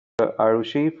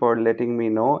Arushi, for letting me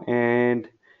know. And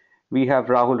we have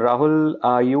Rahul. Rahul,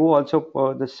 are you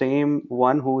also the same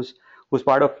one who's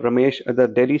part of Ramesh, the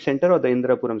Delhi Center or the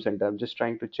Indrapuram Center? I'm just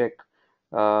trying to check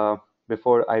uh,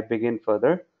 before I begin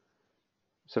further.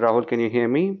 So Rahul, can you hear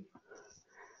me?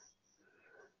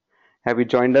 Have you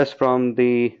joined us from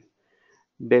the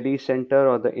Delhi Center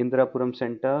or the Indrapuram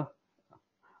Center?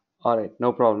 All right,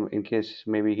 no problem. In case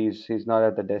maybe he's not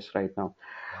at the desk right now.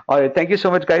 All right, thank you so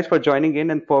much, guys, for joining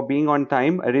in and for being on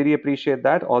time. I really appreciate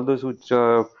that. All those who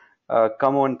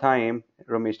come on time,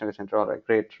 Ramesh Nagar Center. All right,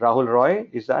 great. Rahul Roy,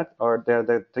 is that? Or there are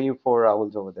the three or four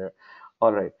Rahuls over there.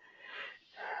 All right,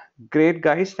 great,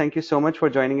 guys. Thank you so much for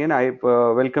joining in. I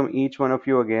welcome each one of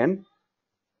you again.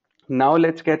 Now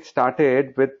let's get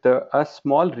started with a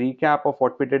small recap of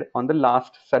what we did on the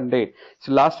last Sunday.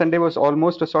 So last Sunday was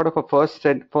almost a sort of a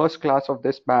first class of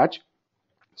this batch.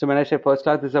 So when I say first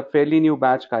class, this is a fairly new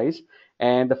batch, guys.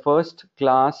 And the first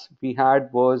class we had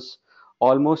was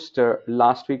almost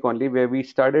last week only, where we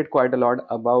studied quite a lot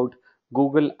about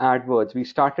Google AdWords. We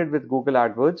started with Google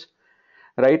AdWords,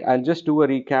 right? I'll just do a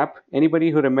recap.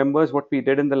 Anybody who remembers what we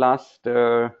did in the last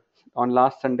on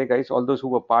last Sunday, guys, all those who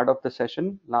were part of the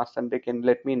session last Sunday can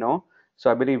let me know.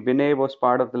 So I believe Vinay was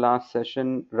part of the last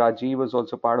session. Rajiv was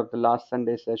also part of the last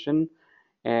Sunday session,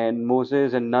 and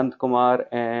Moses and Nand Kumar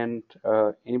and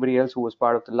anybody else who was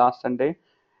part of the last Sunday.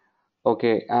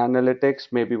 Okay, analytics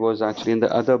maybe was actually in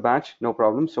the other batch, no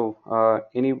problem. So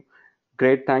any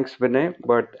great thanks, Vinay,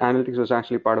 but analytics was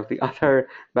actually part of the other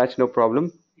batch, no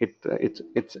problem.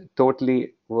 It's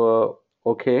totally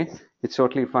okay. It's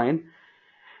totally fine.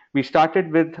 We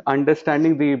started with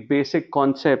understanding the basic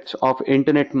concepts of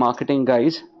internet marketing,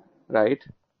 guys, right?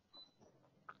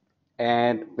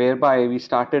 And whereby we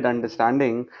started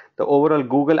understanding the overall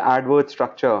Google AdWords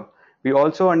structure. We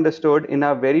also understood in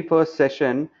our very first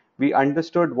session, we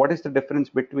understood what is the difference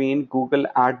between Google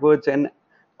AdWords and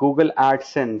Google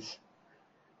AdSense.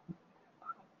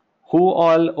 Who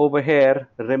all over here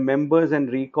remembers and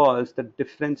recalls the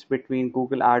difference between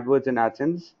Google AdWords and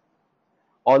AdSense?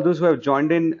 All those who have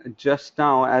joined in just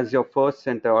now as your first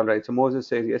center, all right. So Moses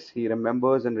says yes, he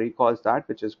remembers and recalls that,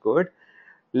 which is good.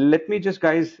 Let me just,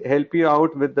 guys, help you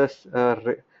out with this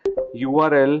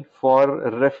URL for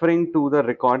referring to the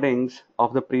recordings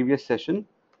of the previous session,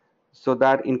 so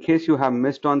that in case you have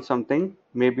missed on something,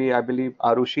 maybe I believe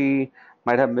Arushi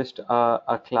might have missed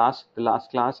a class, the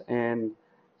last class, and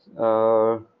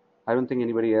uh, I don't think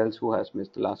anybody else who has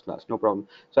missed the last class. No problem.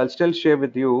 So I'll still share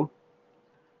with you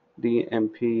the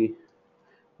MP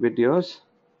videos.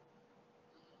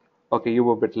 Okay, you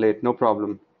were a bit late. No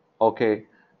problem. Okay.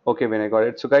 Okay, when I got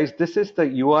it. So guys, this is the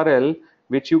URL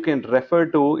which you can refer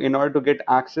to in order to get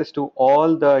access to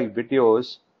all the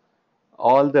videos,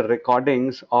 all the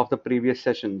recordings of the previous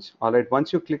sessions. All right.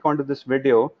 Once you click onto this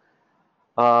video,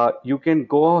 you can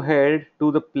go ahead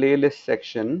to the playlist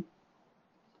section.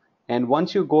 And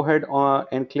once you go ahead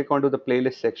and click onto the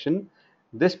playlist section,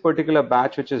 this particular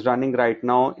batch which is running right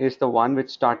now is the one which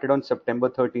started on September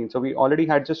 13th. So we already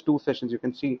had just two sessions. You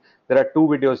can see there are two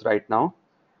videos right now.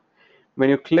 When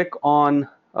you click on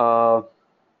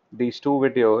these two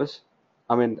videos,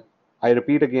 I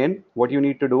repeat again, what you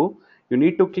need to do, you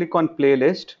need to click on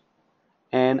playlist,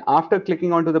 and after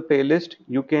clicking onto the playlist,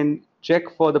 you can check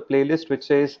for the playlist which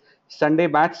says Sunday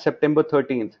batch September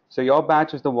 13th. So your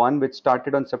batch is the one which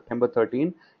started on September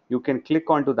 13th. You can click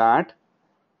onto that,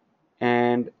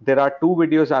 and there are two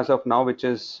videos as of now which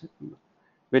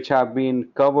have been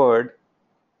covered,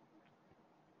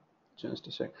 just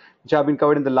a sec, which have been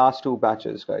covered in the last two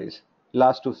batches, guys,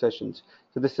 last two sessions.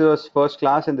 So this was first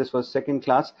class and this was second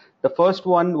class. The first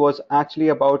one was actually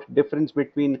about difference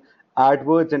between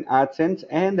AdWords and AdSense,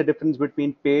 and the difference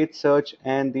between paid search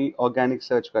and the organic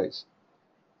search, guys,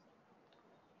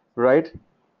 right?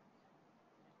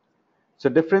 So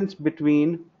difference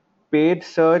between paid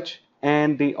search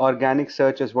and the organic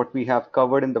search is what we have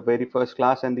covered in the very first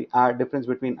class, and the difference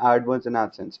between AdWords and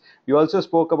AdSense. We also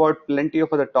spoke about plenty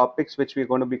of other topics which we're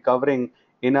going to be covering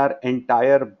in our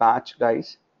entire batch,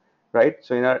 guys, right?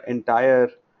 So in our entire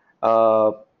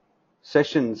uh,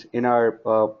 sessions in our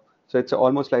so it's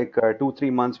almost like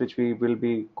 2-3 months which we will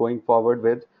be going forward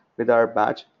with our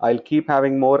batch. I'll keep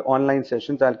having more online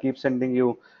sessions. I'll keep sending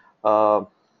you uh,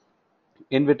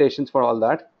 invitations for all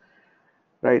that.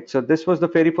 Right, so this was the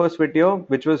very first video,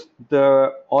 which was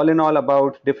the all in all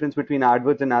about difference between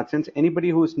AdWords and AdSense.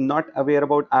 Anybody who's not aware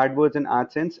about AdWords and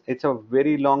AdSense, it's a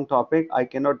very long topic. I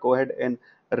cannot go ahead and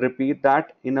repeat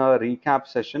that in a recap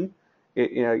session,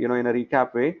 in a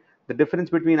recap way. The difference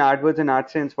between AdWords and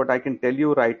AdSense, what I can tell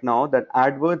you right now, that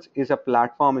AdWords is a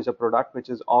platform, is a product which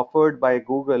is offered by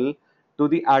Google to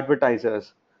the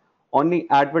advertisers. Only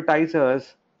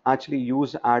advertisers actually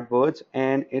use AdWords,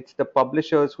 and it's the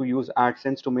publishers who use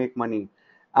AdSense to make money.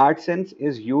 AdSense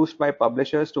is used by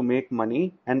publishers to make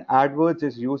money, and AdWords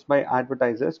is used by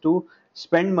advertisers to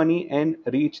spend money and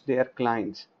reach their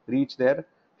clients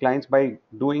by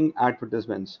doing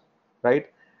advertisements, right?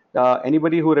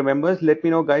 Anybody who remembers, let me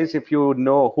know, guys, if you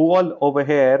know who all over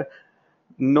here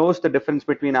knows the difference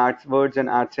between AdWords and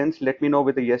AdSense. Let me know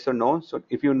with a yes or no. So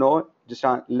if you know, just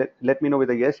let me know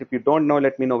with a yes. If you don't know,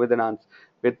 let me know with an answer,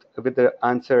 with the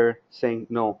answer saying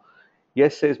no.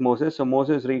 Yes, says Moses. So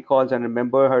Moses recalls and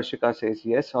remember. Harshika says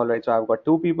yes. All right. So I've got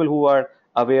two people who are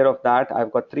aware of that.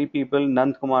 I've got three people.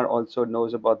 Nand Kumar also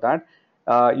knows about that.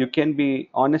 You can be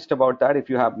honest about that. If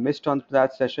you have missed on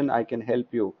that session, I can help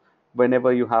you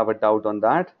whenever you have a doubt on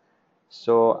that.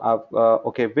 So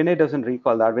okay, Vinay doesn't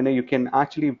recall that. Vinay, you can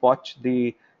actually watch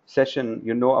the session.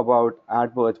 You know about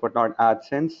AdWords, but not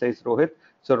AdSense, says Rohit.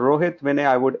 So Rohit, Vinay,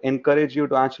 I would encourage you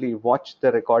to actually watch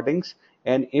the recordings.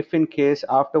 And if in case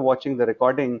after watching the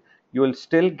recording, you'll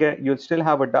still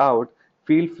have a doubt,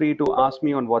 feel free to ask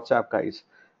me on WhatsApp, guys.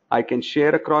 I can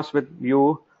share across with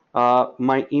you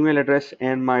my email address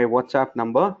and my WhatsApp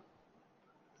number,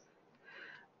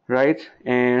 right?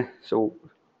 And so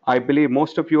I believe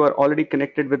most of you are already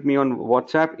connected with me on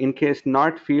WhatsApp. In case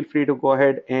not, feel free to go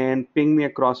ahead and ping me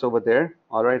across over there.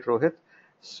 All right, Rohit.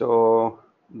 So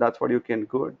that's what you can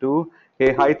go do.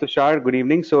 Hey, hi Tushar. Good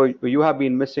evening. So you have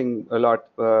been missing a lot,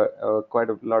 quite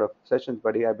a lot of sessions,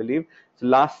 buddy. I believe. So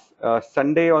last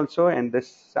Sunday also, and this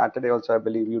Saturday also, I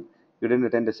believe you didn't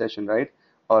attend the session, right?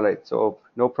 All right. So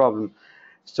no problem.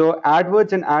 So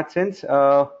AdWords and AdSense,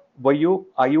 are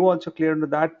you also clear on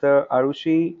that?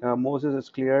 Arushi, Moses is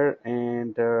clear,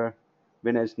 and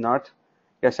Vinay is not.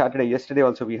 Yeah, yesterday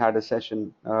also we had a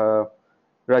session.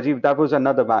 Rajiv, that was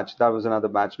another batch. That was another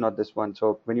batch, not this one.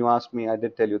 So when you asked me, I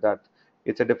did tell you that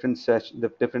it's a different session, the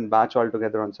different batch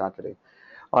altogether on Saturday.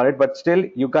 All right, but still,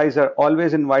 you guys are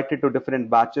always invited to different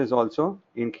batches also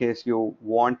in case you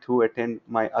want to attend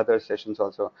my other sessions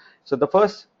also. So the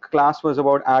first class was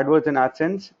about AdWords and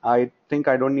AdSense. I think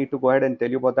I don't need to go ahead and tell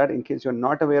you about that. In case you're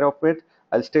not aware of it,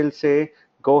 I'll still say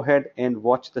go ahead and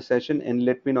watch the session and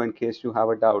let me know in case you have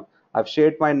a doubt. I've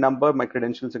shared my number, my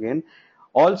credentials again.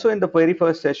 Also, in the very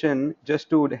first session, just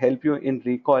to help you in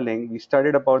recalling, we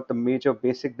studied about the major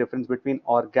basic difference between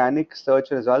organic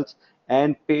search results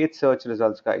and paid search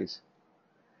results, guys.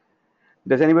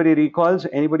 Does anybody recalls?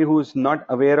 Anybody who's not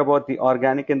aware about the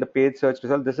organic and the paid search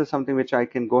result? This is something which I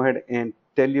can go ahead and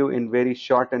tell you in very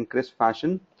short and crisp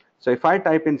fashion. So if I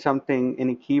type in something,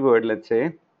 any keyword, let's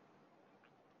say,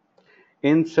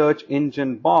 in search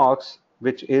engine box,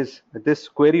 which is this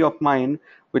query of mine,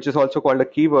 which is also called a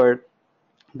keyword,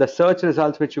 the search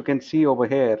results which you can see over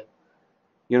here,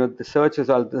 the search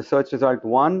result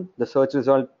 1, the search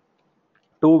result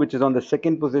 2, which is on the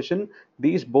second position,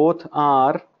 these both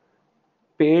are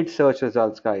paid search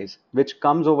results, guys, which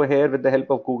comes over here with the help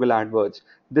of Google AdWords.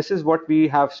 This is what we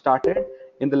have started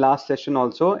in the last session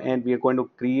also, and we are going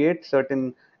to create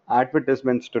certain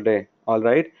advertisements today. All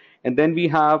right. And then we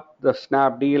have the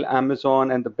Snapdeal,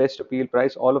 Amazon, and the best appeal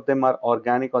price. All of them are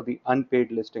organic or the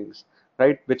unpaid listings,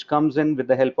 right? Which comes in with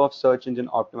the help of search engine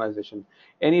optimization.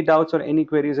 Any doubts or any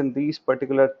queries in these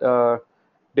particular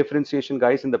differentiation,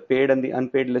 guys, in the paid and the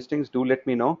unpaid listings, do let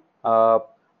me know.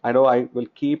 I know I will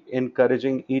keep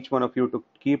encouraging each one of you to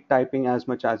keep typing as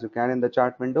much as you can in the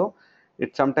chat window.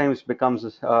 It sometimes becomes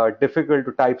difficult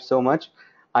to type so much.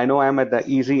 I know I'm at the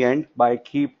easy end by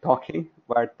keep talking,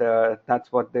 but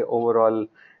that's what the overall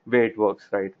way it works,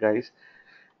 right, guys?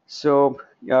 So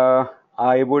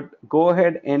I would go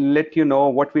ahead and let you know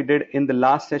what we did in the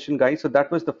last session, guys. So that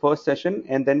was the first session,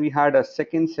 and then we had a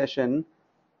second session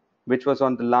which was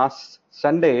on the last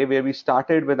Sunday, where we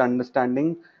started with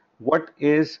understanding what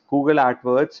is Google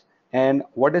AdWords and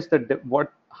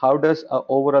how does a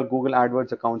overall Google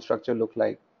AdWords account structure look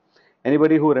like.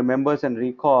 Anybody who remembers and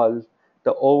recalls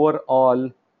the overall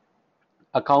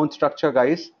account structure,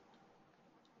 guys?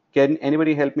 Can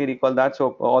anybody help me recall that?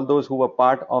 So all those who were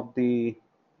part of the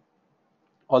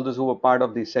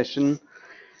session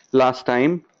last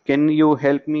time, can you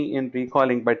help me in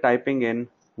recalling by typing in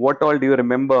what all do you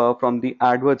remember from the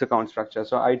AdWords account structure?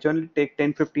 So I generally take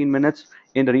 10-15 minutes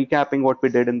in recapping what we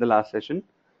did in the last session.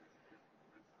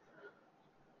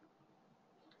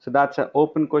 So that's an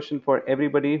open question for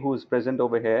everybody who's present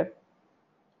over here.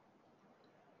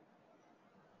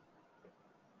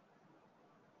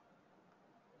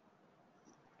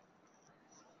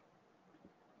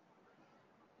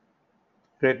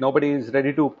 Great, nobody is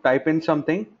ready to type in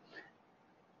something.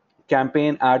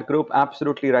 Campaign, ad group,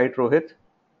 absolutely right, Rohit.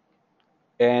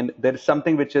 and there is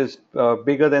something which is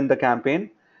bigger than the campaign,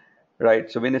 right?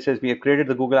 So when it says we have created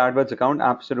the Google AdWords account,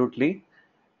 absolutely.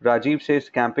 Rajiv says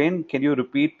campaign. Can you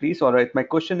repeat, please? All right. My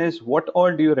question is, what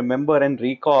all do you remember and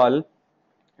recall?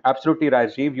 Absolutely,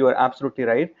 Rajiv. You are absolutely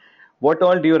right. What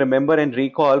all do you remember and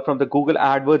recall from the Google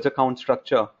AdWords account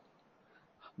structure?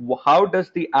 How does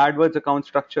the AdWords account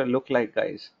structure look like,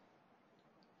 guys?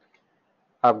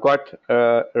 I've got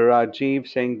Rajiv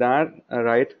saying that,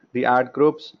 right? The ad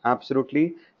groups,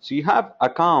 absolutely. So you have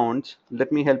accounts.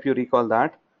 Let me help you recall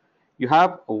that. You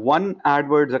have one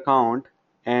AdWords account,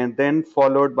 and then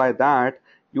followed by that,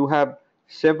 you have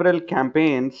several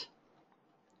campaigns,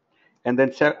 and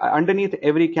then underneath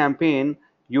every campaign,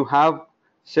 you have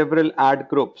several ad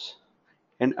groups,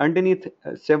 and underneath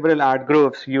several ad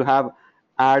groups, you have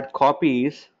ad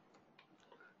copies,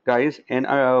 guys. And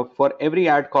for every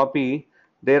ad copy,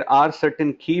 there are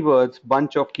certain keywords,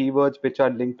 bunch of keywords which are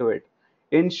linked to it.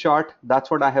 In short, that's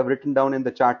what I have written down in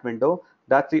the chat window.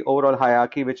 That's the overall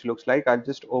hierarchy which looks like. I'll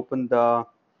just open the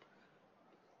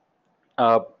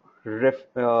uh,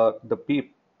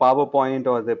 PowerPoint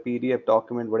or the PDF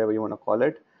document, whatever you want to call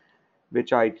it,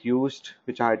 which I had used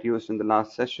in the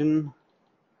last session.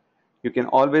 You can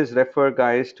always refer,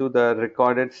 guys, to the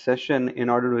recorded session in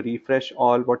order to refresh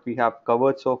all what we have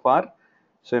covered so far.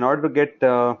 So in order to get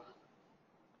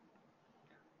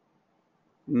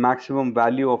maximum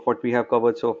value of what we have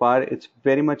covered so far, it's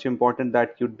very much important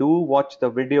that you do watch the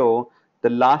video, the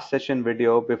last session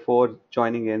video, before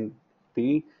joining in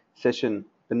the session,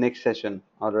 the next session.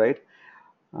 All right.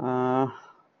 Uh,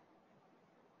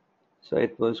 so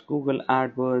it was Google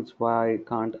AdWords. Why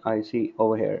can't I see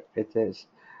over here? It is.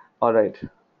 All right.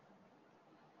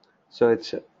 So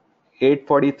it's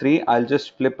 8:43. I'll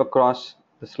just flip across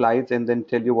the slides and then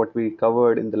tell you what we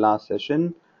covered in the last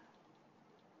session.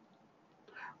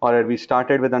 All right, we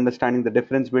started with understanding the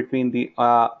difference between the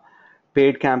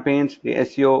paid campaigns, the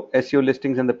SEO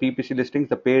listings, and the PPC listings,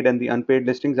 the paid and the unpaid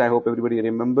listings. I hope everybody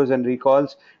remembers and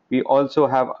recalls. We also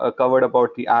have covered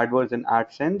about the AdWords and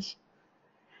AdSense.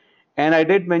 And I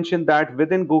did mention that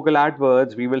within Google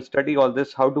AdWords, we will study all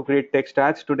this, how to create text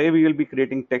ads. Today, we will be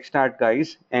creating text ad,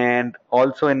 guys. And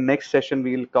also in next session,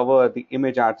 we will cover the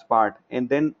image ads part. And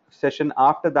then session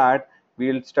after that,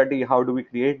 we will study how do we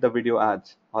create the video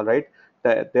ads. All right.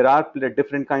 There are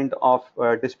different kind of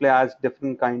display ads,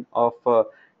 different kind of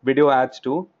video ads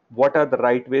too. What are the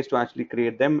right ways to actually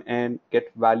create them and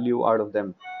get value out of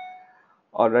them?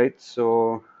 All right,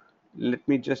 so let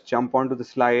me just jump onto the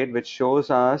slide which shows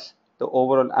us the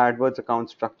overall AdWords account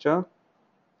structure.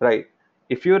 Right.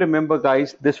 If you remember,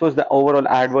 guys, this was the overall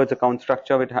AdWords account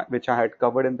structure which I had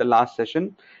covered in the last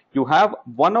session. You have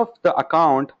one of the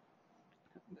account,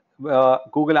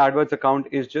 Google AdWords account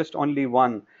is just only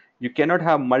one. You cannot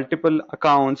have multiple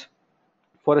accounts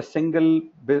for a single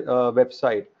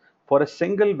website. For a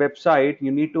single website, you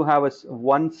need to have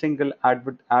one single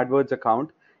AdWords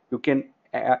account. You can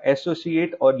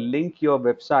associate or link your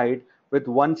website with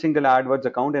one single AdWords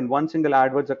account, and one single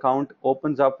AdWords account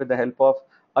opens up with the help of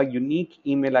a unique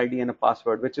email ID and a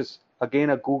password, which is again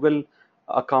a Google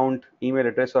account email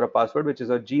address or a password, which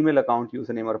is a Gmail account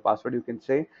username or a password, you can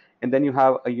say. And then you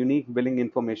have a unique billing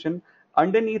information.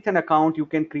 Underneath an account, you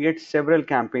can create several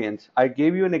campaigns. I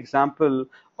gave you an example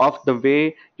of the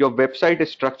way your website is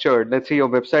structured. Let's say your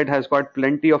website has got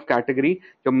plenty of category.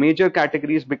 Your major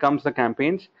categories becomes the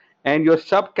campaigns, and your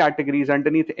subcategories,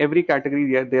 underneath every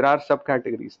category there are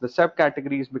subcategories. The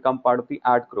subcategories become part of the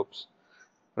ad groups,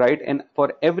 right? And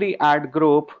for every ad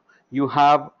group, you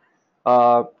have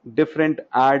different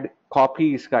ad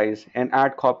copies, guys, and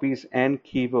ad copies and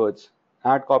keywords.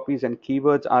 Ad copies and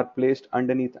keywords are placed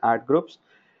underneath ad groups.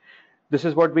 This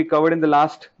is what we covered in the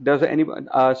last. Does anyone?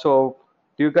 So,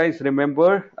 do you guys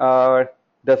remember?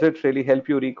 Does it really help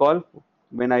you recall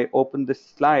when I open this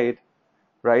slide?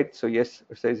 Right. So yes,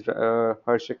 it says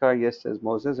Harshika. Yes, says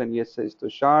Moses, and yes, says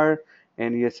Tushar,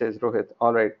 and yes, says Rohit.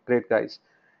 All right, great guys.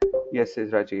 Yes,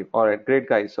 says Rajiv. All right, great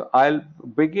guys. So I'll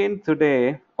begin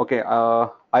today. Okay,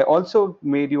 I also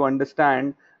made you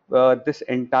understand this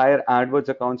entire AdWords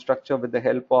account structure with the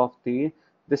help of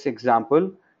this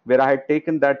example, where I had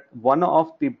taken that one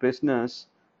of the business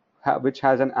which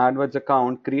has an AdWords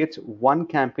account creates one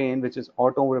campaign which is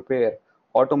automobile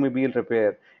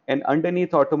repair, and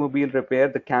underneath automobile repair,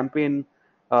 the campaign,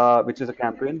 which is a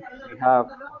campaign, we have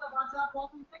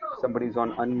somebody's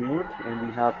on unmute, and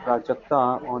we have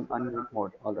Prajakta on unmute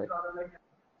mode. All right.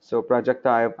 So Prajakta,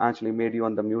 I have actually made you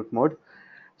on the mute mode.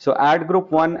 So ad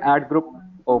group one, ad group.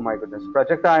 Oh my goodness,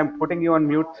 Prajakta, I am putting you on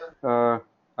mute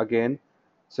again.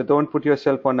 So don't put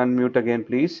yourself on unmute again,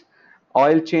 please.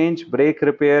 Oil change, brake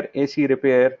repair, AC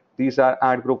repair. These are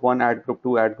ad group 1, ad group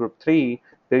 2, ad group 3.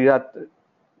 These are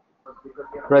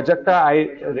Prajakta, I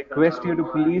request you to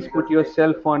please put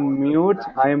yourself on mute.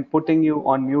 I am putting you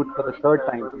on mute for the third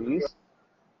time, please.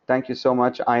 Thank you so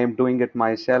much. I am doing it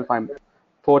myself. I'm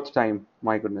fourth time.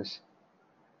 My goodness.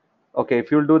 Okay,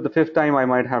 if you'll do it the fifth time, I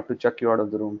might have to chuck you out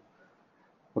of the room.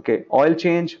 Okay, oil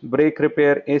change, brake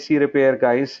repair, AC repair,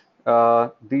 guys.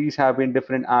 These have been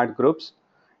different ad groups.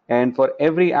 And for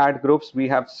every ad groups, we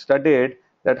have studied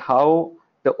that how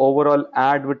the overall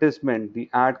advertisement, the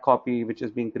ad copy which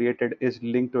is being created is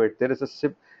linked to it. There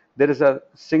is a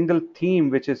single theme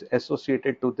which is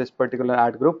associated to this particular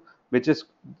ad group, which is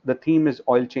the theme is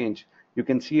oil change. You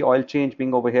can see oil change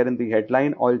being over here in the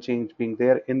headline, oil change being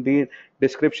there in the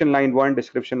description line 1,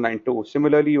 description line 2.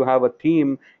 Similarly, you have a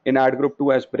theme in ad group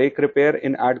 2 as brake repair.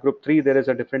 In ad group 3, there is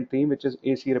a different theme which is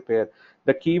AC repair.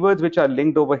 The keywords which are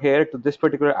linked over here to this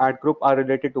particular ad group are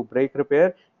related to brake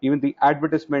repair. Even the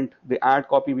advertisement, the ad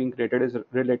copy being created is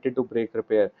related to brake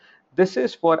repair. This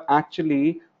is for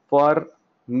actually for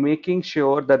making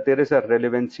sure that there is a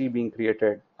relevancy being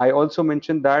created. I also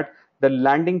mentioned that the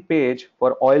landing page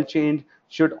for oil change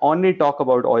should only talk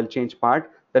about oil change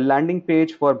part. The landing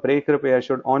page for brake repair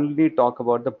should only talk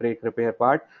about the brake repair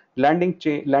part. Landing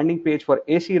page for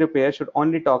AC repair should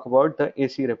only talk about the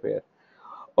AC repair.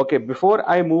 Okay, before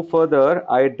I move further,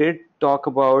 I did talk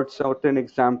about certain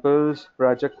examples.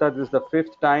 Prajakta, this is the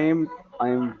fifth time.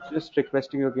 I'm just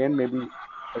requesting you again. Maybe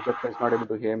Prajakta is not able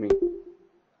to hear me.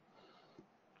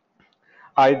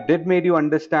 I did made you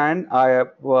understand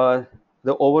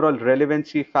the overall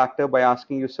relevancy factor by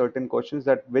asking you certain questions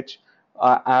that which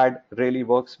ad really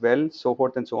works well, so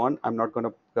forth and so on. I'm not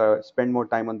going to spend more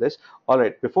time on this. All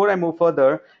right, before I move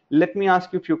further, let me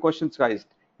ask you a few questions, guys.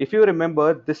 If you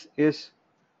remember, this is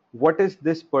what is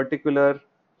this particular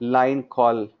line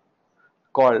called?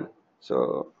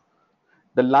 So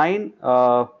the line,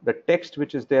 the text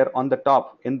which is there on the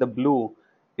top in the blue,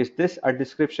 is this a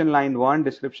description line 1,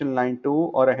 description line 2,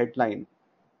 or a headline?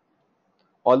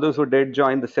 All those who did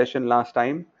join the session last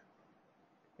time,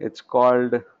 it's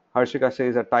called, Harshika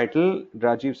says a title,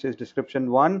 Rajiv says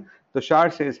description 1,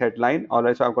 Tushar says headline. All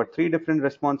right, so I've got three different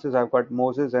responses. I've got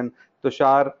Moses and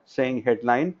Tushar saying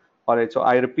headline. All right, so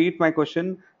I repeat my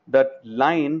question. That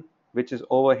line which is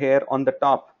over here on the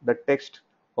top, the text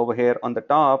over here on the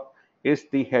top, is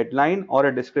the headline or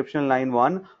a description line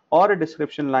 1 or a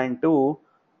description line 2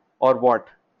 or what?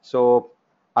 So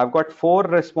I've got four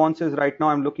responses right now.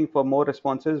 I'm looking for more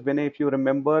responses. Vinay, if you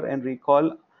remember and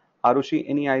recall, Arushi,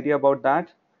 any idea about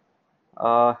that?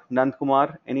 Nand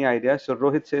Kumar, any idea? So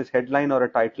Rohit says headline or a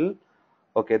title.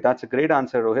 Okay, that's a great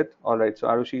answer, Rohit. All right, so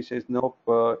Arushi says no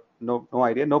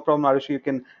idea. No problem, Arushi. You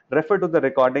can refer to the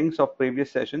recordings of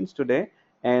previous sessions today,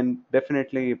 and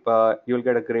definitely you'll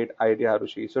get a great idea,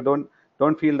 Arushi. So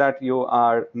don't feel that you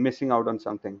are missing out on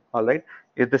something. All right,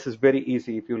 this is very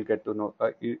easy if you'll get to know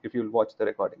if you'll watch the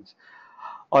recordings.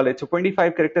 All right, so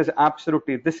 25 characters,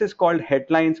 absolutely. This is called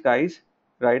headlines, guys,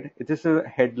 right? This is a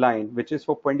headline, which is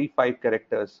for 25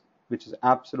 characters, which is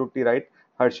absolutely right.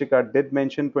 Harshika did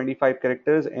mention 25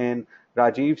 characters, and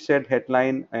Rajiv said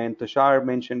headline, and Tushar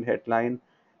mentioned headline.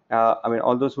 I mean,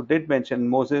 all those who did mention,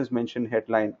 Moses mentioned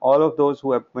headline. All of those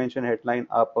who have mentioned headline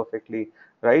are perfectly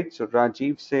right. So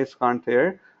Rajiv says can't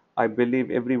hear. I believe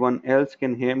everyone else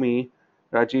can hear me.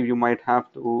 Rajiv, you might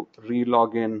have to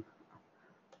relog in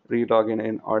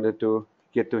order to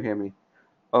get to hear me.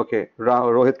 Okay,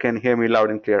 Rohit can hear me loud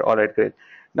and clear. All right, great.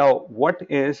 Now, what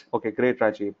is, okay, great,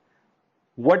 Rajiv.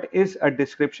 What is a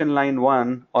description line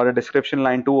 1 or a description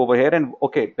line 2 over here? And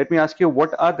okay, let me ask you,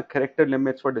 what are the character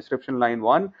limits for description line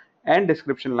 1 and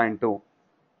description line 2?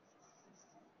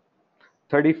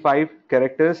 35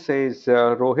 characters says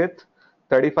Rohit.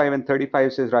 35 and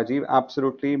 35 says Rajiv.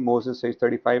 Absolutely. Moses says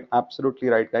 35. Absolutely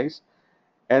right, guys.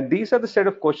 And these are the set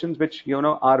of questions which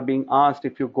are being asked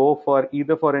if you go for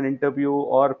either for an interview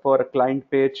or for a client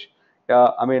pitch.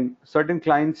 I mean, certain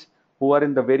clients who are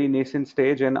in the very nascent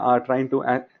stage and are trying to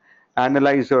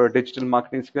analyze your digital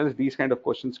marketing skills, these kind of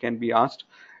questions can be asked.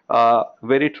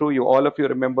 Very true. All of you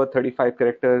remember 35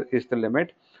 character is the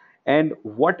limit. And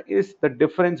what is the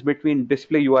difference between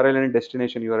display URL and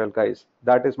destination URL, guys?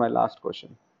 That is my last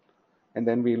question. And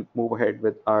then we'll move ahead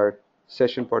with our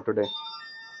session for today.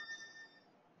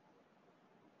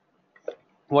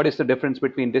 What is the difference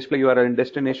between display URL and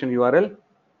destination URL?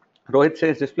 Rohit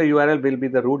says display URL will be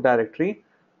the root directory.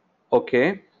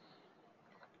 Okay.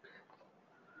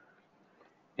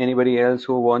 Anybody else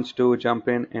who wants to jump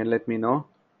in and let me know?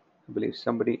 I believe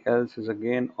somebody else is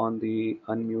again on the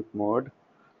unmute mode.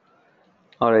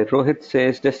 All right. Rohit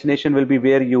says destination will be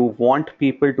where you want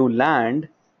people to land.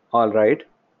 All right.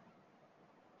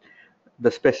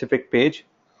 the specific page.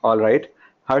 All right.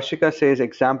 Harshika says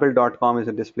example.com is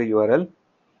a display URL.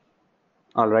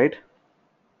 All right.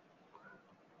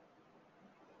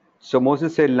 So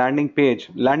Moses said landing page.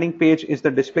 Landing page is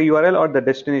the display URL or the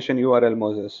destination URL,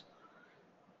 Moses?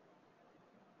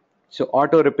 So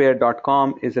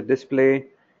autorepair.com is a display.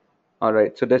 All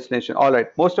right. So destination. All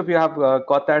right. Most of you have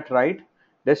got that right.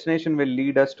 Destination will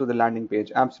lead us to the landing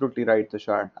page. Absolutely right,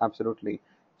 Tushar. Absolutely.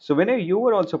 So Vinay, you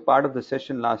were also part of the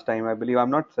session last time. I believe I'm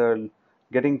not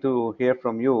getting to hear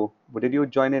from you. But did you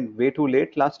join in way too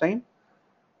late last time?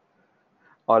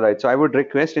 All right. So I would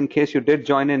request, in case you did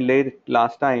join in late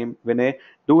last time, Vinay,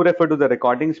 do refer to the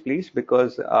recordings, please,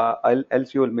 because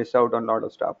else you will miss out on a lot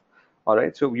of stuff. All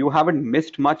right. So you haven't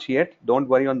missed much yet. Don't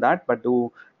worry on that, but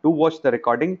do watch the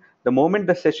recording. The moment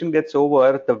the session gets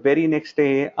over, the very next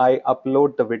day, I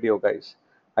upload the video, guys.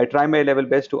 I try my level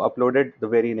best to upload it the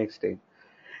very next day.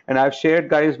 And I've shared,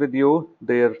 guys, with you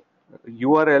their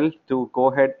URL to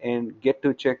go ahead and get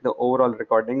to check the overall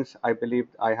recordings. I believe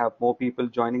I have more people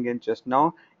joining in just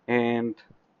now. And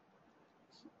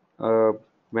uh,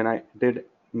 when I did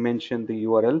mention the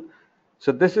URL.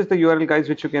 So this is the URL, guys,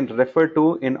 which you can refer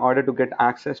to in order to get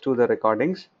access to the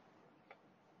recordings.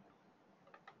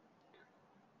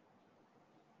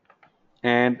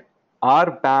 And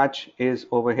our batch is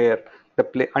over here.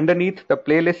 Underneath the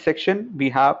playlist section,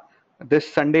 we have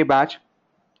this Sunday batch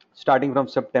starting from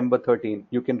September 13.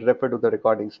 You can refer to the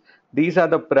recordings. These are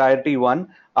the priority one.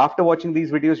 After watching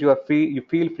these videos, you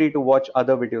feel free to watch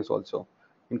other videos also,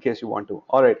 in case you want to.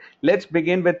 All right, let's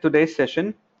begin with today's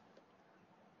session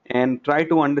and try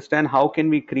to understand how can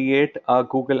we create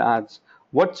Google Ads.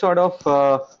 What sort of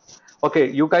okay,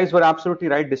 you guys were absolutely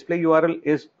right. Display URL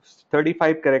is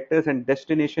 35 characters and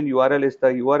destination URL is the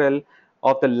URL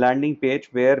of the landing page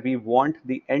where we want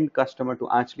the end customer to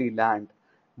actually land.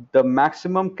 The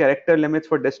maximum character limits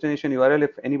for destination URL,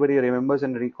 if anybody remembers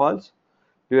and recalls,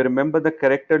 do you remember the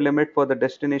character limit for the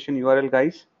destination URL,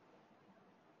 guys?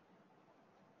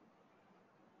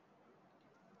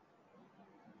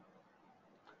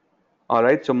 All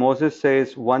right, so Moses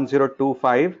says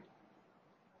 1025.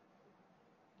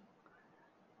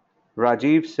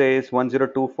 Rajiv says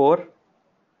 1024.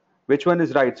 Which one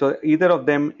is right? So either of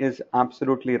them is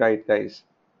absolutely right, guys.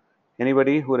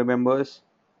 Anybody who remembers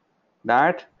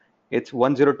that? It's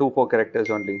 1024 characters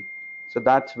only. So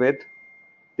that's with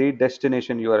the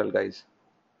destination URL, guys.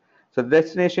 So the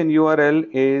destination URL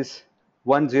is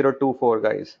 1024,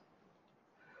 guys.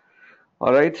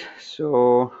 All right,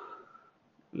 so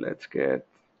let's get,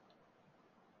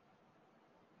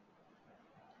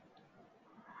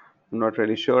 I'm not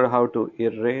really sure how to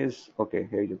erase. Okay,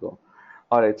 here you go.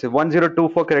 All right, so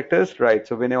 1024 characters, right?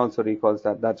 So Vinay also recalls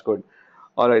that. That's good.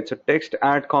 All right, so text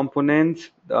add components,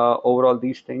 overall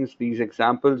these things, these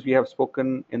examples we have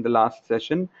spoken in the last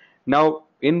session. Now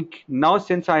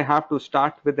since I have to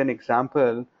start with an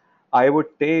example, I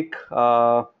would take,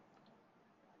 can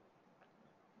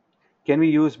we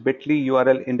use bit.ly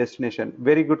URL in destination?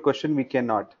 Very good question. We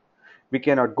cannot. We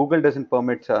cannot. Google doesn't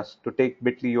permit us to take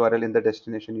bit.ly URL in the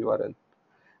destination URL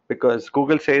because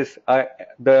Google says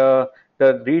the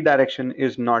redirection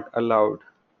is not allowed.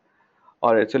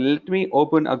 All right, so let me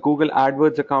open a Google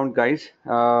AdWords account, guys,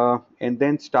 and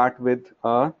then start with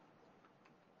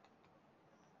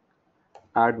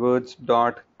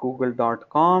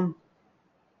adwords.google.com,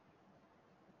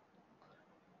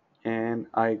 and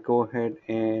I go ahead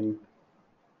and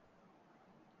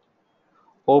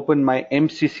open my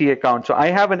MCC account. So I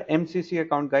have an MCC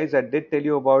account, guys. I did tell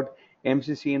you about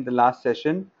MCC in the last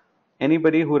session.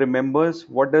 Anybody who remembers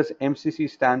what does MCC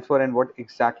stand for and what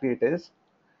exactly it is?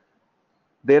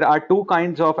 There are two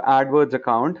kinds of AdWords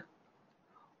account.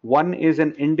 One is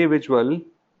an individual,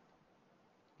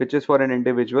 which is for an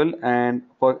individual, and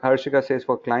for Harshika says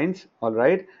for clients. All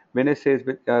right, Vinay says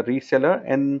reseller,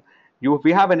 and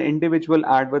we have an individual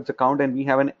AdWords account and we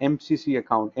have an MCC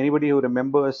account. Anybody who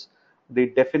remembers the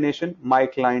definition? My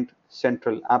client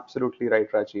central. Absolutely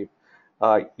right, Rajiv.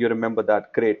 You remember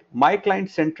that. Great. My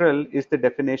client central is the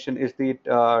definition, is the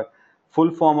full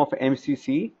form of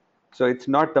MCC. So it's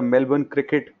not the Melbourne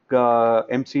Cricket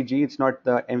MCG. It's not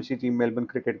the MCG Melbourne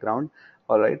Cricket Ground.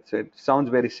 All right. So it sounds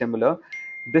very similar.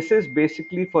 This is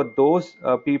basically for those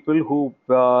people who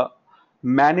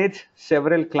manage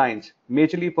several clients,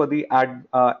 majorly for the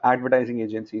advertising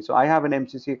agency. So I have an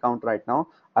MCC account right now.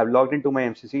 I've logged into my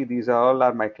MCC. These are all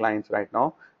are my clients right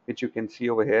now, which you can see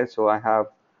over here. So I have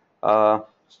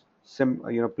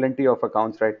plenty of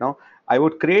accounts right now. I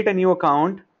would create a new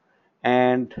account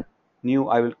and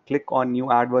I will click on new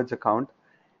AdWords account,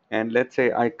 and let's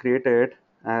say I create it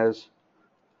as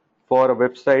for a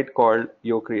website called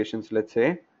Your Creations, let's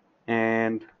say,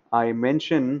 and I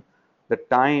mention the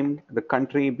time, the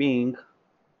country being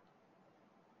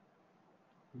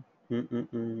mm, mm,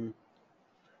 mm,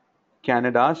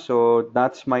 Canada. So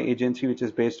that's my agency which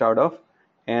is based out of,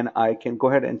 and I can go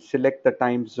ahead and select the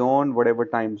time zone, whatever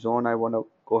time zone I want to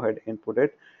go ahead and put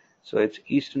it. So it's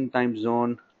Eastern time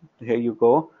zone. Here you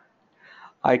go.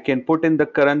 I can put in the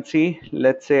currency.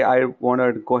 Let's say I want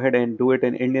to go ahead and do it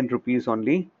in Indian rupees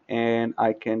only, and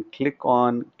I can click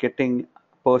on getting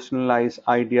personalized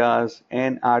ideas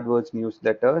and AdWords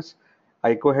newsletters.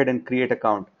 I go ahead and create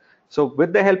account. So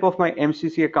with the help of my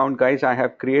MCC account, guys, I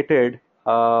have created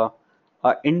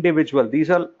individual.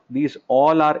 These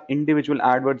all are individual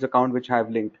AdWords account which I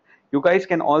have linked. You guys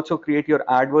can also create your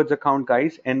AdWords account,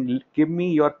 guys, and give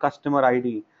me your customer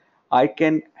ID. I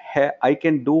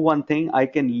can do one thing. I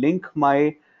can link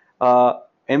my uh,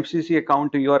 MCC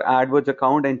account to your AdWords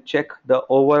account and check the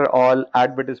overall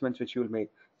advertisements which you'll make.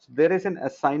 So there is an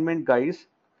assignment, guys.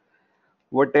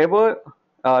 Whatever.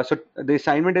 So the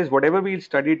assignment is whatever we'll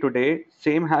study today,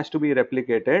 same has to be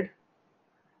replicated.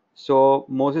 So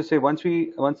Moses say once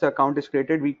the account is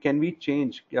created, we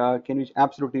change? Can we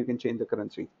absolutely you can change the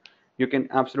currency? You can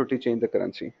absolutely change the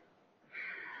currency.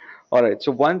 All right.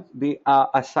 So one the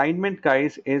assignment,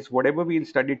 guys, is whatever we'll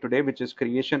study today, which is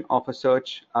creation of a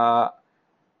search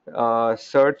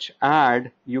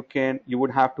ad. You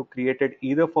would have to create it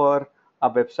either for a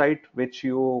website which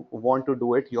you want to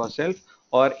do it yourself,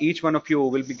 or each one of you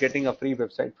will be getting a free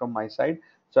website from my side.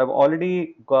 So I've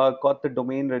already got the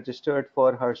domain registered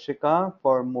for Harshika,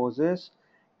 for Moses,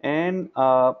 and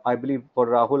I believe for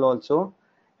Rahul also,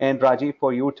 and Rajiv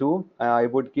for you too. I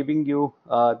would giving you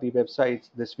the websites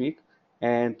this week,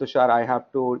 and Tushar, I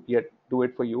have to yet do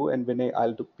it for you, and Vinay,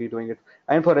 be doing it,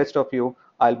 and for rest of you,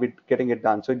 I'll be getting it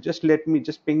done. So just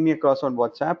ping me across on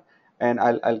WhatsApp, and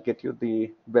I'll get you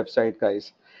the website,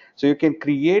 guys. So you can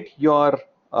create your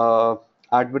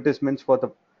advertisements for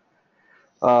the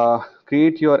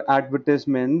create your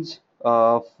advertisements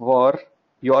for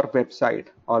your website.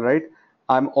 All right.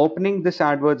 I'm opening this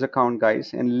AdWords account,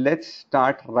 guys, and let's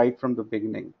start right from the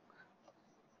beginning.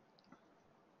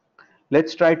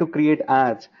 Let's try to create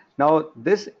ads. Now,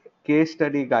 this case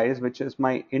study, guys, which is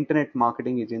my internet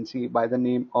marketing agency by the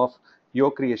name of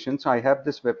Your Creation. So I have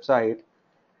this website.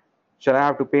 Shall I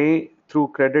have to pay through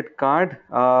credit card?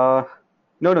 No,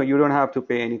 you don't have to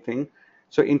pay anything.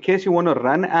 So in case you want to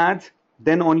run ads,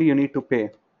 then only you need to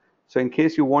pay. So in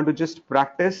case you want to just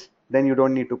practice, then you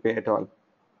don't need to pay at all.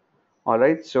 All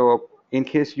right. So in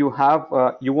case you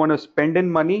want to spend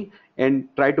in money and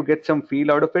try to get some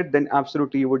feel out of it, then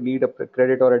absolutely you would need a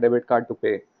credit or a debit card to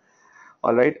pay.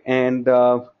 All right. And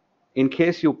in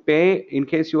case you pay, in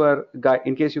case you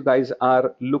guys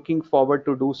are looking forward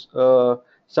to do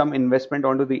some investment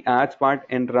onto the ads part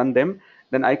and run them,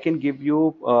 then I can give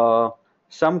you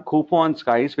some coupons,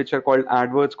 guys, which are called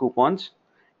AdWords coupons.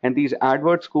 And these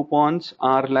AdWords coupons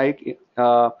are like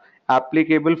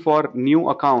applicable for new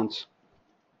accounts.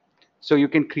 So you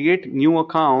can create new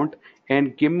account and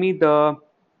uh, give me the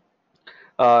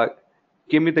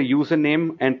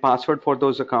username and password for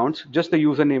those accounts, just the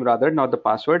username rather, not the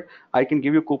password. I can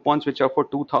give you coupons which are for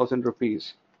 2000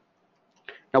 rupees.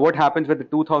 Now, what happens with the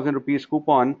 2000 rupees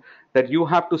coupon, that you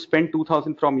have to spend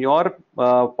 2000 from your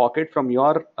pocket, from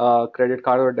your credit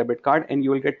card or debit card, and you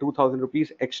will get 2000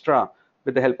 rupees extra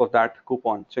with the help of that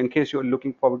coupon. So in case you're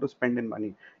looking forward to spending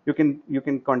money, you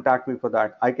can contact me for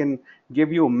that. I can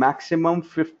give you maximum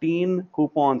 15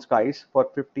 coupons, guys, for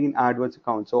 15 AdWords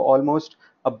accounts. So almost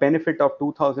a benefit of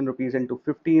 2000 rupees into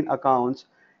 15 accounts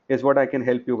is what I can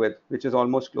help you with, which is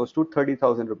almost close to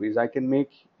 30,000 rupees. I can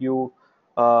make you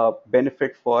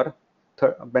benefit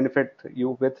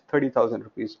you with 30,000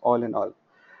 rupees all in all.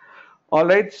 All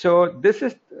right, so this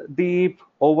is the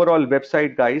overall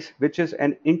website, guys, which is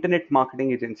an internet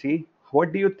marketing agency.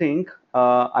 What do you think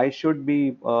I should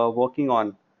be working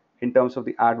on in terms of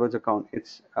the AdWords account?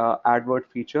 It's AdWord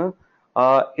feature.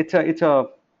 It's a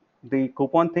the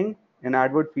coupon thing, an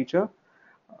AdWord feature.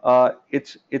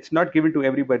 It's not given to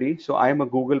everybody. So I am a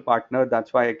Google partner.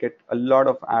 That's why I get a lot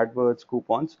of AdWords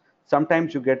coupons.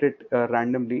 Sometimes you get it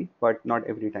randomly, but not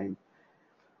every time.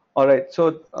 All right.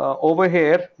 So over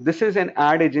here, this is an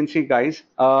ad agency, guys,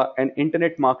 an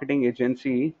internet marketing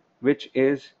agency, which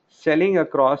is selling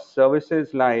across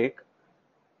services like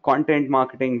content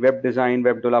marketing, web design,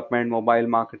 web development, mobile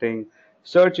marketing,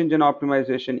 search engine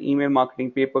optimization, email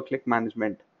marketing, pay-per-click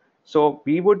management. So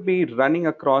we would be running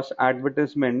across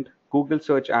advertisement, Google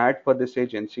search ad for this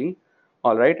agency.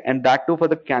 All right. And that too for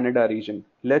the Canada region.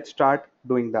 Let's start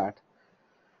doing that.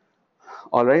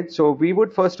 All right. So we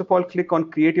would first of all click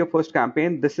on create your first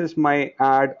campaign. This is my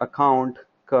ad account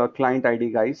client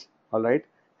ID, guys. all right,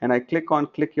 and I click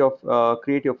your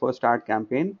create your first ad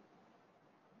campaign,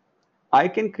 I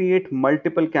can create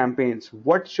multiple campaigns.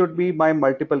 What should be my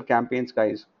multiple campaigns,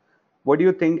 guys? What do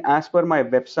you think? As per my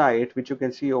website, which you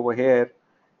can see over here,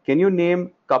 can you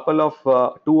name couple of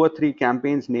two or three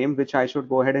campaigns name which I should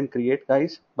go ahead and create,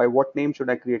 guys? By what name should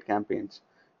I create campaigns?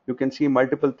 You can see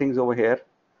multiple things over here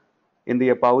in the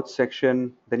about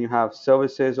section. Then you have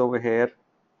services over here.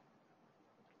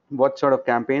 What sort of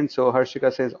campaign? So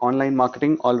Harshika says online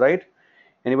marketing. All right.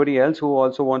 Anybody else who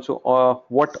also wants to,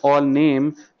 what all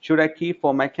name should I keep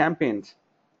for my campaigns?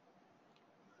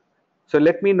 So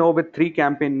let me know with three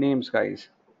campaign names, guys.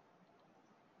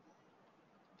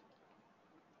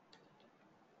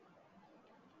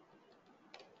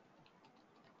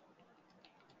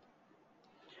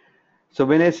 So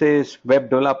Vinay says web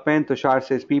development, Tushar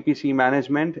says PPC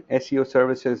management, SEO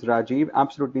services, Rajiv.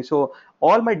 Absolutely. So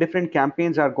all my different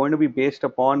campaigns are going to be based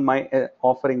upon my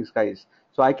offerings, guys.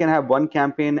 So I can have one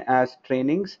campaign as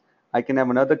trainings. I can have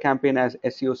another campaign as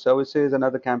SEO services,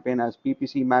 another campaign as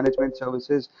PPC management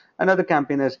services, another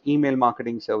campaign as email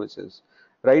marketing services,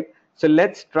 right? So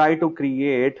let's try to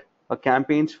create a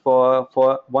campaigns for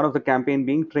one of the campaign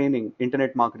being training,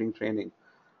 internet marketing training.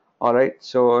 All right,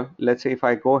 so let's say if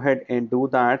I go ahead and do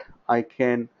that, I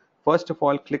can first of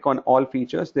all click on all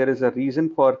features. There is a reason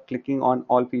for clicking on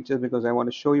all features because I want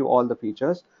to show you all the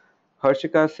features.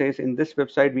 Harshika says in this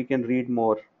website we can read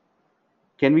more.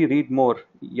 Can we read more?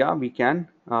 Yeah, we can.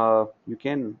 You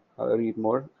can read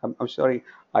more. I'm sorry,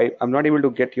 I'm not able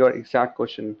to get your exact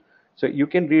question. So you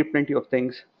can read plenty of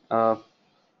things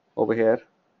over here,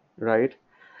 right?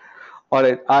 All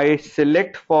right, I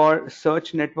select for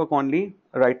search network only.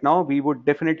 Right now, we would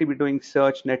definitely be doing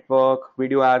search network,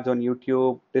 video ads on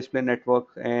YouTube, display network,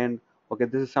 and okay,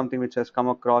 this is something which has come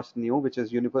across new, which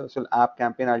is universal app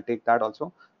campaign. I'll take that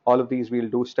also. All of these we'll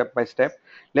do step by step.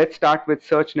 Let's start with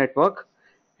search network,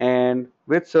 and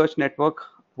with search network,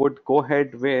 would go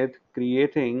ahead with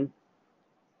creating.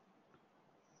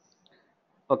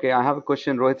 Okay, I have a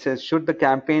question. Rohit says, should the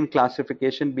campaign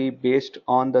classification be based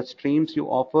on the streams you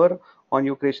offer on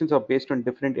your creations or based on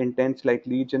different intents like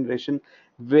lead generation?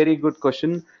 Very good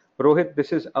question. Rohit,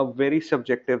 this is a very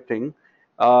subjective thing.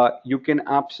 You can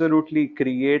absolutely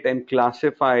create and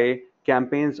classify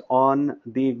campaigns on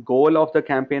the goal of the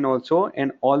campaign also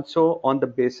and also on the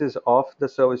basis of the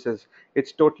services.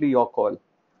 It's totally your call.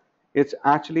 It's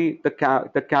actually the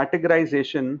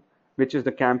categorization, which is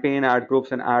the campaign, ad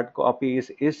groups, and ad copies,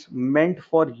 is meant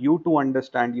for you to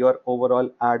understand your overall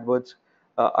AdWords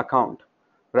account,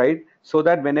 right? So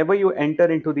that whenever you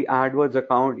enter into the AdWords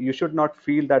account, you should not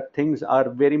feel that things are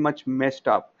very much messed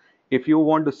up. If you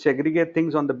want to segregate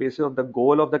things on the basis of the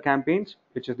goal of the campaigns,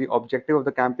 which is the objective of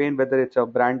the campaign, whether it's a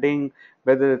branding,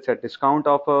 whether it's a discount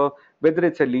offer, whether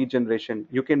it's a lead generation,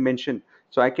 you can mention.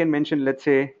 So I can mention, let's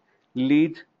say,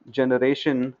 lead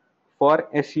generation for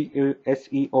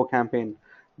SEO campaign.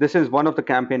 This is one of the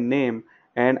campaign name,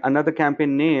 and another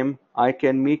campaign name I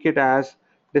can make it as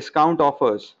discount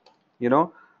offers,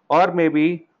 or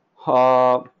maybe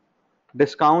uh,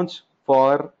 discounts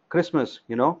for Christmas,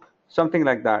 something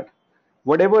like that.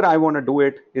 Whatever I want to do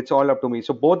it, it's all up to me.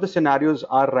 So both the scenarios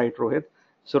are right, Rohit.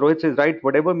 So Rohit says, right,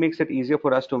 whatever makes it easier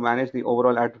for us to manage the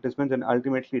overall advertisements and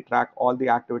ultimately track all the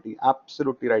activity.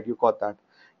 Absolutely right. You got that.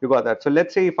 You got that. So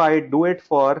let's say if I do it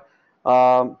for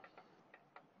um,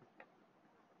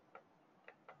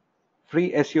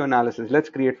 free SEO analysis, let's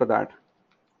create for that.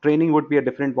 Training would be a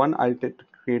different one. I'll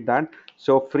create that.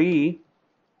 So free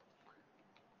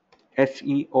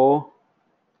SEO,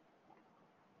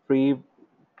 free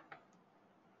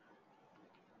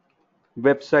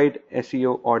website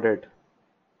SEO audit,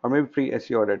 or maybe free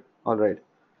SEO audit. All right.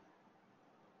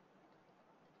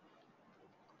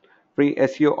 Free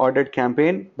SEO audit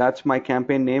campaign. That's my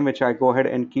campaign name, which I go ahead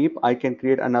and keep. I can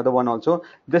create another one also.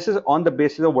 This is on the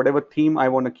basis of whatever theme I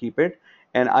want to keep it.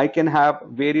 And I can have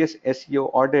various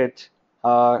SEO audits,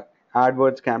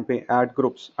 AdWords campaign, ad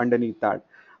groups underneath that.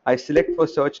 I select for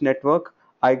search network.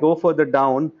 I go further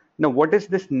down. Now, what is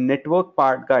this network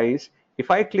part, guys? If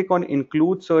I click on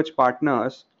include search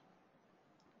partners,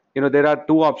 there are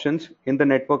two options in the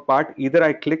network part. Either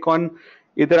I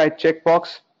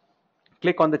checkbox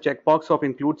click on the checkbox of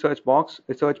include search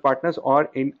partners, or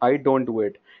I don't do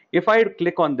it. If I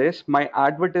click on this, my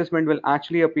advertisement will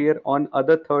actually appear on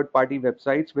other third party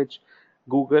websites which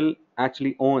Google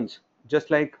actually owns,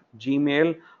 just like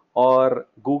Gmail or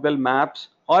Google Maps,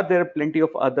 or there are plenty of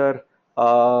other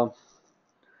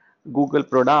Google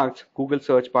products, Google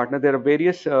search partner. There are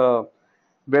various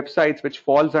websites which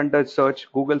falls under search.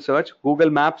 Google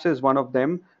Maps is one of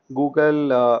them.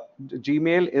 Google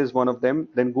Gmail is one of them.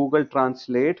 Then Google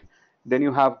Translate. Then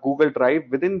you have Google Drive.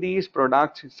 Within these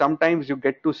products, sometimes you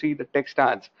get to see the text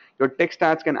ads. Your text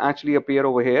ads can actually appear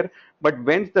over here. But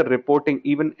when's the reporting,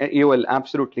 even AOL,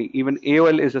 absolutely. Even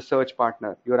AOL is a search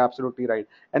partner. You're absolutely right.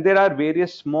 And there are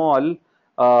various small,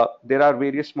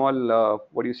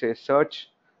 what do you say, search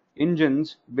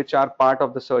engines which are part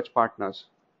of the search partners.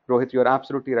 Rohit, you're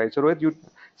absolutely right. So Rohit, you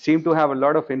seem to have a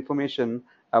lot of information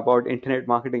about internet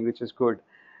marketing, which is good.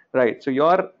 Right. So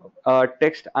your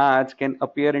text ads can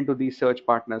appear into these search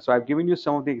partners. So I've given you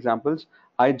some of the examples.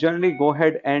 I generally go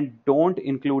ahead and don't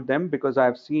include them because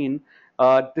I've seen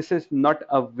this is not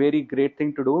a very great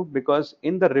thing to do, because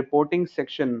in the reporting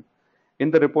section,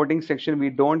 we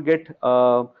don't get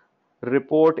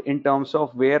report in terms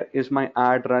of where is my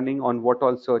ad running on what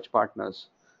all search partners.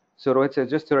 So Rohit says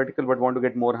just theoretical, but want to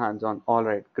get more hands on. All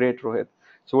right, great, Rohit.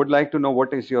 So would like to know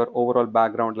what is your overall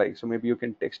background like. So maybe you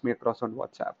can text me across on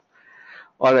WhatsApp.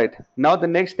 All right. Now the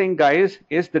next thing, guys,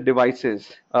 is the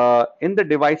devices. In the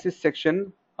devices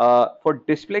section, for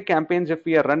display campaigns, if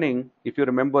we are running, if you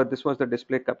remember, this was the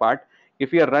display part.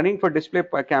 If we are running for display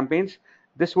campaigns,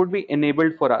 this would be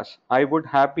enabled for us. I would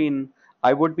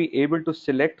be able to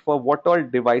select for what all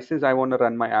devices I want to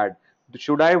run my ad.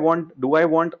 Do I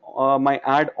want my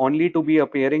ad only to be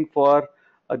appearing for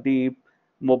the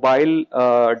mobile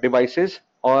devices,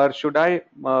 or should I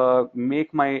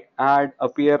make my ad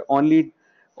appear only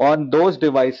on those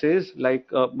devices, like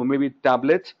maybe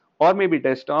tablets or maybe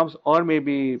desktops or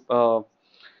maybe so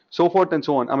forth and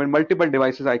so on. I mean, multiple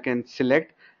devices I can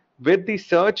select. With the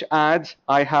search ads,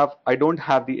 I don't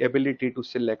have the ability to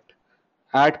select.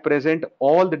 At present,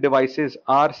 all the devices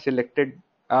are selected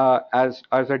as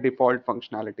a default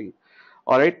functionality.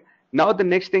 All right. Now the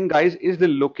next thing, guys, is the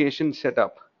location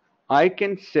setup. I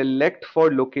can select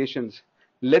for locations.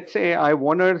 Let's say I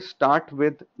want to start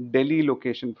with Delhi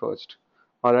location first.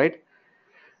 All right.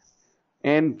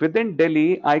 And within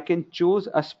Delhi, I can choose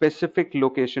a specific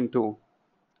location too.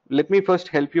 Let me first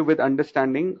help you with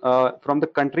understanding from the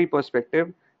country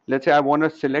perspective. Let's say I want to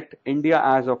select India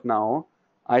as of now.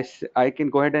 I can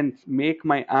go ahead and make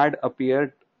my ad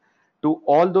appear to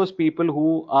all those people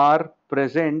who are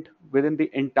present within the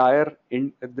entire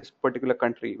in this particular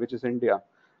country, which is India.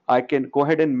 I can go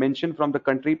ahead and mention from the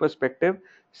country perspective.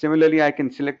 Similarly, I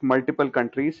can select multiple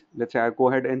countries. Let's say I go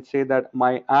ahead and say that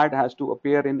my ad has to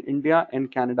appear in India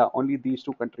and Canada, only these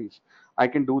two countries. I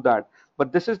can do that.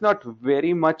 But this is not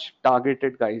very much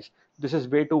targeted, guys. This is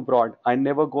way too broad. I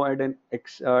never go ahead and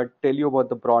tell you about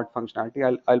the broad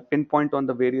functionality. I'll pinpoint on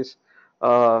the various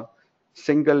uh,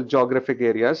 single geographic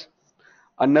areas.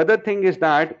 Another thing is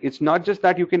that it's not just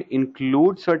that you can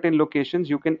include certain locations,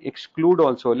 you can exclude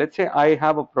also. Let's say I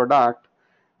have a product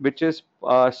which is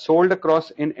sold across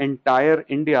in entire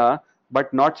India,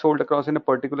 but not sold across in a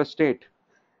particular state.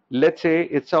 Let's say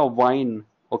it's a wine,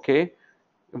 okay?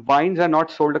 Wines are not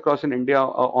sold across in India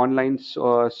online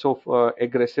so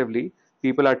aggressively.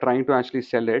 People are trying to actually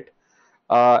sell it.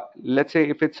 Let's say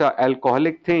if it's an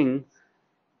alcoholic thing,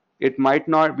 it might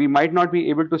not we might not be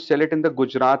able to sell it in the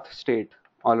Gujarat state.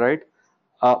 All right.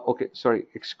 Okay, sorry,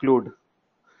 exclude.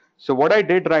 So what I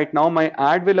did right now, my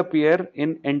ad will appear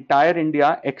in entire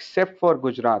India except for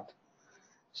Gujarat.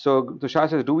 So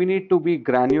Tushar says, do we need to be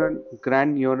granular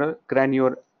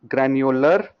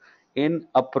in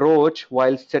approach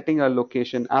while setting a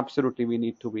location? Absolutely, we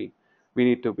need to be. We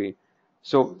need to be.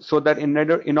 So that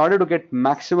in order to get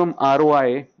maximum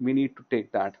ROI, we need to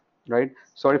take that, right?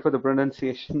 Sorry for the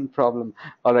pronunciation problem.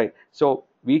 All right. So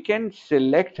we can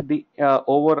select the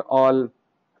overall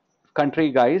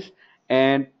country, guys,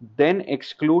 and then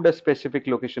exclude a specific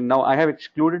location. Now I have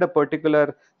excluded a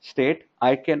particular state.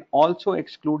 I can also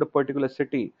exclude a particular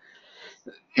city.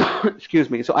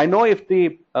 Excuse me. So I know if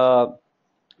the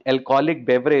alcoholic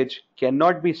beverage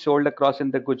cannot be sold across in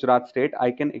the Gujarat state,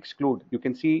 I can exclude. You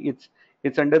can see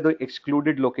it's under the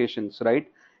excluded locations, right?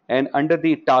 And under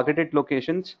the targeted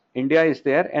locations, India is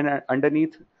there, and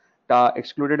underneath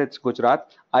excluded, it's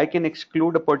Gujarat. I can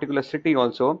exclude a particular city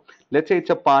also. Let's say it's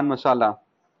a pan masala.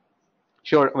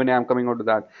 Sure, when I'm coming on to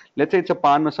that. Let's say it's a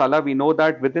pan masala. We know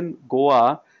that within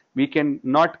Goa, we can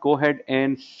not go ahead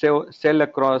and sell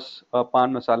across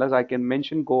pan masalas. I can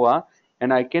mention Goa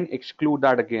and I can exclude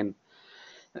that again.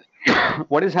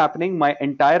 What is happening? My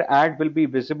entire ad will be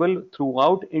visible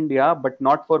throughout India, but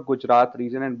not for Gujarat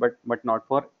region and but not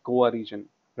for Goa region,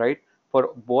 right?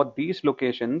 For both these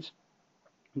locations,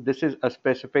 this is a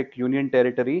specific union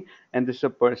territory and this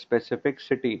is a specific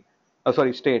city,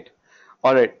 sorry, state.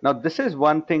 All right, now this is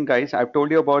one thing, guys. I've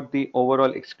told you about the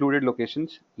overall excluded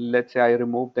locations. Let's say I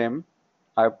remove them.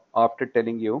 After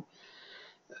telling you,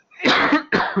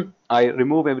 I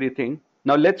remove everything.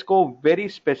 Now let's go very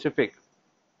specific.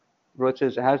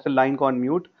 says, has the line gone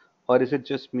mute, or is it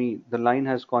just me? The line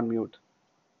has gone mute.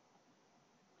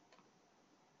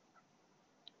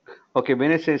 Okay,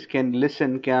 when it says can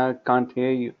listen, can't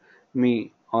hear you,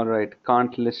 me. All right,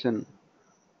 can't listen.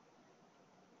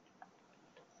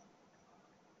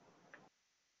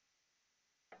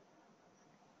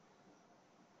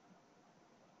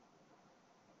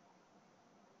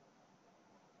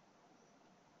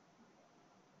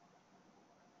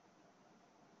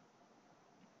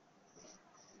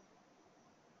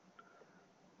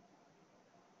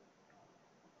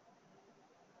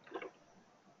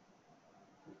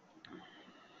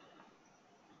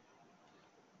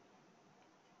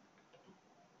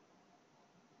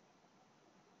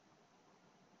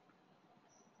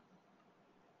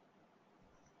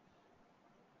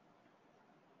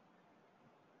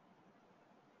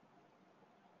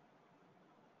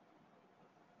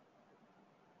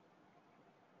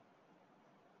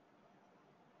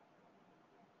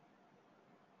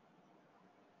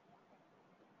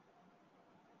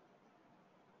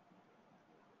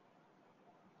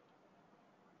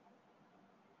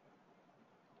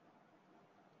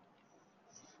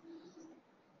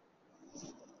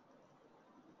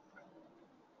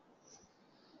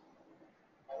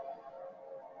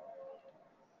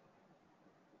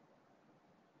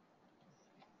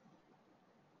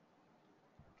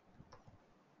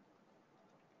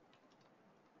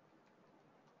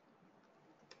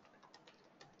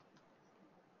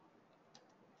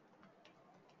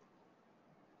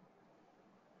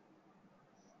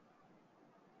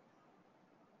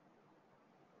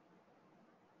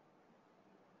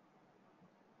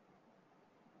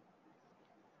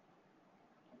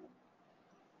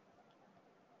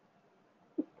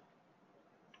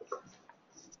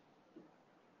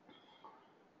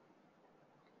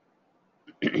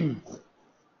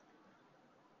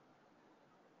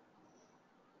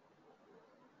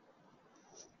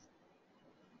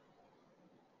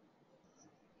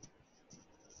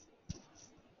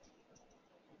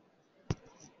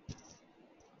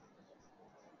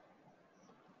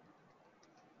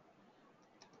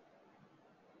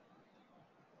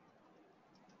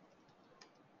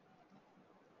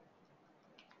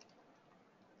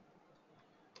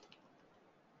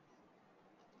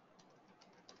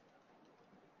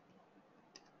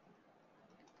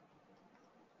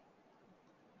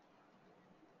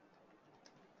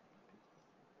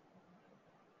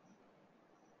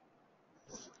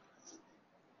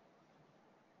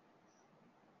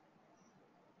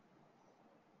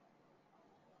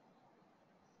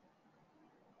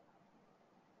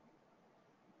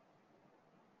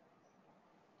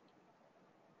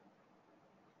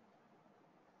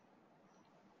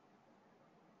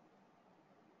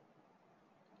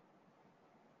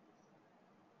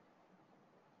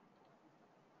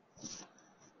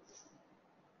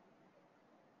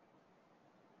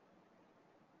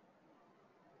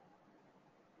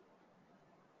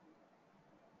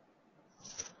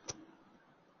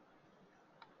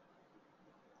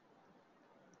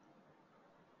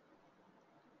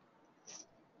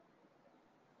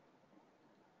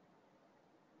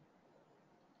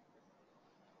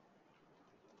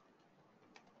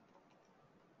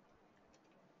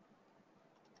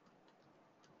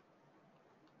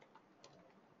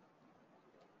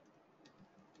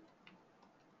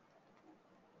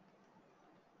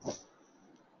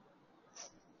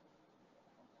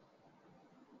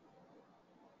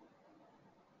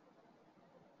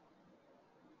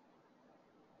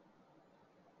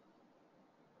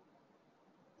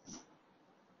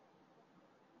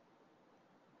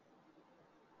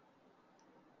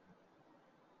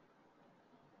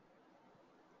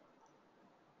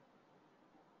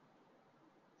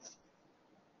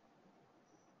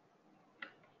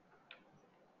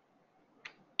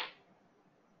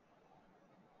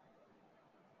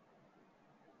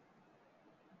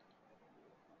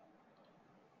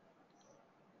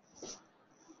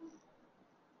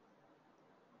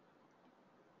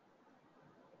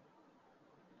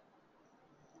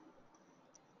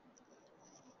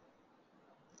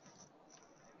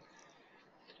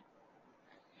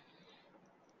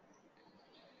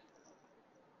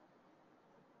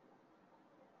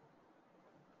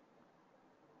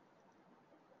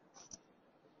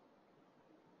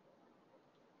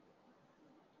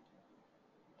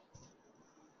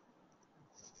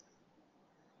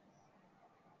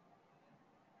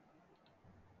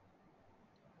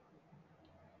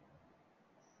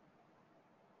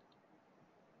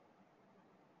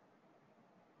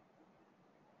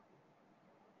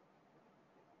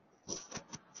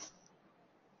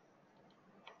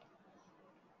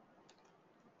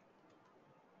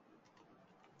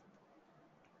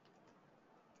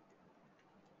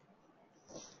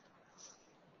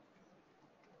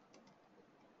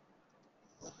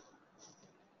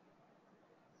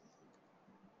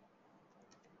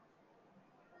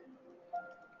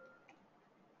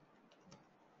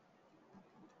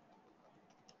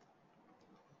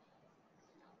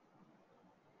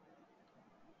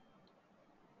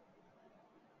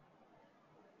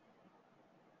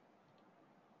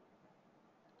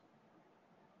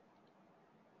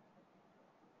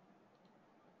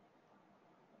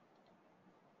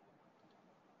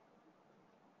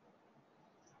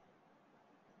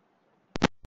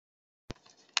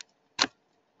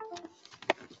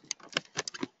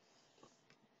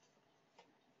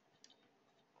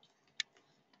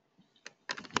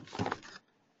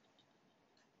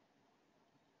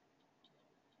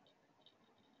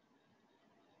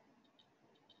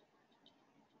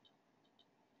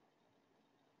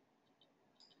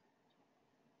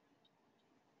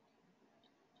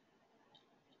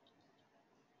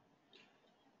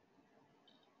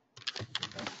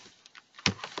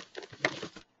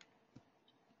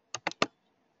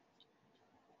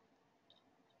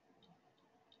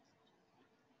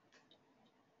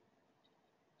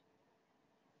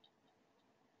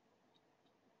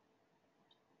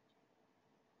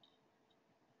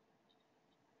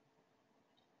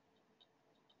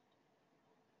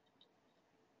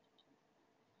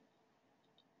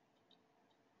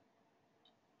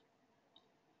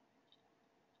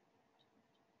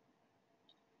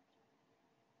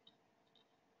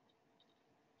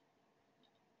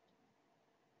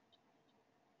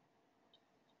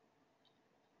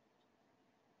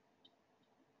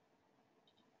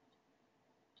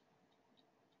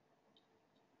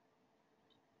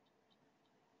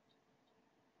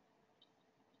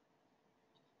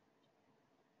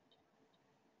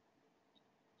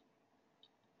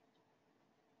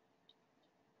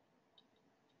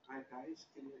 Hi guys,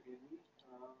 can you hear me?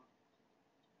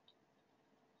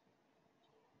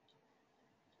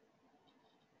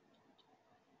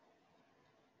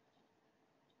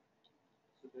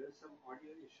 So there is some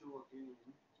audio issue again.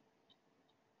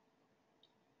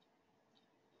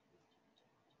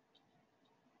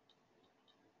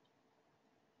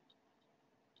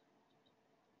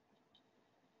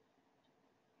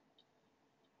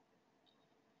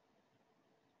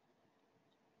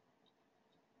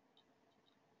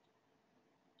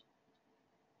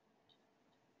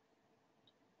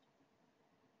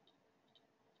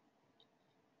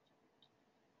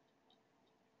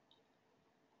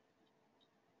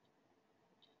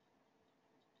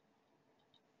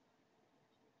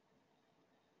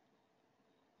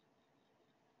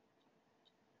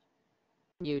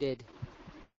 Muted.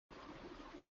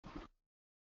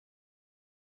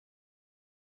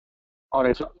 All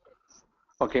right, so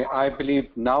okay, I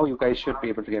believe now you guys should be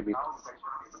able to hear me.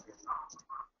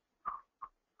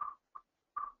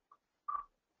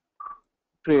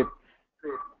 Great.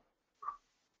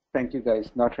 Thank you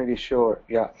guys. Not really sure.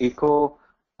 Yeah, echo.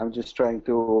 I'm just trying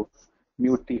to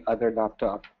mute the other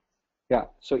laptop. Yeah,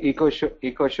 so echo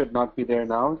should not be there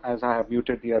now as I have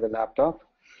muted the other laptop.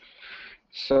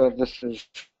 So this is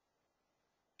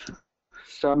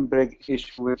some big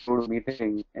issue with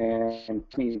GoToMeeting, and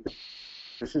me,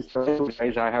 this is the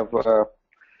guys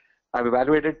I've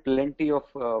evaluated plenty of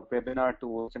webinar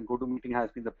tools, and GoToMeeting has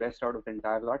been the best out of the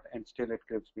entire lot, and still it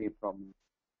gives me a problem.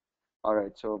 All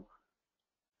right, so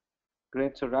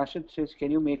great. So Rashid says,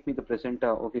 can you make me the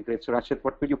presenter? Okay, great. So Rashid,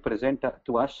 what will you present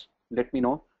to us? Let me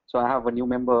know. So I have a new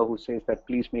member who says that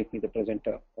please make me the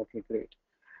presenter. Okay, great.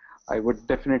 I would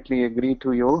definitely agree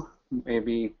to you,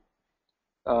 maybe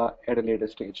at a later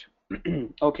stage.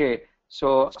 Okay,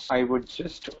 so I would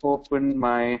just open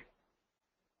my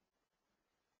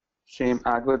same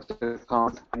AdWords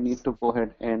account. I need to go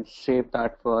ahead and save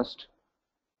that first.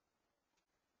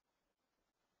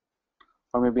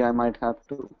 Or maybe I might have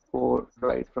to go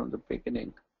right from the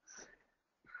beginning.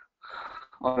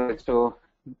 All right, so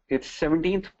it's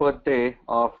 17th birthday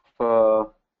of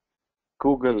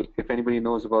Google, if anybody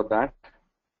knows about that.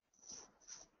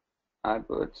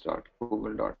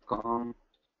 AdWords.google.com.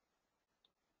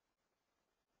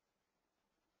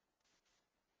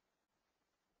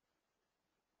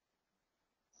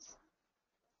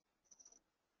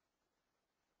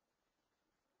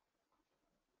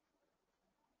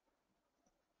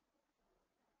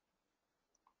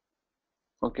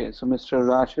 Okay, so Mr.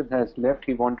 Rashid has left.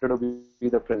 He wanted to be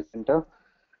the presenter.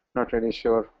 Not really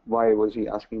sure why was he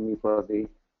asking me for the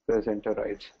presenter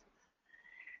rights.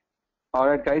 All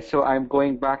right, guys, so I'm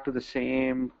going back to the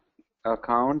same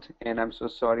account, and I'm so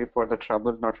sorry for the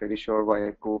trouble. Not really sure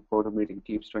why GoToMeeting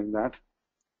keeps doing that.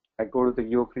 I go to the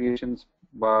Your Creations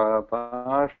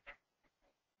bar,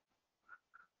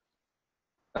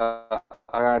 our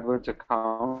AdWords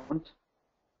account.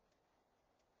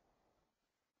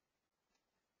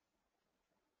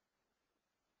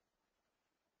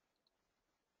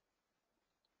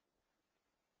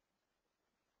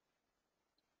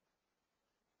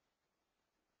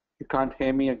 You can't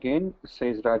hear me again,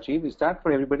 says Rajiv. Is that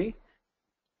for everybody?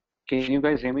 Can you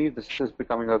guys hear me? This is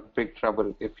becoming a big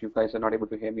trouble if you guys are not able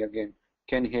to hear me again.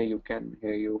 Can hear you, can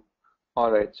hear you.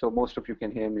 All right, so most of you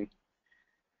can hear me.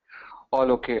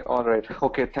 All okay, all right.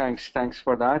 Okay, thanks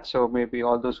for that. So maybe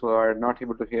all those who are not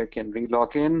able to hear can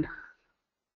re-log in.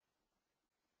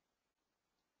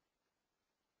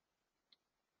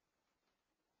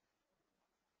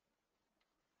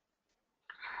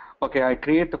 Okay, I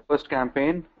create the first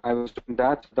campaign. I was doing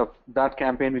that. That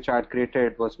campaign which I had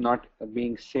created was not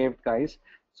being saved, guys.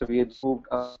 So we had moved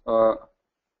a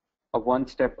one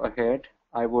step ahead.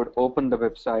 I would open the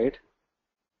website,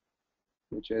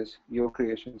 which is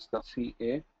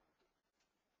yourcreations.ca.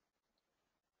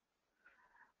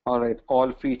 All right,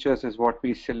 all features is what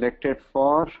we selected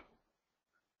for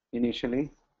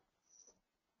initially.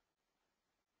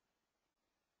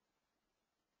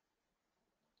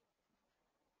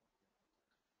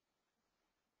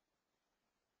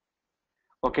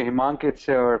 Okay, Himank, it's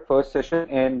your first session,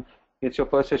 and it's your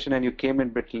first session, and you came in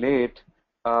a bit late.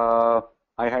 Uh,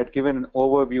 I had given an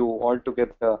overview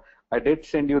altogether. I did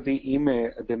send you the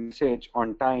email, the message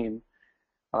on time.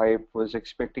 I was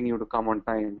expecting you to come on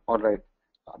time. All right.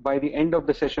 By the end of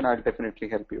the session, I'll definitely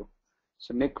help you.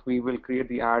 So, Nick, we will create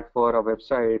the ad for our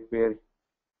website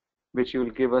which you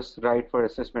will give us right for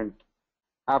assessment.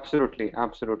 Absolutely,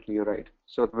 absolutely, you're right.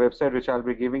 So the website which I'll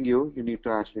be giving you, you need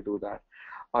to actually do that.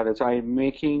 All right, so I'm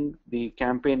making the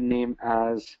campaign name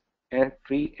as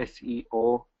free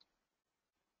SEO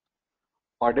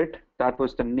audit. That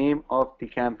was the name of the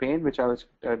campaign which I was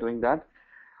doing that.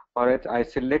 All right, I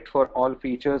select for all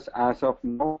features as of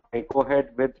now. I go ahead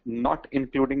with not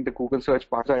including the Google search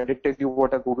partners. I did tell you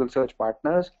what are Google search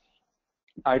partners.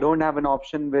 I don't have an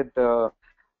option with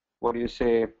what do you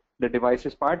say, the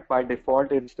devices part. By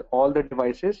default, it's all the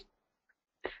devices.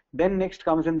 Then next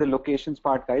comes in the locations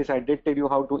part, guys. I did tell you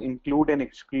how to include and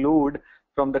exclude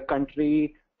from the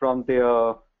country, from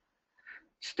the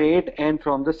state, and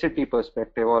from the city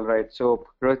perspective. All right, so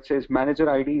it says manager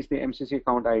ID is the MCC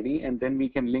account ID, and then we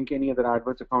can link any other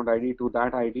AdWords account ID to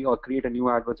that ID or create a new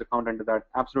AdWords account under that.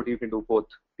 Absolutely, you can do both.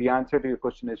 The answer to your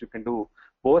question is you can do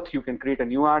both. You can create a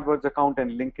new AdWords account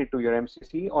and link it to your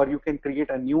MCC, or you can create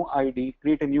a new ID,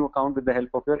 create a new account with the help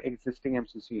of your existing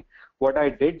MCC. What I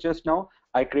did just now,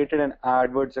 I created an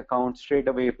AdWords account straight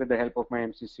away with the help of my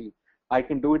MCC. I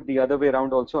can do it the other way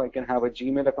around also. I can have a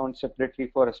Gmail account separately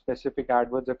for a specific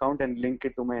AdWords account and link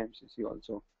it to my MCC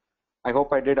also. I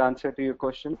hope I did answer to your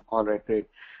question. All right, great.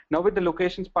 Now with the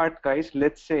locations part, guys,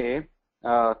 let's say,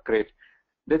 great.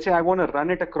 Let's say I want to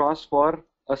run it across for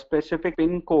a specific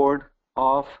pin code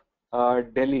of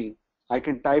Delhi. I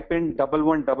can type in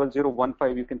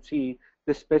 110015. You can see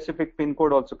the specific pin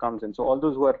code also comes in. So all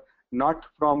those who are not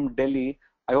from Delhi,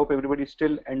 I hope everybody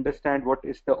still understand what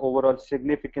is the overall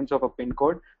significance of a pin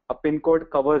code. A pin code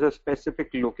covers a specific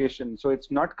location. So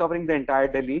it's not covering the entire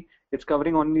Delhi. It's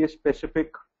covering only a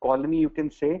specific colony, you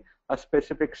can say, a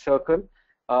specific circle,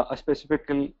 a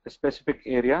specific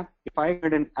area. If I go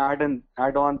and add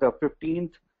on the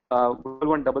 15th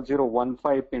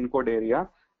 110015 pin code area,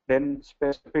 then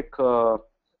specific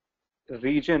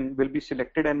region will be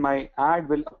selected and my ad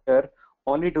will appear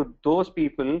only to those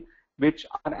people which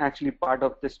are actually part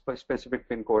of this specific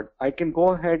pin code. I can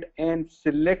go ahead and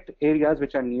select areas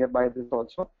which are nearby this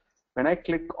also. When I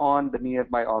click on the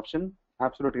nearby option,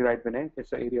 absolutely right, Vinay,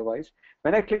 it's area wise.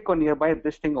 When I click on nearby,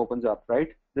 this thing opens up,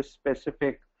 right? This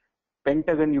specific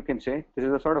pentagon, you can say, this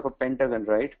is a sort of a pentagon,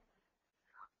 right?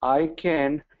 I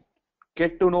can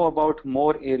get to know about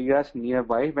more areas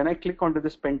nearby. When I click onto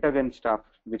this pentagon stuff,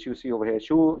 which you see over here,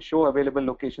 show available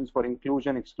locations for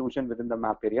inclusion, exclusion within the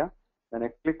map area. When I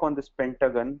click on this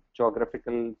pentagon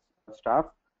geographical stuff,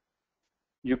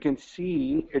 you can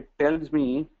see it tells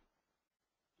me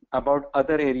about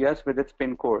other areas with its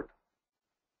pin code.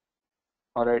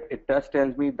 All right, it does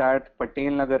tells me that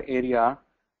Patel Nagar area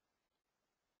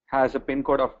has a pin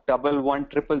code of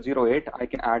 110008. I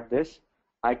can add this.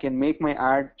 I can make my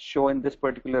ad show in this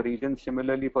particular region.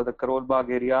 Similarly for the Karol Bagh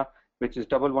area, which is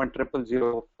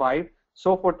 110005,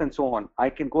 so forth and so on. I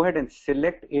can go ahead and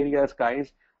select areas,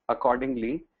 guys,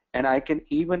 accordingly, and I can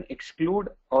even exclude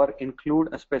or include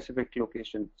a specific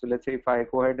location. So let's say if I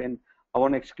go ahead and I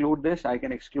want to exclude this, I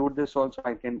can exclude this also,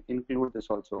 I can include this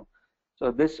also. So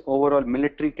this overall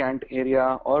military camp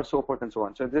area or so forth and so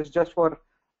on. So this is just for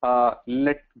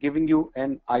giving you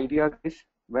an idea.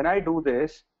 When I do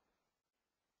this,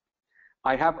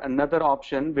 I have another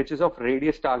option which is of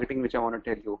radius targeting, which I want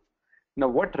to tell you. Now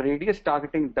what radius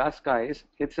targeting does, guys,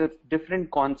 it's a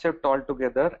different concept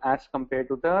altogether as compared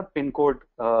to the pin code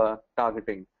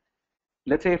targeting.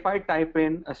 Let's say if I type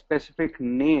in a specific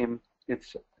name,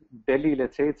 it's Delhi,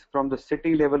 let's say it's from the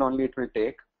city level only it will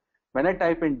take. When I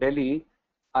type in Delhi,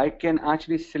 I can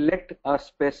actually select a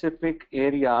specific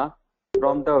area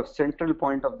from the central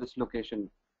point of this location.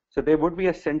 So there would be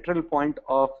a central point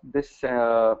of this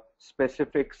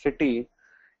specific city.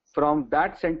 From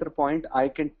that center point, I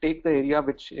can take the area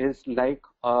which is like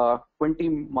 20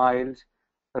 miles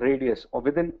radius, or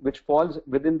which falls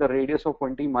within the radius of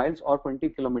 20 miles or 20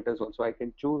 kilometers also. I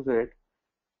can choose it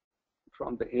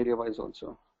from the area wise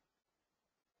also.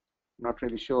 Not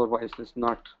really sure why is this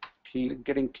not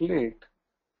getting clicked.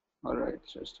 All right,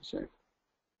 just a sec.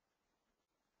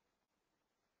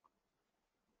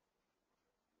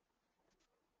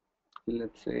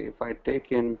 Let's say if I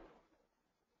take in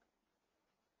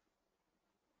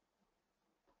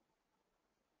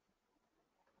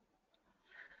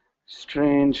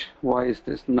strange, why is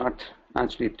this not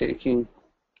actually taking?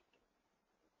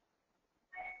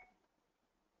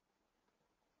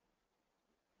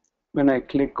 When I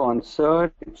click on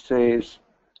search, it says,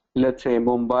 let's say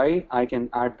Mumbai, I can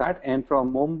add that, and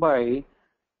from Mumbai,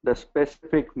 the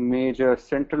specific major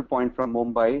central point from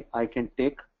Mumbai, I can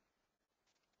take.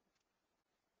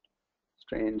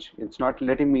 Strange, it's not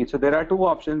letting me. So there are two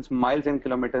options, miles and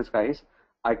kilometers, guys.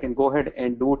 I can go ahead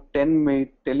and do 10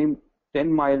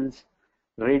 miles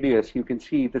radius. You can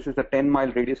see this is the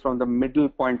 10-mile radius from the middle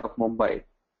point of Mumbai,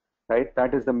 right?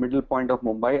 That is the middle point of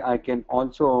Mumbai. I can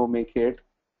also make it,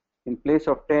 in place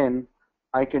of 10,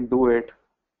 I can do it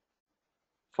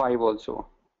 5 also.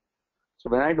 So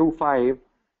when I do 5,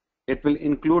 it will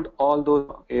include all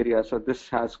those areas. So this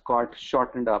has got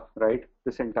shortened up, right?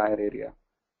 This entire area.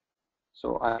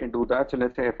 So I can do that. So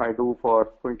let's say if I do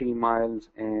for 20 miles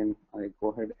and I go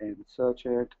ahead and search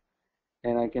it,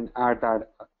 and I can add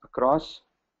that across.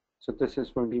 So this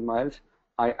is 20 miles.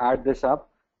 I add this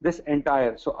up, this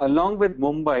entire. So along with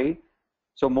Mumbai,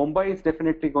 so Mumbai is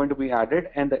definitely going to be added,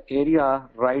 and the area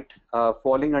right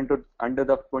falling under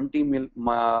the 20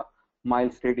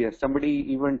 miles radius. Somebody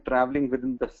even traveling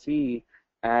within the sea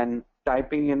and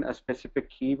typing in a specific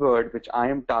keyword which I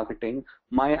am targeting,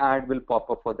 my ad will pop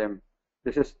up for them.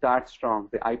 This is that strong.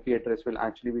 The IP address will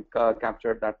actually be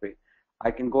captured that way. I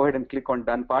can go ahead and click on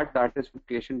done part. That is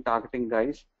location targeting,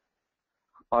 guys.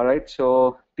 All right,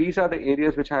 so these are the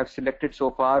areas which I have selected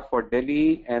so far for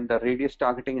Delhi, and the radius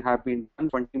targeting have been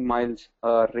 20 miles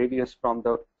radius from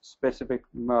the specific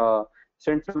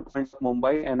central point of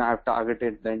Mumbai, and I have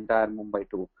targeted the entire Mumbai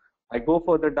too. I go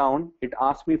further down, it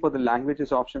asks me for the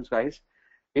languages options, guys.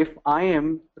 If I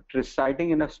am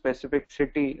residing in a specific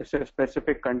city, a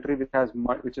specific country which has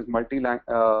which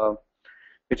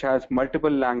has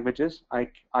multiple languages, I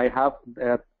have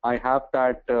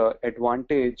that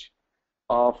advantage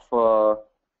of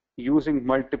using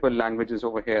multiple languages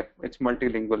over here. It's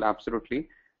multilingual, absolutely.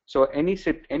 So any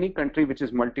country which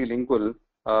is multilingual,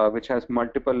 which has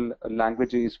multiple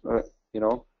languages,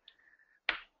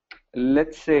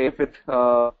 let's say with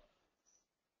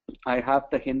I have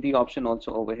the Hindi option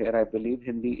also over here. I believe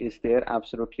Hindi is there,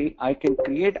 absolutely. I can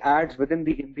create ads within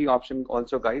the Hindi option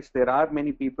also, guys. There are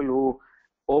many people who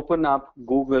open up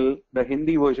Google, the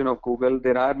Hindi version of Google.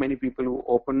 There are many people who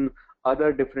open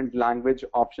other different language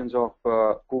options of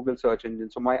Google search engine.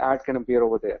 So my ad can appear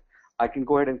over there. I can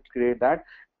go ahead and create that.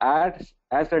 Ads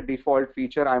as a default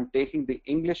feature, I'm taking the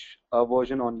English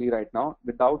version only right now.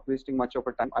 Without wasting much of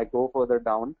a time, I go further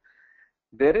down.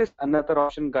 There is another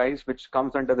option, guys, which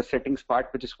comes under the settings part,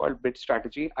 which is called bid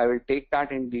strategy. I will take that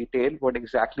in detail, what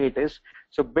exactly it is.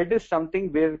 So bid is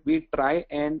something where we try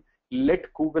and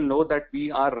let Google know that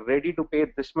we are ready to pay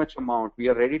this much amount. We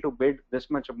are ready to bid this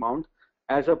much amount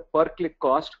as a per click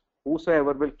cost,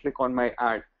 whosoever will click on my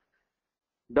ad.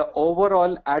 The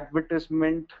overall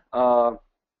advertisement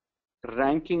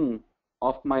ranking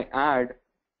of my ad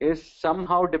is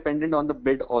somehow dependent on the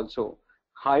bid also.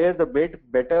 Higher the bid,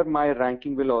 better my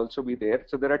ranking will also be there.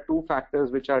 So there are two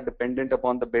factors which are dependent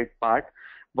upon the bid part.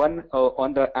 One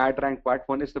on the ad rank part,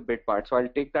 one is the bid part. So I'll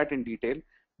take that in detail.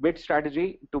 Bid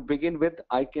strategy, to begin with,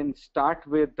 I can start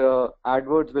with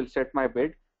AdWords will set my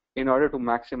bid in order to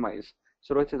maximize.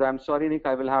 So Rohit says, I'm sorry, Nick,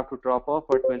 I will have to drop off,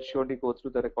 but we'll surely go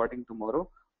through the recording tomorrow.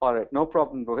 All right, no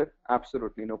problem, Rohit.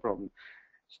 Absolutely, no problem.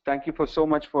 Thank you so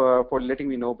much for letting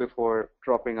me know before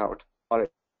dropping out. All right.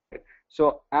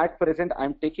 So at present,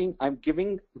 I'm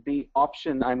giving the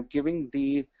option, I'm giving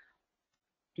the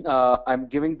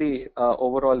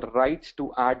overall rights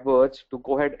to AdWords to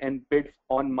go ahead and bid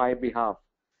on my behalf.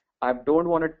 I don't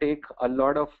want to take a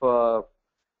lot of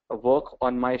work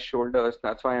on my shoulders.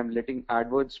 That's why I'm letting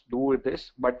AdWords do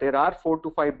this. But there are 4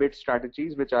 to 5 bid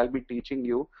strategies which I'll be teaching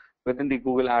you within the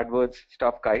Google AdWords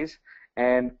stuff, guys.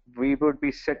 And we would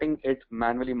be setting it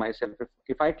manually myself.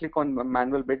 If I click on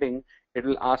manual bidding, it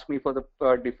will ask me for the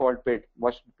default bid.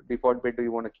 What default bid do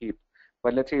you want to keep?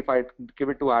 But let's say if I give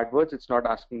it to AdWords, it's not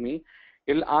asking me.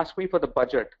 It'll ask me for the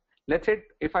budget. Let's say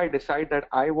if I decide that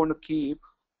I want to keep,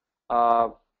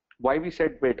 why we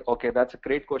said bid? Okay, that's a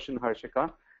great question,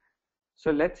 Harshika.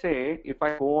 So let's say if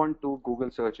I go on to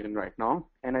Google search engine right now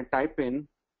and I type in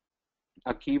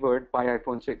a keyword buy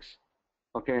iPhone 6.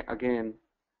 Okay, again,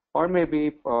 or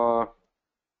maybe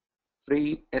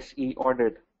free SE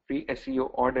audit. Free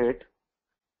SEO audit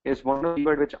is one of the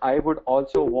keywords which I would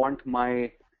also want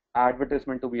my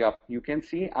advertisement to be up. You can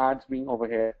see ads being over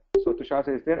here. So Tushar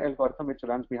says, is there algorithm which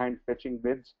runs behind fetching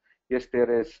bids? Yes,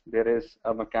 there is. There is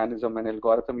a mechanism, an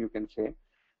algorithm, you can say,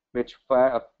 which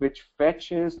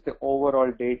fetches the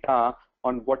overall data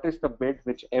on what is the bid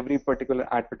which every particular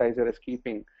advertiser is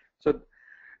keeping. So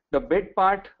the bid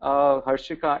part,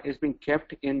 Harshika, is being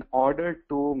kept in order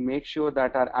to make sure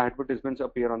that our advertisements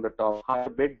appear on the top. Higher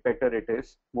bid, better it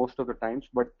is most of the times,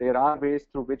 but there are ways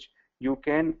through which you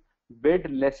can bid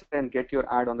less and get your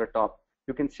ad on the top.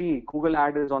 You can see Google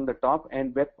ad is on the top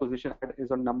and web position ad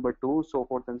is on number 2, so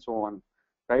forth and so on,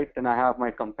 right? And I have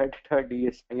my competitor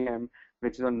DSIM,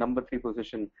 which is on number 3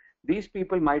 position. These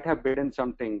people might have bid in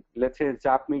something. Let's say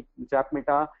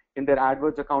Zapmeta in their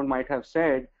AdWords account might have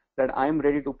said that I'm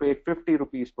ready to pay 50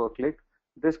 rupees per click.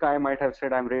 This guy might have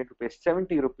said I'm ready to pay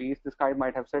 70 rupees. This guy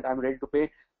might have said I'm ready to pay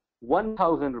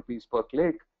 1000 rupees per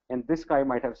click. And this guy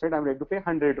might have said I'm ready to pay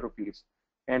 100 rupees.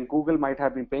 And Google might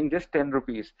have been paying just 10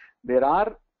 rupees. There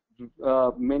are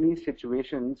many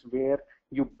situations where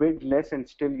you bid less and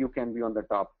still you can be on the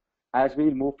top. As we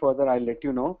move further, I'll let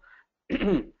you know.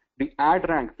 The ad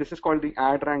rank, this is called the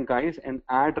ad rank, guys, and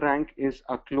ad rank is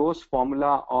a close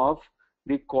formula of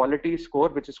the quality score,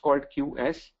 which is called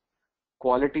QS,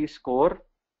 quality score,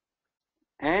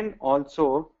 and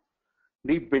also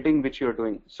the bidding which you're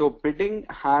doing. So bidding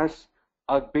has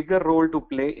a bigger role to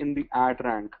play in the ad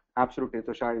rank. Absolutely,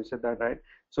 Tushar, you said that right.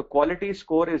 So quality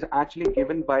score is actually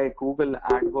given by Google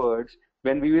AdWords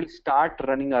when we will start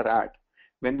running our ad.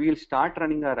 When we will start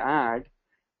running our ad,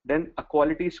 then a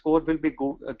quality score will be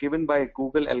given by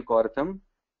Google algorithm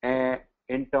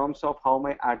in terms of how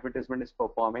my advertisement is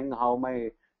performing, how my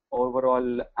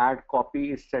overall ad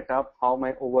copy is set up, how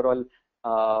my overall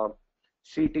uh,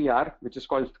 CTR, which is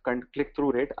called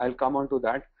click-through rate. I'll come on to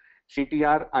that.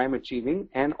 CTR I am achieving,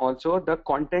 and also the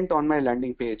content on my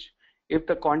landing page. If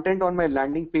the content on my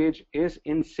landing page is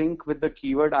in sync with the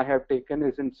keyword I have taken,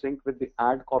 is in sync with the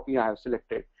ad copy I have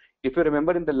selected. If you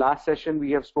remember in the last session,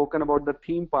 we have spoken about the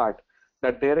theme part,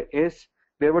 that there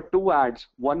were two ads.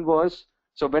 One was,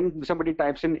 so when somebody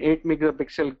types in 8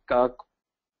 megapixel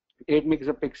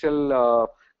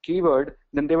keyword,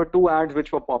 then there were two ads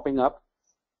which were popping up.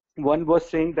 One was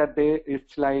saying that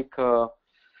it's like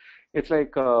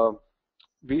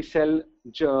we sell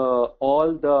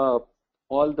all the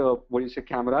what do you say,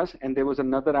 cameras, and there was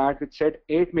another ad which said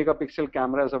 8 megapixel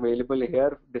cameras available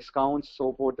here, discounts,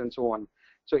 so forth and so on.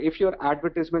 So if your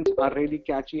advertisements are really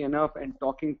catchy enough and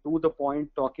talking to the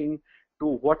point, talking to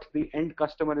what the end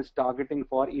customer is targeting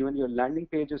for, even your landing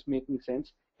page is making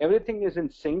sense, everything is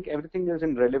in sync, everything is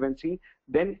in relevancy,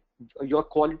 then your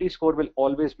quality score will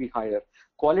always be higher.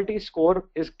 Quality score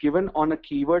is given on a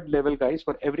keyword level, guys.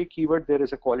 For every keyword there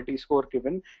is a quality score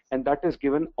given, and that is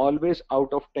given always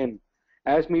out of 10.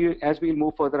 As we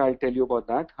move further, I'll tell you about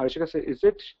that. Harshika says,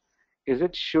 is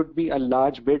it should be a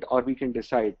large bid, or we can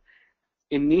decide?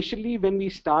 Initially, when we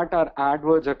start our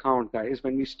AdWords account, guys,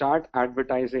 when we start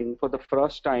advertising for the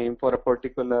first time for a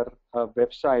particular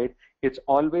website, it's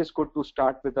always good to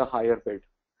start with a higher bid.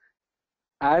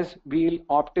 As we'll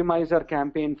optimize our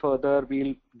campaign further,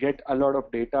 we'll get a lot of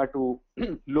data to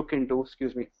look into,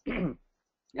 excuse me.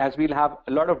 As we'll have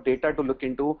a lot of data to look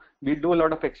into, we'll do a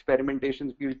lot of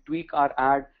experimentations, we'll tweak our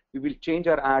ad, we will change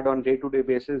our ad on day-to-day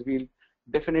basis, we'll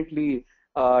definitely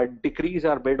decrease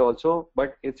our bid also,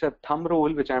 but it's a thumb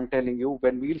rule which I'm telling you,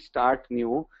 when we'll start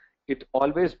new, it's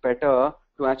always better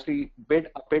to actually bid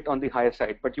a bit on the higher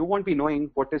side, but you won't be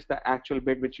knowing what is the actual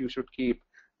bid which you should keep.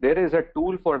 There is a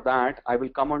tool for that, I will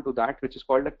come on to that, which is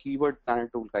called a keyword planner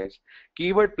tool, guys.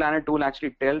 Keyword planner tool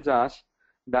actually tells us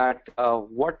that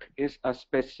what is a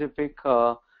specific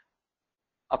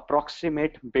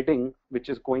approximate bidding which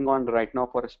is going on right now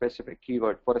for a specific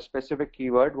keyword. For a specific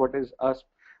keyword, what is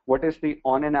the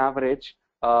on an average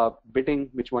bidding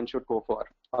which one should go for?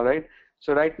 All right.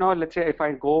 So right now, let's say if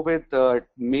I go with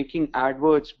making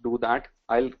AdWords do that,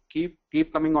 I'll keep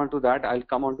coming on to that. I'll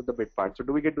come on to the bid part. So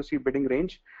do we get to see bidding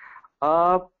range?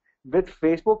 With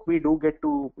Facebook, we do get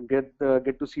to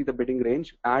see the bidding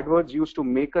range. AdWords used to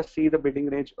make us see the bidding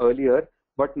range earlier,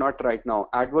 but not right now.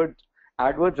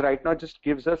 AdWords right now just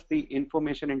gives us the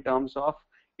information in terms of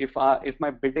if my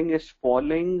bidding is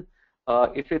falling,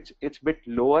 if it's a bit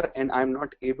lower, and I'm not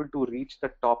able to reach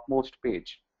the topmost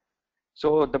page.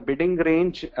 So the bidding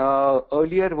range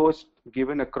earlier was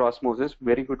given across Moses.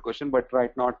 Very good question, but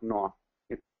right now, no,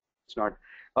 it's not.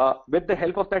 With the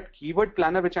help of that keyword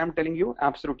planner, which I'm telling you,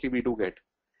 absolutely we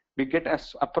get an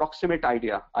approximate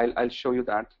idea. I'll show you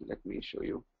that. Let me show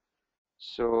you.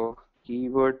 So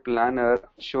keyword planner,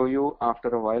 show you after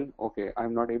a while. Okay,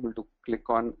 I'm not able to click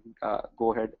on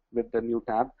go ahead with the new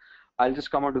tab. I'll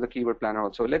just come on to the keyword planner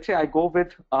also. Let's say I go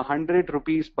with 100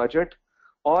 rupees budget,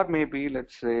 or maybe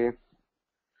let's say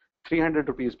 300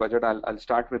 rupees budget. I'll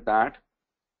start with that.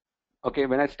 Okay,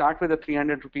 when I start with a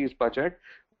 300 rupees budget,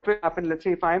 what will happen? Let's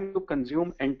say if I'm to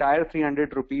consume entire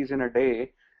 300 rupees in a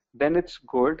day, then it's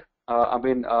good. I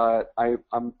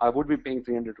would be paying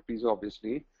 300 rupees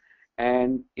obviously.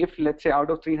 And if let's say out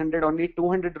of 300 only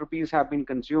 200 rupees have been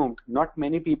consumed, not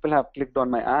many people have clicked on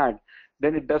my ad,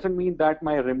 then it doesn't mean that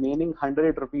my remaining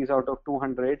 100 rupees out of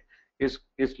 200 is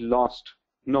lost.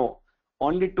 No,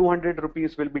 only 200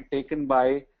 rupees will be taken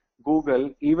by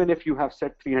Google, even if you have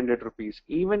set 300 rupees,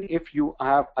 even if you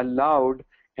have allowed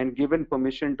and given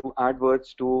permission to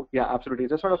AdWords to, yeah, absolutely,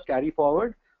 just sort of carry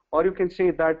forward, or you can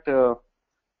say that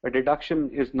a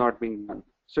deduction is not being done.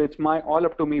 So it's all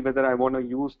up to me whether I want to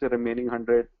use the remaining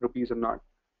 100 rupees or not.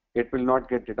 It will not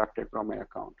get deducted from my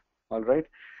account. All right.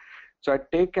 So I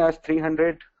take as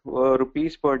 300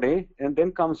 rupees per day, and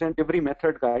then comes in every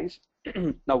method, guys.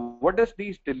 Now, what does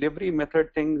these delivery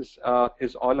method things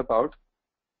is all about?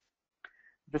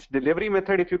 This delivery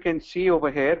method, if you can see over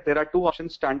here, there are two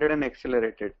options, standard and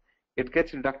accelerated. It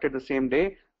gets deducted the same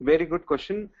day. Very good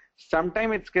question.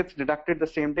 Sometimes it gets deducted the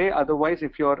same day. Otherwise,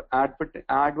 if your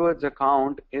AdWords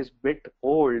account is bit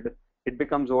old, it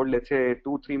becomes old, let's say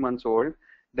 2-3 months old,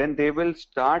 then they'll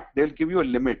give you a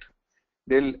limit.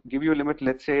 They'll give you a limit,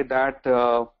 let's say that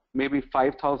maybe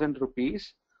 5,000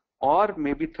 rupees or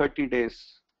maybe 30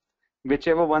 days,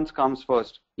 whichever ones comes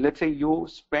first. Let's say you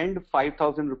spend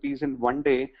 5,000 rupees in one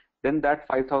day, then that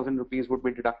 5,000 rupees would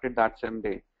be deducted that same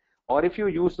day. Or if you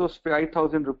use those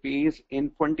 5,000 rupees in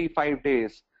 25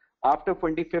 days, after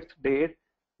 25th day,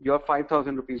 your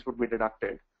 5,000 rupees would be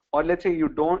deducted. Or let's say you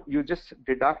just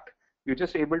you're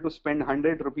just able to spend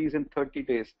 100 rupees in 30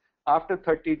 days. After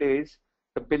 30 days,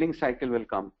 the billing cycle will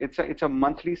come. It's a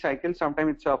monthly cycle.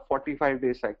 Sometimes it's a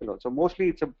 45-day cycle also. Mostly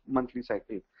it's a monthly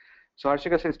cycle. So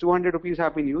Harshika says 200 rupees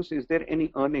have been used. Is there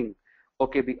any earning?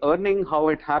 Okay, the earning, how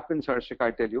it happens, Harshika,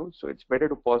 I tell you. So it's better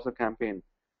to pause the campaign.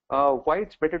 Why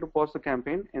it's better to pause the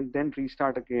campaign and then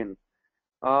restart again?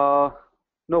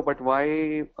 No, but why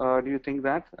do you think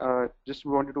that? Just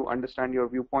wanted to understand your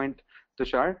viewpoint,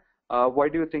 Tushar. Why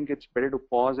do you think it's better to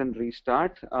pause and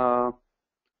restart?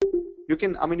 You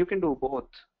can do both.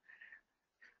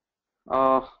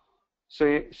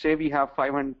 Say we have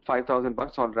 5,000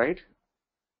 bucks, all right.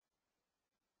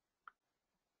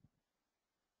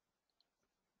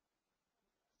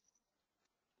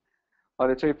 Or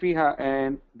let's say if we have,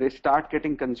 and they start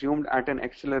getting consumed at an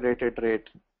accelerated rate.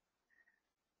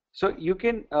 So you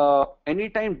can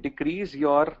anytime decrease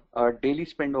your daily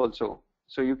spend also.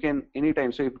 So you can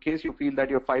anytime. So in case you feel that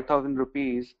your 5,000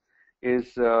 rupees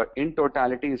is in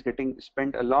totality is getting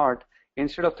spent a lot,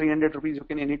 instead of 300 rupees, you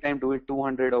can anytime do it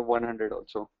 200 or 100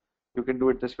 also. You can do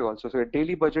it this way also. So a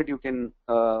daily budget you can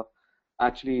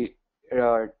actually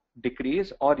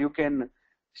decrease, or you can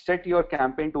set your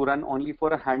campaign to run only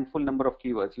for a handful number of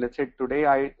keywords. Let's say today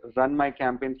I run my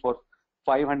campaign for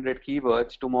 500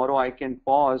 keywords. Tomorrow I can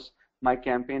pause my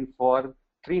campaign for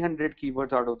 300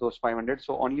 keywords out of those 500.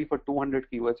 So only for 200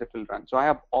 keywords it will run. So I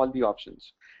have all the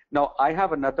options. Now I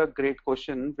have another great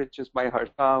question, which is by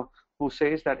Harsha, who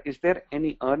says that is there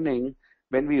any earning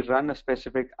when we run a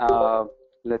specific,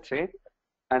 let's say,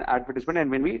 an advertisement,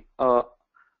 and when we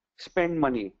spend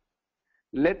money?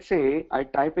 Let's say I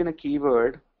type in a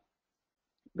keyword,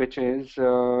 which is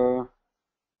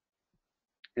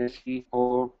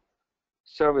SEO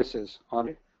services. All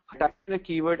right. I type in a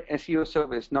keyword SEO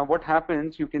service. Now what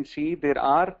happens, you can see there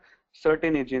are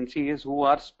certain agencies who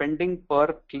are spending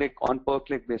per click on per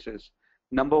click basis.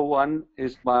 Number one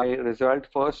is by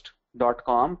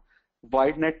resultfirst.com.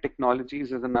 WideNet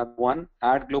Technologies is another one.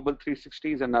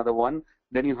 AdGlobal360 is another one.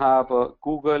 Then you have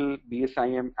Google,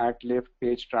 BSIM, AdLift,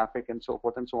 Page Traffic, and so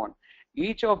forth and so on.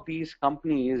 Each of these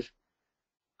companies,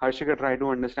 Harshika, try to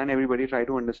understand, everybody try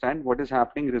to understand what is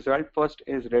happening. Result First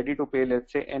is ready to pay,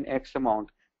 let's say, an X amount,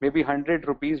 maybe 100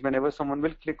 rupees whenever someone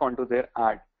will click onto their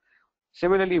ad.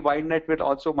 Similarly, WideNet will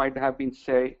also might have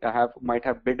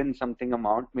bidden something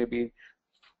amount, maybe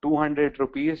 200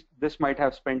 rupees. This might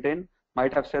have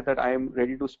said that I am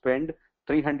ready to spend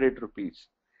 300 rupees.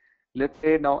 Let's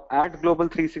say now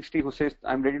AdGlobal360 who says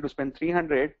I'm ready to spend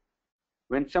 300.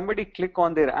 When somebody click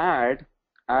on their ad,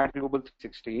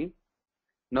 AdGlobal360,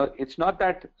 no, it's not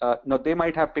that, no, they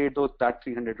might have paid that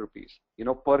 300 rupees,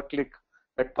 per click.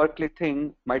 That per click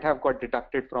thing might have got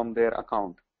deducted from their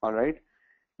account, all right?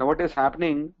 Now what is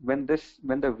happening when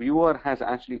the viewer has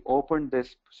actually opened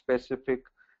this specific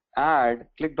ad,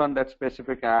 clicked on that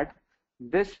specific ad,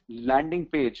 this landing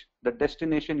page, the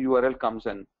destination URL comes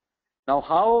in. Now,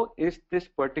 how is this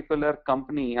particular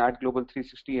company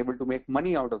AdGlobal360 able to make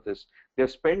money out of this? They've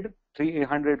spent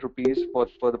 300 rupees for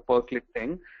the per click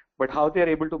thing, but how they are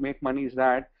able to make money is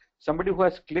that somebody who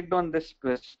has clicked on this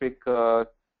specific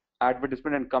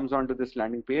advertisement and comes onto this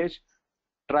landing page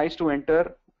tries to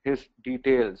enter his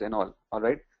details and all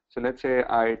right? So let's say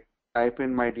I type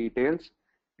in my details,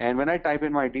 and when I type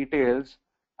in my details,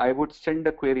 I would send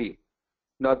a query.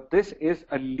 Now this is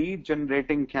a lead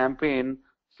generating campaign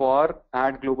for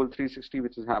AdGlobal360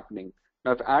 which is happening.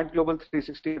 Now if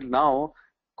AdGlobal360 will now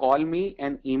call me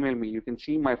and email me, you can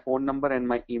see my phone number and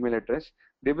my email address.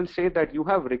 They will say that you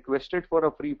have requested for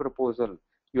a free proposal.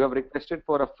 You have requested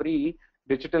for a free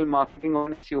digital marketing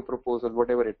on SEO proposal,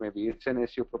 whatever it may be. It's an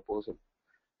SEO proposal,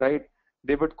 right?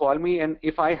 They would call me, and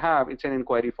if I have, it's an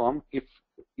inquiry form. If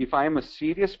if I am a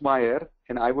serious buyer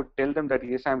and I would tell them that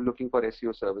yes, I'm looking for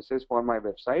SEO services for my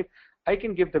website, I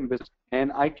can give them business,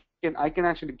 and I can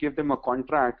actually give them a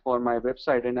contract for my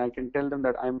website, and I can tell them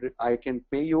that I can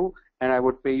pay you, and I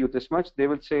would pay you this much. They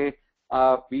will say,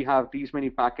 we have these many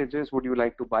packages. Would you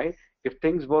like to buy? If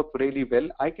things work really well,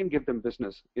 I can give them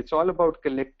business. It's all about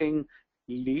collecting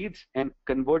leads and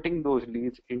converting those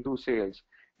leads into sales.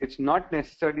 It's not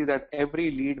necessarily that every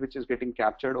lead which is getting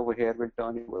captured over here will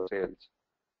turn into sales.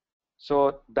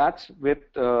 So that's with,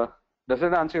 does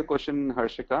that answer your question,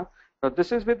 Harshika? Now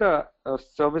this is with the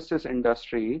services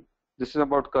industry. This is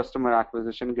about customer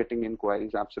acquisition, getting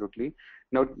inquiries, absolutely.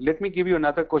 Now let me give you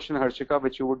another question, Harshika,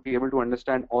 which you would be able to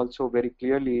understand also very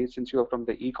clearly since you are from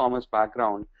the e-commerce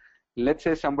background. Let's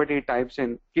say somebody types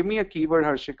in, give me a keyword,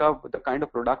 Harshika, the kind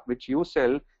of product which you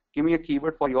sell. Give me a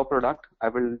keyword for your product. I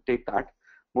will take that.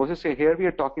 Moses say, here we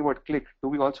are talking about click. Do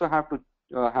we also have to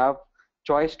have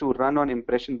choice to run on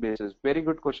impression basis? Very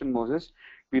good question, Moses.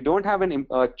 We don't have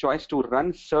a choice to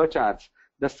run search ads.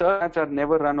 The search ads are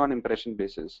never run on impression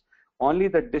basis. Only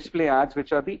the display ads,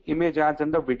 which are the image ads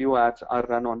and the video ads, are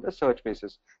run on the search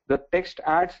basis. The text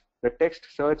ads, the text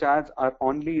search ads are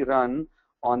only run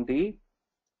on the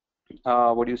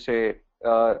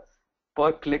per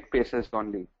click basis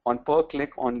only. On per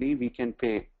click only we can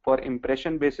pay. For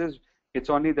impression basis, it's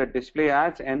only the display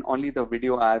ads and only the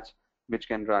video ads which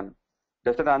can run.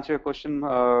 Does that answer your question,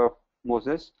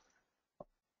 Moses?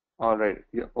 All right.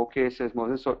 Yeah, okay, says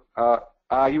Moses. So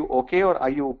are you okay or are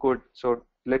you good? So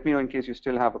let me know in case you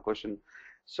still have a question.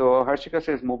 So Harshika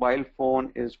says mobile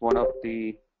phone is one of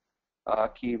the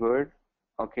keyword.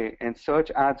 Okay, and search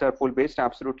ads are pull based,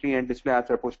 absolutely, and display ads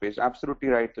are push based. Absolutely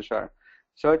right, Tushar.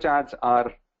 Search ads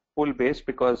are pull based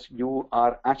because you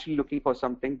are actually looking for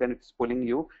something, then it's pulling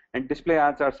you. And display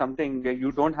ads are something where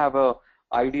you don't have a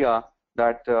idea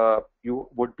that you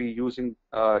would be using,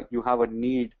 you have a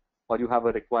need or you have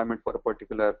a requirement for a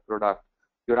particular product.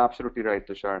 You're absolutely right,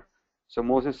 Tushar. So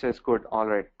Moses says good. All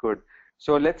right, good.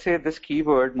 So let's say this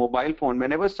keyword mobile phone,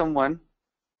 whenever someone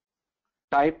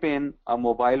type in a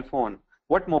mobile phone,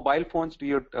 what mobile phones do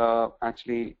you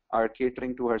actually are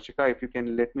catering to, Harshika? If you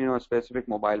can let me know a specific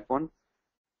mobile phone,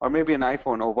 or maybe an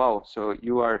iPhone. Oh wow, so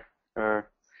you are, so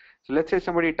let's say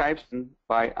somebody types in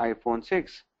buy iPhone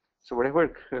 6. So whatever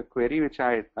query which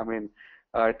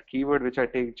keyword which I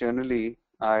take generally,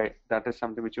 that is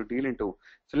something which you deal into.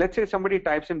 So let's say somebody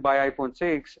types in buy iPhone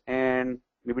 6 and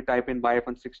maybe type in buy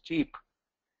iPhone 6 cheap.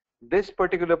 This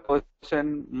particular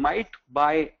person might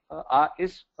buy,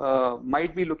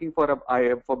 might be looking for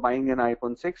buying an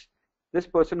iPhone 6. This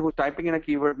person who's typing in a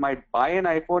keyword might buy an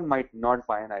iPhone, might not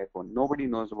buy an iPhone. Nobody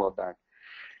knows about that.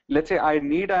 Let's say I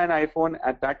need an iPhone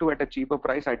at a cheaper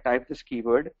price. I type this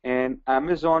keyword, and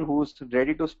Amazon, who's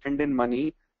ready to spend in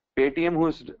money, Paytm,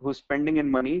 who's spending in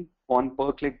money on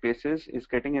per click basis, is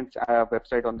getting its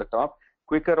website on the top,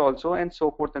 Quicker also, and so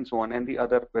forth and so on, and the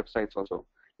other websites also.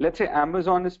 Let's say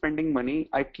Amazon is spending money.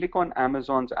 I click on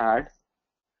Amazon's ad.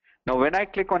 Now, when I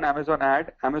click on Amazon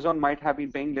ad, Amazon might have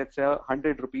been paying, let's say,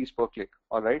 100 rupees per click.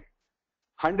 All right,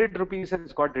 100 rupees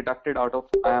has got deducted out of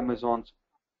Amazon's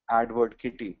AdWord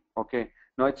kitty. Okay.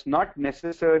 Now, it's not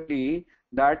necessarily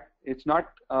that it's not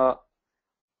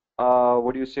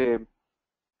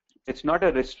it's not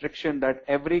a restriction that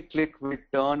every click will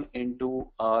turn into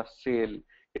a sale.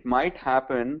 It might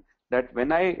happen that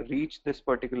when I reach this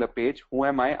particular page, who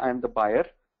am I? I'm the buyer,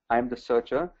 I'm the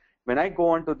searcher. When I go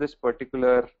onto this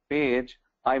particular page,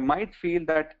 I might feel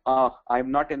that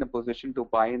I'm not in a position to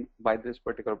buy this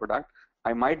particular product.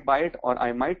 I might buy it or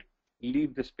I might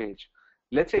leave this page.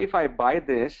 Let's say if I buy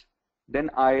this, then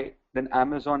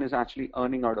Amazon is actually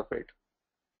earning out of it,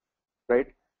 right?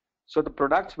 So the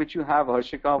products which you have,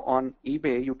 Harshika, on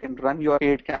eBay, you can run your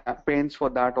paid campaigns for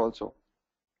that also.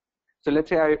 So let's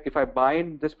say if I buy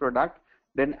in this product,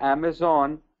 then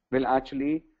Amazon will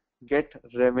actually get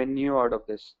revenue out of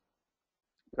this,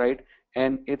 right?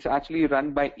 And it's actually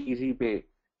run by EasyBuy.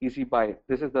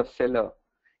 This is the seller.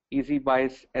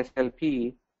 EasyBuy's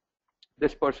SLP.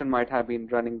 This person might have been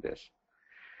running this.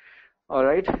 All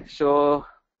right. So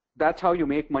that's how you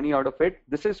make money out of it.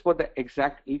 This is for the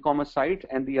exact e-commerce site,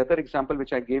 and the other example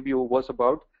which I gave you was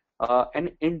about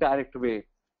an indirect way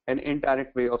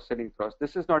of selling across.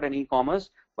 This is not an e-commerce,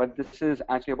 but this is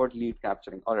actually about lead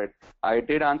capturing. All right, I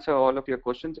did answer all of your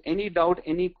questions. Any doubt,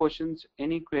 any questions,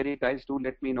 any query, guys, do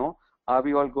let me know. Are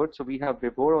we all good? So we have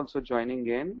Vibhor also joining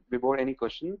in. Vibhor, any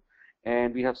question?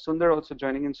 And we have Sundar also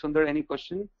joining in. Sundar, any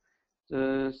question?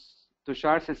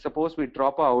 Tushar says, suppose we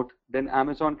drop out, then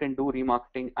Amazon can do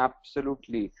remarketing.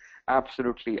 Absolutely,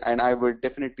 absolutely. And I will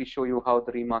definitely show you how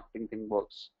the remarketing thing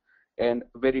works, and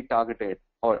very targeted.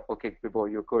 Or okay,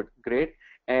 Vibhor, you're good, great.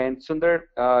 And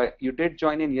Sundar, you did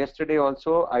join in yesterday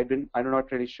also. I'm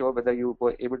not really sure whether you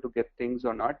were able to get things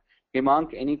or not.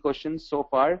 Himank, any questions so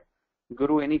far?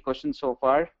 Guru, any questions so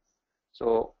far?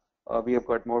 So we have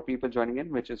got more people joining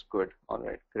in, which is good. All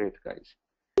right, great, guys.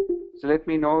 So let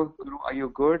me know, Guru, are you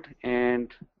good?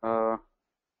 And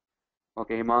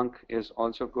okay, Himank is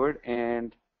also good.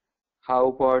 And how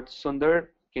about Sundar?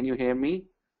 Can you hear me?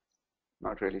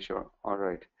 Not really sure. All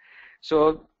right.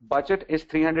 So budget is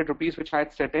 300 rupees, which I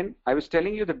had set in. I was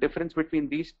telling you the difference between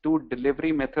these two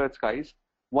delivery methods, guys.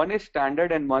 One is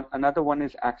standard and another one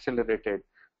is accelerated.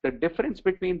 The difference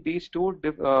between these two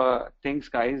things,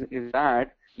 guys, is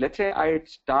that let's say I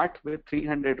start with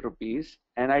 300 rupees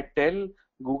and I tell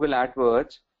Google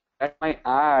AdWords that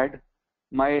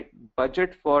my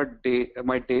budget for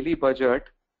my daily budget,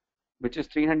 which is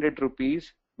 300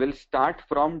 rupees, will start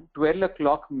from 12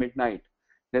 o'clock midnight.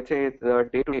 Let's say the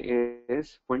date today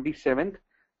is 27th.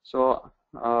 So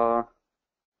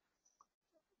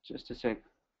just a sec.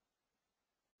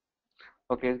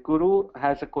 Okay, Guru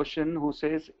has a question who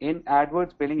says, in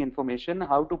AdWords billing information,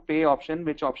 how to pay option,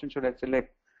 which option should I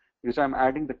select? Because I'm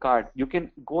adding the card. You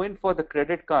can go in for the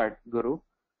credit card, Guru.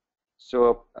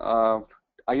 So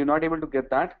are you not able to get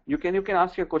that? You can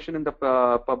ask your question in the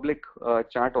public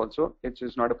chat also. It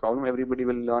is not a problem. Everybody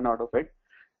will learn out of it.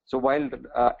 So while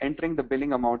entering the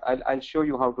billing amount, I'll show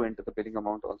you how to enter the billing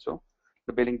amount also,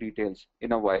 the billing details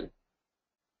in a while.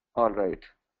 All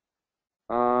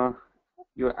right.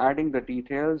 You're adding the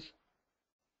details.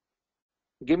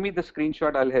 Give me the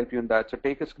screenshot. I'll help you in that. So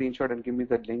take a screenshot and give me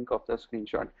the link of the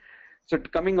screenshot. So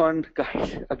coming on,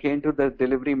 guys, again to the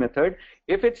delivery method.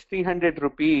 If it's 300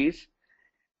 rupees,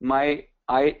 I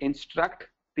instruct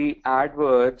the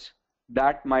AdWords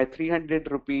that my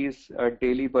 300 rupees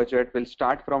daily budget will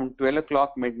start from 12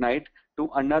 o'clock midnight to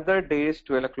another day's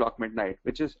 12 o'clock midnight,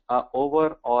 which is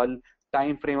overall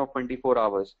time frame of 24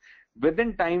 hours.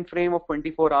 Within time frame of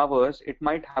 24 hours, it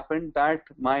might happen that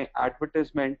my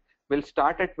advertisement will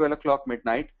start at 12 o'clock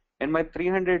midnight and my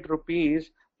 300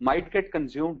 rupees might get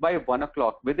consumed by 1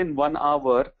 o'clock. Within 1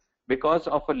 hour, because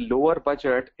of a lower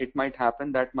budget, it might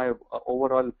happen that my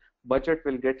overall budget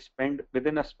will get spent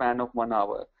within a span of 1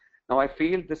 hour. Now I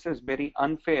feel this is very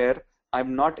unfair.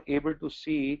 I'm not able to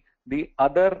see the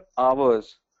other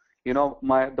hours,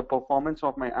 the performance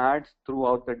of my ads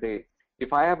throughout the day.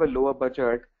 If I have a lower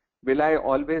budget, will I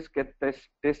always get this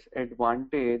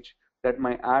disadvantage that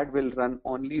my ad will run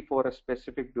only for a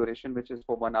specific duration, which is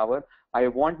for 1 hour? I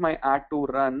want my ad to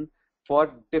run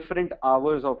for different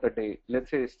hours of the day.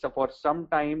 Let's say, so for some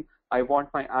time I want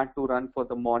my ad to run for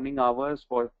the morning hours,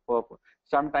 for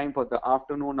sometime for the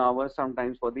afternoon hours,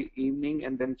 sometimes for the evening,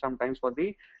 and then sometimes for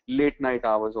the late night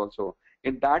hours also.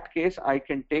 In that case, I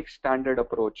can take standard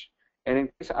approach. And in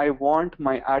case I want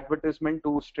my advertisement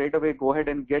to straight away go ahead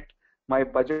and get my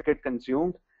budget get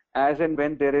consumed as and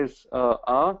when there is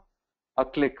a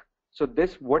click. So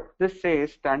what this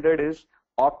says, standard is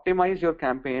optimize your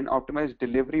campaign, optimize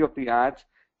delivery of the ads,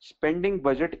 spending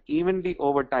budget evenly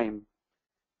over time.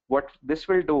 What this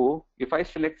will do, if I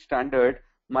select standard,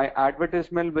 my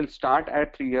advertisement will start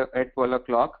at 12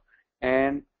 o'clock,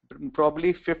 and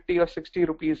probably 50 or 60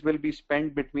 rupees will be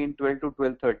spent between 12 to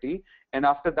 12:30, and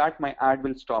after that my ad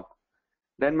will stop.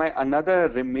 Then my another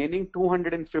remaining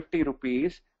 250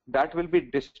 rupees, that will be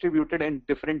distributed in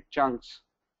different chunks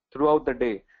throughout the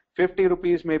day. 50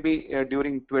 rupees maybe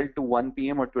during 12 to 1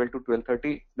 p.m. or 12 to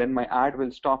 12:30. Then my ad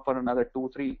will stop for another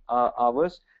 2-3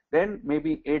 hours. Then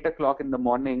maybe 8 o'clock in the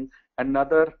morning,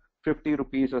 another 50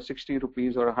 rupees or 60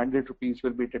 rupees or 100 rupees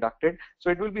will be deducted. So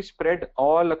it will be spread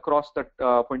all across the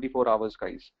 24 hours,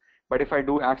 guys. But if I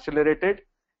do accelerated,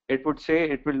 it would say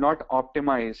it will not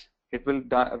optimize. It will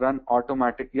run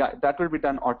automatic. Yeah, that will be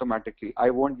done automatically. I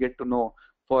won't get to know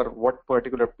for what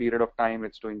particular period of time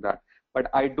it's doing that. But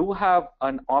I do have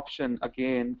an option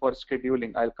again for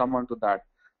scheduling. I'll come on to that.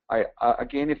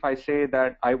 Again, if I say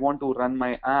that I want to run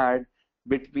my ad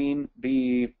between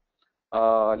the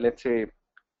let's say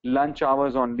lunch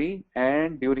hours only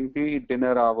and during the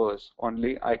dinner hours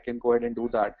only, I can go ahead and do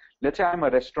that. Let's say I'm a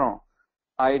restaurant.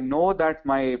 I know that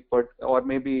or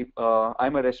maybe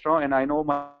I'm a restaurant and I know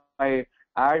my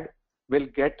ad will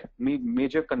get me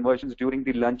major conversions during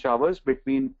the lunch hours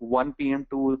between 1 p.m.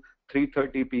 to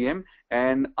 3:30 p.m.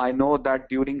 and I know that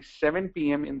during 7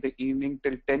 p.m. in the evening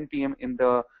till 10 p.m. in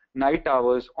the night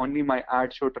hours only my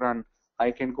ad should run.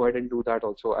 I can go ahead and do that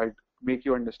also. I'll make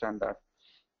you understand that.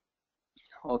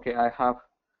 Okay, I have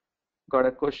got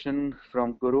a question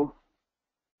from Guru.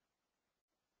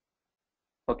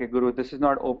 Okay, Guru, this is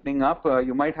not opening up.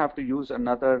 You might have to use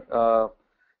another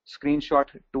screenshot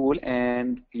tool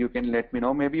and you can let me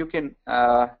know. Maybe you can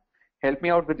help me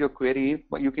out with your query,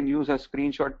 but you can use a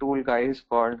screenshot tool, guys,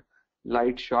 called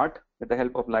Lightshot. With the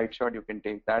help of Lightshot, you can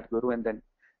take that, Guru, and then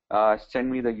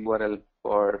send me the URL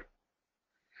for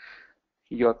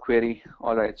your query.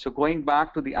 All right, so going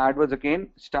back to the AdWords again,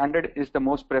 standard is the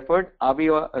most preferred. Are we,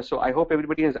 so I hope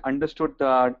everybody has understood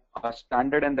the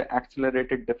standard and the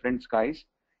accelerated difference, guys.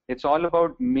 It's all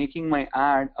about making my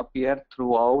ad appear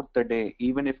throughout the day,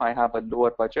 even if I have a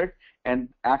lower budget. And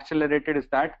accelerated is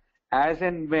that as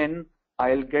and when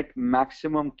I'll get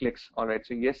maximum clicks. All right,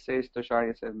 so yes says Tushar,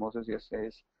 yes says Moses, yes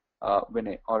says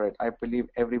Vinay. All right, I believe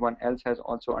everyone else has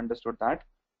also understood that.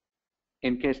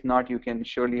 In case not, you can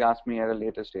surely ask me at a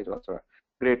later stage also.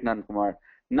 Great, Nankumar.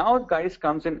 Now, guys,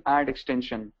 comes in ad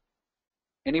extension.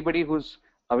 Anybody who's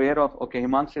aware of, okay,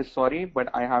 Himang says, sorry, but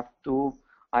I have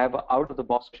an out of the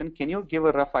box question. Can you give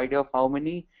a rough idea of how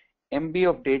many MB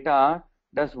of data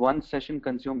does one session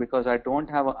consume? Because I don't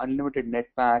have an unlimited net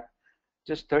pack,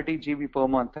 just 30 GB per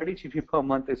month. 30 GB per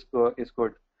month is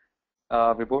good.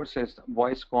 Vibhor says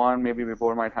voice con, maybe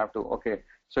Vibhor might have to. Okay,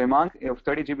 so Himang, if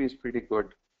 30 GB is pretty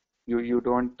good. You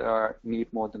don't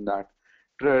need more than that.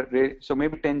 So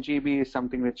maybe 10 GB is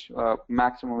something which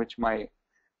maximum which my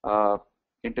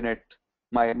internet,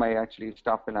 my actually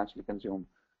staff will actually consume.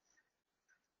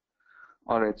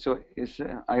 All right, so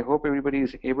I hope everybody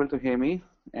is able to hear me.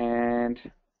 And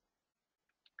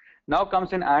now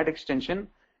comes an ad extension.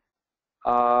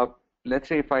 Let's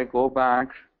say if I go back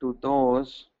to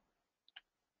those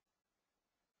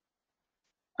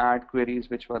ad queries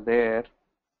which were there.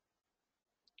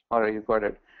 All right, you got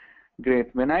it.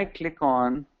 Great. When I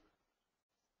go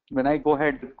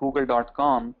ahead with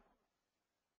google.com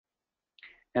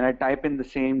and I type in the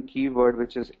same keyword,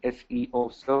 which is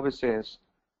SEO services,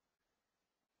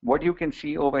 what you can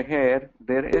see over here,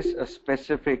 there is a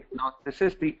specific, now this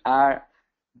is the ad,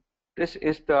 this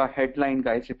is the headline,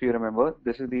 guys, if you remember.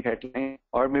 This is the headline,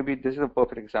 or maybe this is a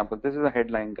perfect example. This is a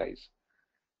headline, guys,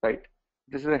 right?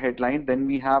 This is a headline. Then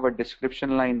we have a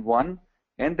description line 1,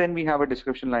 and then we have a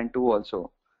description line 2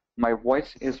 also. My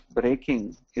voice is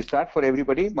breaking. Is that for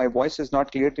everybody? My voice is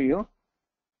not clear to you?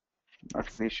 Not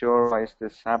really sure why is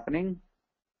this happening.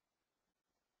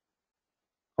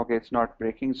 Okay, it's not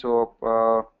breaking,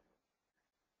 so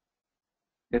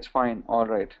it's fine. All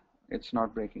right, it's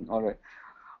not breaking. All right,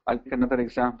 I'll take another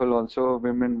example also.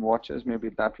 Women watches, maybe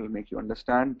that will make you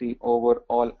understand the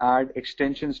overall ad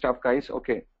extension stuff, guys.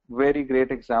 Okay, very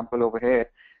great example over here.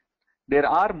 There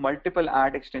are multiple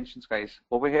ad extensions, guys.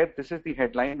 Over here, this is the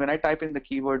headline. When I type in the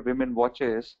keyword women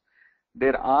watches,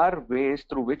 there are ways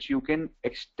through which you can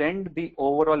extend the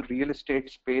overall real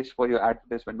estate space for your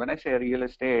advertisement. When I say real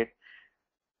estate,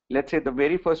 let's say the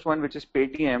very first one, which is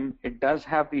Paytm, it does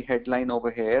have the headline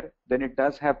over here. Then it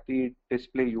does have the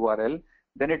display URL.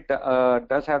 Then it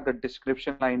does have the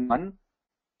description line 1.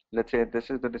 Let's say this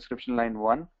is the description line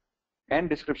 1 and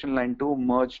description line 2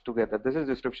 merged together. This is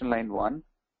description line 1.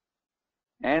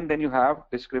 And then you have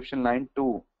description line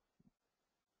 2.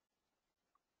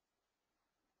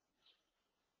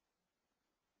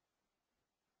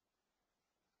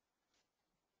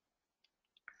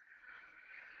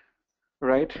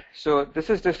 Right, so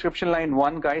this is description line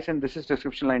 1, guys, and this is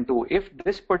description line 2. If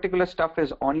this particular stuff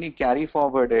is only carry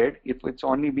forwarded, if it's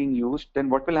only being used, then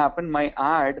what will happen? My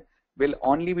ad will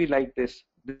only be like this.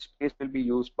 This space will be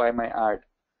used by my ad,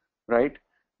 right?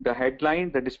 The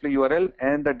headline, the display URL,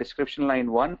 and the description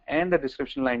line 1 and the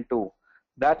description line 2.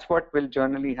 That's what will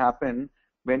generally happen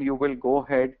when you will go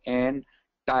ahead and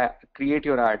create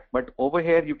your ad. But over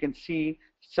here, you can see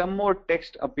some more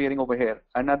text appearing over here,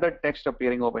 another text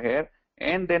appearing over here,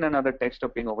 and then another text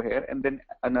appearing over here, and then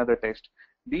another text.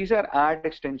 These are ad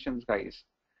extensions, guys.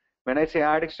 When I say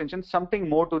ad extension, something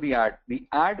more to the ad. The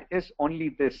ad is only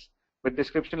this, with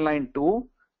description line 2,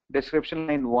 description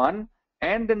line 1,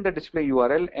 and then the display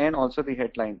URL and also the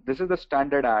headline. This is the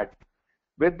standard ad.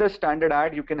 With the standard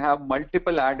ad, you can have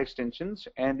multiple ad extensions,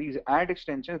 and these ad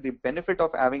extensions, the benefit of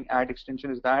having ad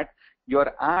extension is that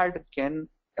your ad can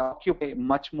occupy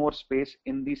much more space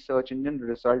in the search engine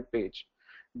result page.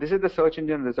 This is the search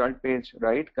engine result page,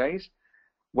 right, guys?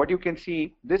 What you can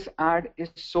see, this ad is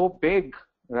so big,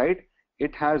 right?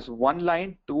 It has 1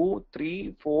 line, 2,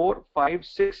 3, 4, 5,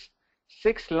 6,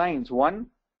 6 lines, 1,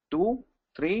 2,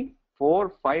 3,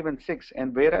 4, 5, and 6.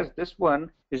 And whereas this one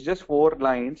is just 4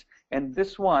 lines, and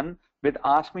this one with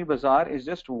Ask Me Bazaar is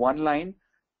just 1 line,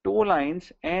 2 lines,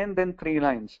 and then 3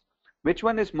 lines. Which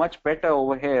one is much better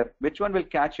over here? Which one will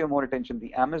catch your more attention,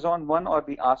 the Amazon one or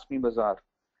the Ask Me Bazaar?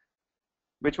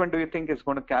 Which one do you think is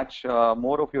going to catch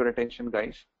more of your attention,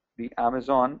 guys? The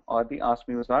Amazon or the Ask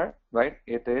Me Bazaar, right?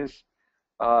 It is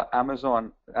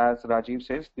Amazon, as Rajiv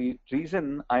says, the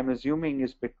reason I'm assuming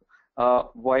is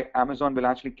why Amazon will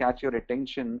actually catch your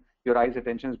attention, your eyes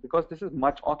attention, is because this is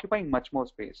occupying much more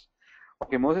space.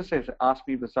 Okay, Moses says, Ask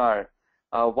Me Bazaar.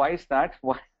 Why is that?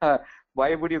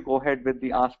 Why would you go ahead with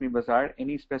the Ask Me Bazaar?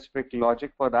 Any specific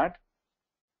logic for that?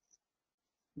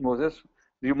 Moses,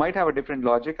 you might have a different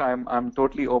logic. I'm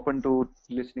totally open to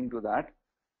listening to that.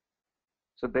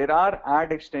 So there are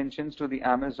ad extensions to the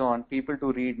Amazon, people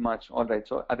to read much. All right.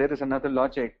 So there is another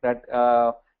logic that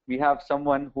we have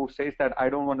someone who says that I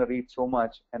don't want to read so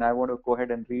much and I want to go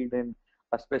ahead and read in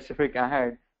a specific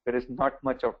ad. There is not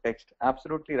much of text.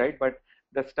 Absolutely right. But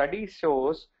the study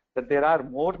shows that there are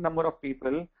more number of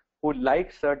people who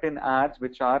like certain ads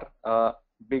which are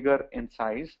bigger in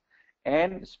size,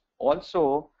 and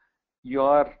also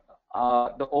your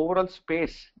the overall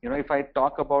space. If I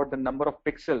talk about the number of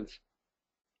pixels,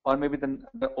 or maybe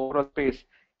the overall space,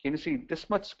 can you see this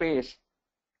much space?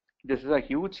 This is a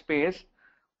huge space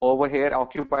over here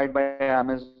occupied by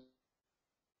Amazon.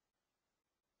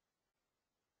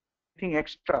 Anything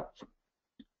extra?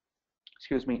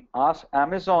 Excuse me.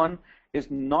 Amazon is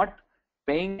not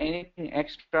paying anything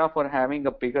extra for having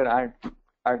a bigger ad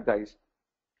guys.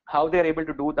 How they're able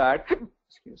to do that?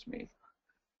 Excuse me.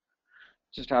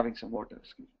 Just having some water.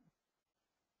 Excuse me.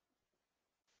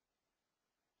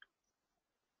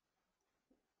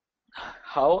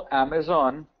 How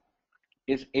Amazon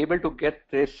is able to get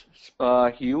this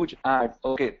huge ad?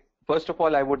 Okay, first of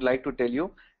all, I would like to tell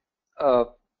you,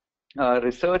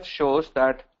 research shows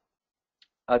that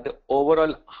the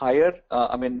overall higher,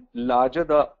 larger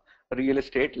the real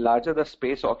estate, larger the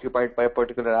space occupied by a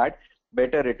particular ad,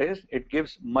 better it is. It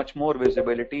gives much more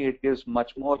visibility. It gives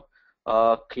much more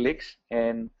clicks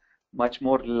and much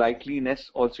more likeliness.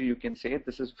 Also, you can say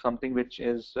this is something which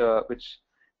is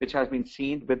which has been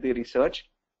seen with the research.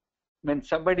 When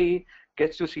somebody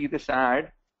gets to see this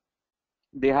ad,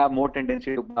 they have more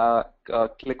tendency to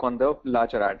click on the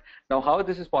larger ad. Now, how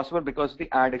this is possible? Because of the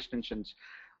ad extensions.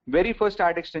 Very first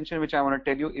ad extension which I want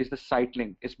to tell you is the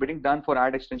Sitelink. Is bidding done for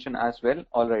ad extension as well?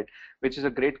 All right, which is a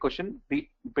great question. The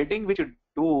bidding which you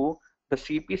do, the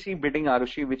CPC bidding,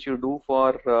 Arushi, which you do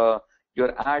for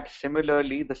your ad,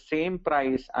 similarly, the same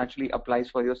price actually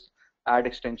applies for your ad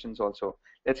extensions also.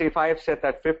 Let's say if I have said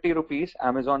that 50 rupees,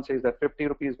 Amazon says that 50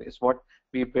 rupees is what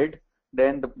we bid,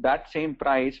 then that same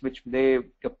price which they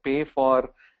pay for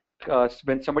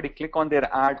when somebody click on their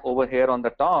ad over here on the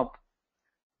top,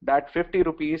 that 50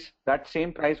 rupees, that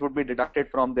same price would be deducted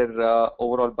from their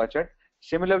overall budget.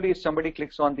 Similarly, if somebody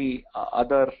clicks on the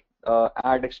other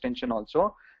ad extension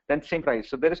also, then same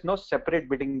price. So there is no separate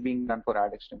bidding being done for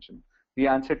ad extension. The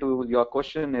answer to your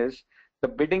question is the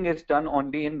bidding is done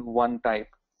only in one type.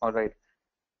 All right.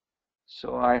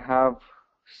 So I have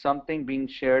something being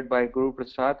shared by Guru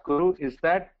Prasad. Guru, is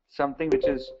that something which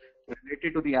is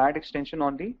related to the ad extension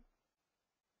only?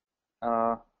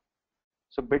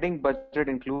 So bidding budget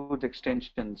includes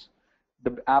extensions.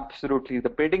 Absolutely, the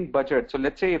bidding budget. So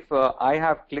let's say if I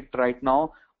have clicked right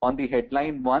now on the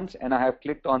headline once and I have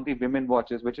clicked on the women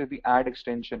watches, which is the ad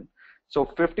extension. So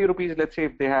 50 rupees, let's say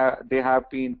if they have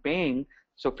been paying,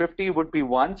 so 50 would be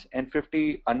once and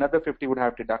another 50 would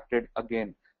have deducted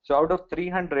again. So out of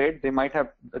 300, they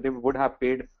would have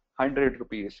paid 100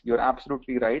 rupees. You're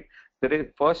absolutely right.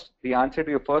 The answer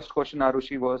to your first question,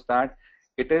 Arushi, was that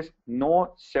it is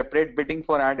no separate bidding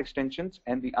for ad extensions,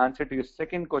 and the answer to your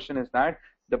second question is that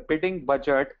the bidding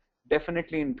budget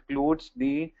definitely includes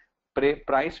the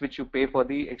price which you pay for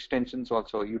the extensions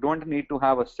also. You don't need to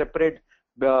have a separate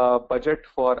budget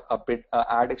for a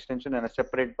ad extension and a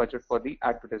separate budget for the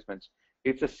advertisements.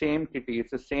 It's the same kitty,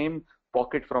 it's the same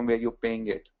pocket from where you're paying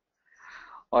it.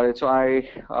 All right, so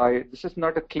this is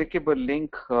not a clickable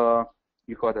link.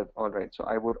 You got it. All right, so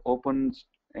I would open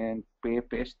and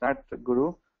paste that,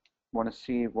 Guru. Want to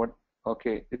see what?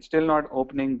 Okay, it's still not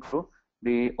opening, Guru,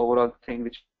 the overall thing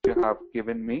which you have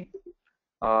given me.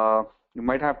 You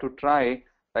might have to try,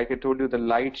 like I told you, the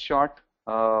light shot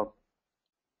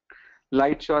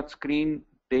screen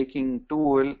taking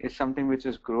tool is something which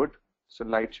is good. So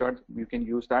light shot, you can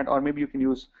use that, or maybe you can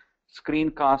use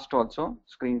screencast also.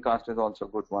 Screencast is also a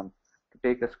good one to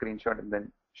take a screenshot and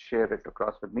then share it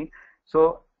across with me.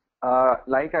 So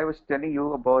like I was telling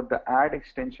you about the ad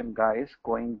extension, guys,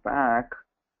 going back,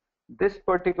 this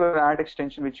particular ad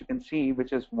extension which you can see,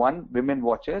 which is one, women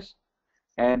watches,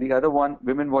 and the other one,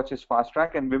 women watches fast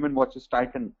track and women watches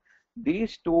Titan.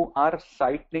 These two are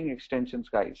Sitelink extensions,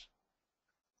 guys.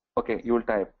 Okay, you will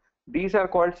type. These are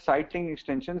called Sitelink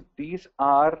extensions. These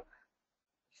are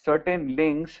certain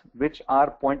links which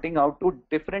are pointing out to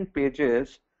different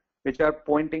pages, which are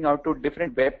pointing out to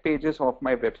different web pages of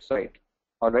my website.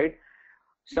 All right.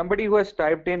 Somebody who has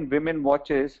typed in women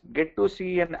watches get to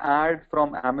see an ad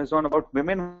from Amazon about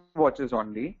women watches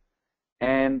only,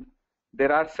 and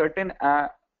there are certain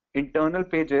internal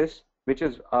pages which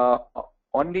is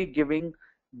only giving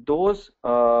those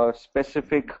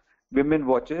specific women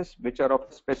watches which are of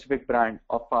a specific brand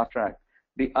of fast track.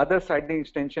 The other citing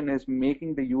extension is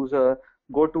making the user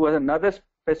go to another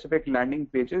specific landing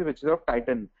pages which is of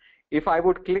Titan. If I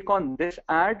would click on this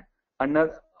ad,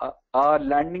 another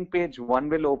landing page 1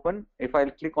 will open. If I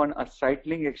click on a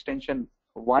Sitelink extension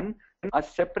 1, a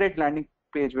separate landing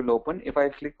page will open. If I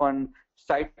click on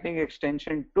Sitelink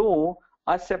extension 2,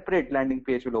 a separate landing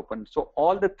page will open. So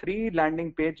all the 3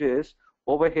 landing pages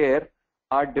over here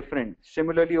are different.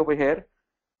 Similarly over here,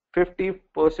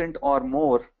 50% or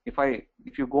more,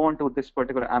 if you go onto this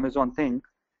particular Amazon thing,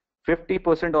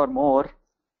 50% or more,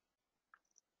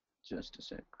 just a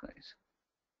sec guys.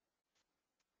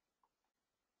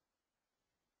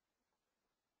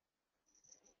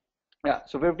 Yeah,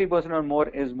 so 50% or more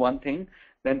is one thing.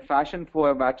 Then fashion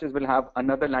for watches will have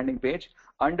another landing page.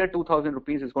 Under 2,000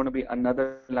 rupees is going to be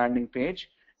another landing page.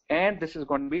 And this is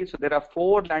going to be, so there are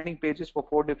 4 landing pages for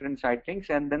 4 different site links.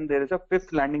 And then there is a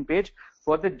 5th landing page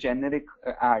for the generic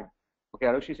ad. Okay,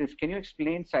 Arushi says, can you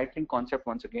explain site link concept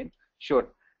once again? Sure.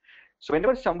 So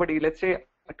whenever somebody, let's say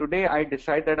today I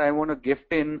decide that I want to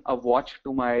gift in a watch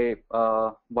to my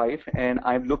wife and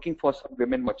I'm looking for some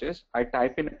women watches, I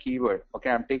type in a keyword. Okay,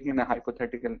 I'm taking a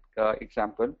hypothetical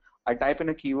example. I type in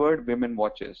a keyword women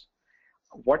watches.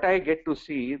 What I get to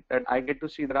see, there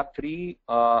are 3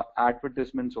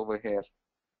 advertisements over here.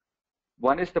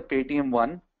 One is the Paytm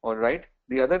one, all right.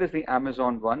 The other is the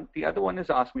Amazon one. The other one is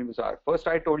Ask Me Bazaar. First,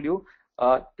 I told you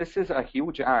this is a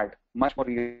huge ad, much more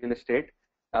real estate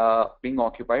being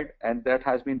occupied, and that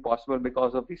has been possible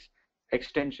because of these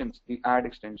extensions, the ad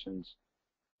extensions.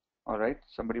 All right.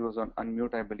 Somebody was on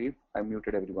unmute, I believe. I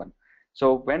muted everyone.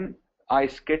 So when I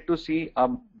get to see a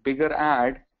bigger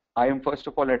ad, I am first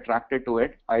of all attracted to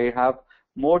it. I have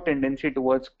more tendency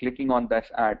towards clicking on this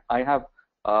ad. I have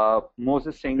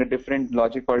Moses saying a different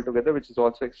logic altogether, which is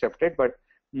also accepted, but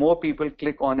more people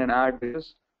click on an ad which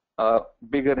is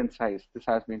bigger in size. This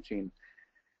has been seen.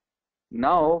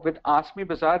 Now with Ask Me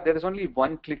Bazaar, there is only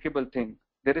one clickable thing.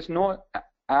 There is no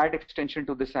ad extension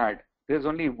to this ad. There's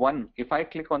only one. If I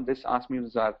click on this Ask Me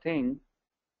Bazaar thing,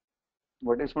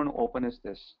 what is going to open is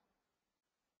this.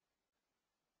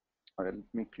 All right, let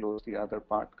me close the other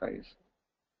part, guys.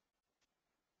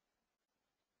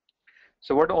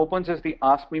 So what opens is the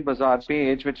Ask Me Bazaar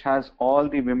page, which has all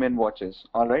the women watches,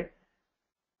 all right,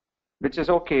 which is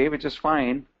okay, which is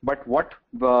fine. But what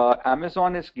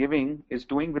Amazon is doing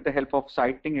with the help of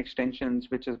citing extensions,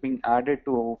 which is being added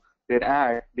to their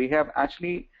ad, they have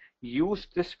actually used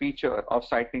this feature of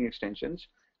citing extensions.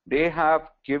 They have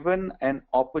given an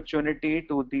opportunity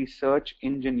to the search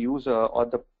engine user or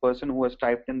the person who has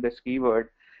typed in this keyword.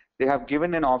 They have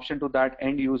given an option to that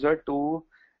end user to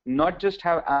not just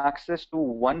have access to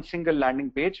one single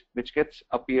landing page, which gets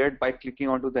appeared by clicking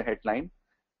onto the headline.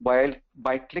 While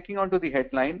by clicking onto the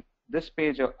headline, this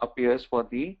page appears for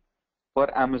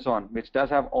Amazon, which does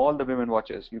have all the women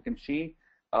watches. You can see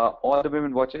all the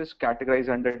women watches categorized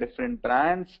under different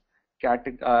brands,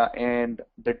 and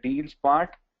the deals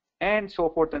part, and so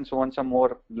forth and so on. Some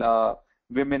more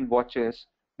women watches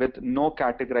with no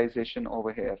categorization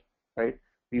over here, right?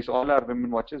 These all are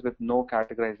women watches with no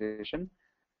categorization.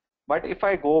 But if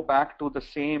I go back to the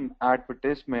same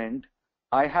advertisement,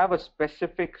 I have a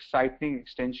specific citing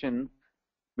extension,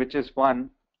 which is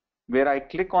one where I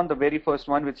click on the very first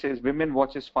one, which says women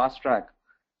watches fast track.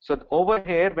 So over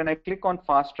here, when I click on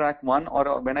fast track 1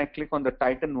 or when I click on the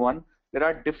Titan 1, there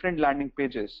are different landing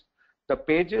pages. The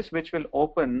pages which will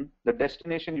open, the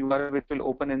destination URL which will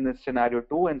open in this scenario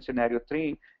 2 and scenario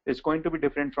 3 is going to be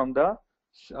different from the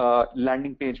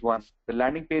landing page 1. The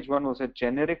landing page 1 was a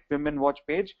generic women watch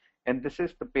page, and this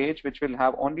is the page which will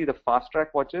have only the fast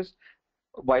track watches.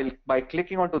 While by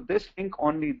clicking onto this link,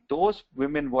 only those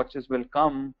women watches will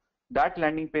come, that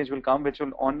landing page will come, which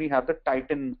will only have the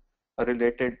Titan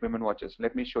related women watches.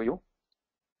 Let me show you.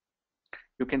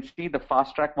 You can see the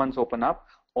fast track ones open up.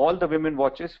 All the women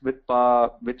watches with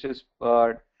which is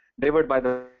delivered by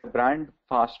the brand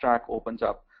fast track opens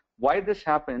up. Why this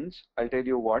happens, I'll tell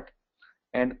you what.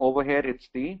 And over here it's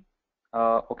the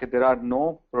okay, there are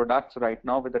no products right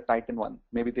now with the Titan one.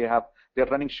 Maybe they're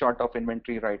running short of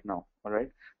inventory right now. All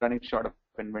right, running short of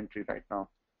inventory right now.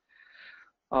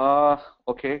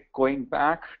 Okay, going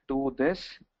back to this,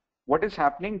 what is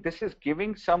happening? This is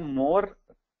giving some more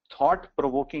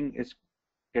thought-provoking is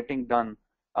getting done.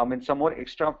 I mean, some more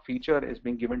extra feature is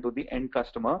being given to the end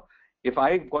customer. If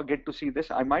I get to see this,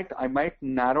 I might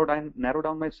narrow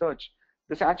down my search.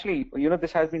 This actually,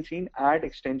 this has been seen. Ad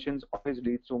extensions always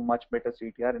leads to much better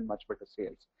CTR and much better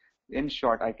sales. In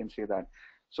short, I can say that.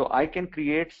 So I can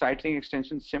create site link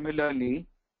extensions similarly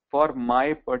for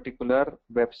my particular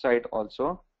website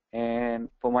also, and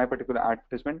for my particular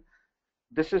advertisement.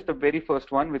 This is the very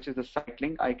first one, which is the site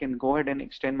link. I can go ahead and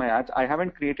extend my ads. I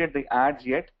haven't created the ads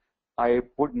yet. I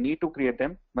would need to create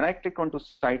them. When I click onto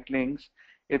site links,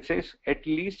 it says at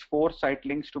least 4 site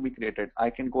links to be created. I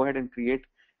can go ahead and create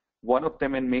one of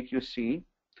them and make you see.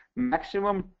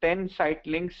 Maximum 10 site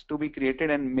links to be created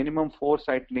and minimum 4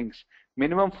 site links.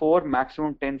 Minimum 4,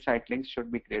 maximum 10 site links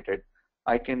should be created.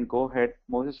 I can go ahead.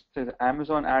 Moses says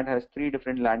Amazon ad has 3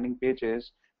 different landing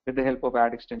pages with the help of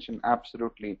ad extension.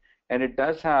 Absolutely. And it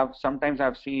does have, sometimes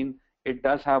I've seen, it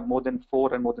does have more than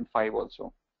 4 and more than 5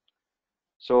 also.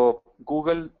 So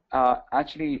Google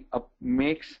actually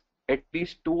makes at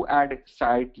least 2 ad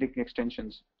site link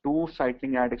extensions. 2 site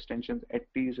link ad extensions at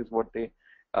least is what they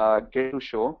get to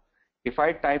show. If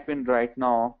I type in right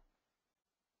now,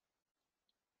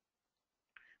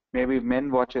 maybe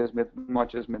men watches,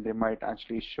 they might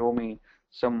actually show me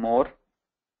some more.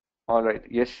 All right,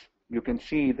 yes, you can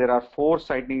see there are 4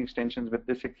 site link extensions with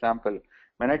this example.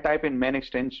 When I type in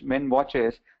men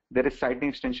watches, there is site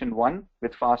link extension 1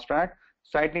 with fast track,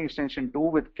 site link extension 2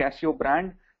 with Casio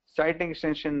brand, site link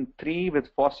extension 3 with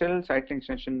Fossil, site link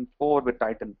extension 4 with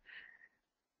Titan.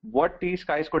 What these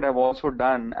guys could have also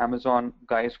done, Amazon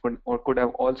guys could have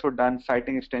also done site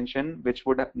link extension, which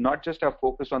would have not just have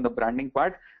focused on the branding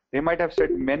part. They might have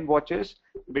said men watches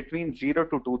between 0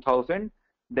 to 2000,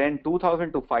 then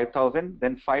 2000 to 5000,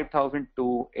 then 5000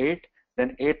 to 8,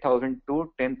 then 8000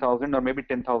 to 10,000, or maybe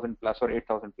 10,000 plus or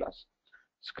 8,000 plus.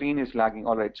 Screen is lagging.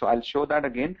 All right, so I'll show that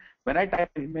again. When I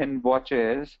type in men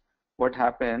watches, what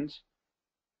happens?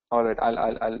 All right,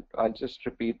 I'll just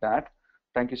repeat that.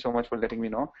 Thank you so much for letting me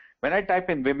know. When I type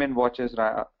in women watches,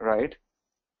 right?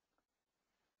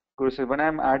 Guru says, when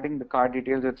I'm adding the card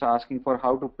details, it's asking for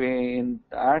how to pay. In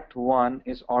that one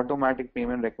is automatic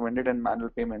payment recommended and manual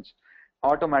payments.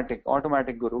 Automatic,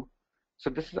 Guru. So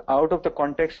this is out of the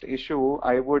context issue.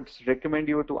 I would recommend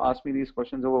you to ask me these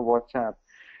questions over WhatsApp.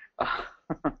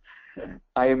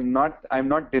 I'm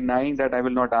not denying that I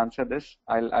will not answer this.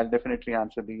 I'll definitely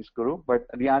answer these, Guru. But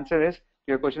the answer is,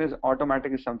 your question is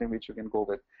automatic is something which you can go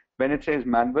with. When it says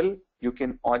manual, you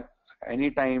can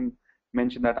anytime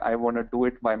mention that I want to do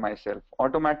it by myself.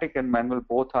 Automatic and manual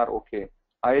both are okay.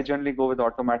 I generally go with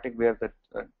automatic where the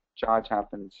charge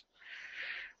happens.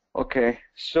 Okay,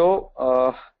 so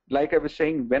like I was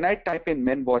saying, when I type in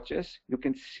men watches, you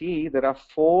can see there are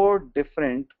 4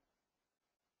 different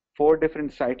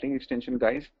site link extension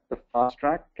guys: the fast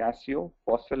track, Casio,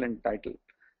 Fossil, and Title.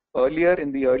 Earlier,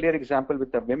 in the earlier example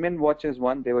with the women watches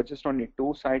one, there were just only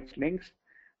 2 site links.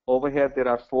 Over here, there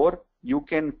are 4. You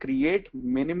can create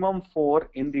minimum 4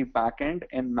 in the backend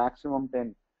and maximum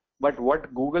 10. But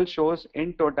what Google shows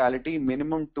in totality,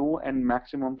 minimum 2 and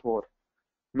maximum 4.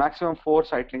 Maximum 4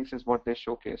 site links is what they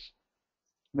showcase.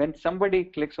 When somebody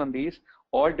clicks on these,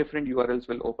 all different URLs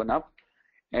will open up,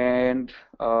 and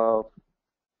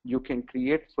you can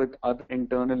create with other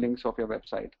internal links of your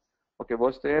website. Okay,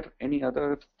 was there any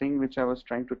other thing which I was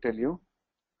trying to tell you?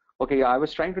 Okay, yeah, I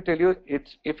was trying to tell you,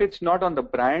 if it's not on the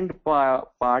brand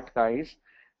part, guys,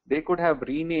 they could have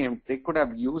renamed, they could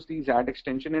have used these ad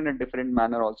extension in a different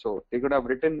manner also. They could have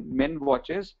written men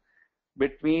watches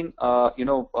between,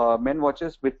 men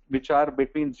watches which are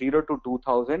between 0 to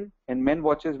 2000, and men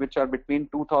watches which are between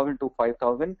 2000 to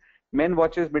 5000, men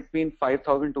watches between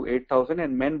 5000 to 8000,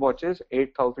 and men watches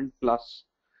 8000 plus.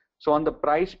 So on the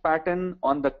price pattern,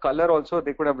 on the color also,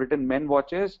 they could have written men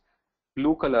watches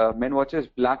blue color, men watches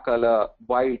black color,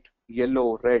 white,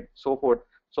 yellow, red, so forth.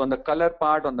 So on the color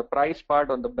part, on the price part,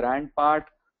 on the brand part,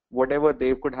 whatever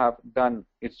they could have done,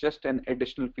 it's just an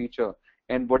additional feature.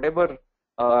 And whatever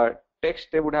text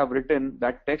they would have written,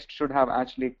 that text should have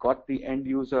actually got the end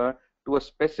user to a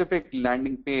specific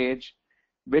landing page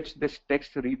which this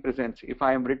text represents. If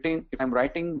I'm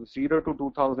writing 0 to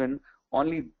 2000,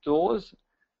 only those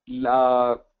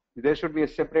there should be a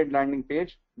separate landing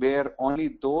page where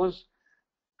only those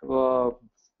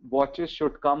watches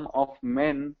should come of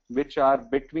men which are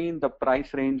between the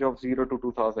price range of 0 to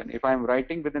 2000. If I'm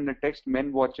writing within the text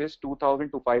men watches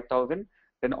 2000 to 5000,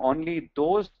 then only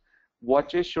those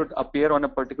watches should appear on a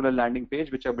particular landing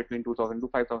page which are between 2000 to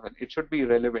 5000. It should be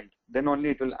relevant. Then only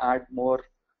it will add more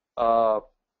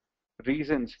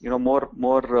reasons,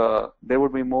 there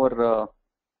would be more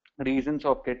reasons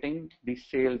of getting the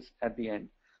sales at the end.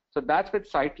 So that's with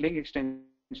site link extensions.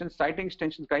 Site link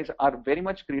extensions, guys, are very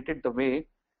much created the way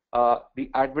the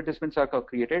advertisements are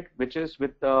created, which is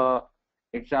with the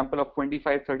example of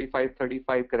 25, 35,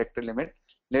 35 character limit.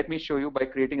 Let me show you by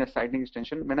creating a site link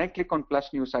extension. When I click on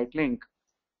plus new site link,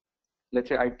 let's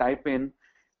say I type in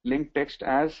link text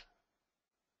as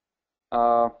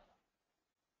uh,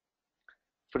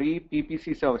 free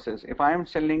PPC services. If I am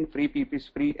selling free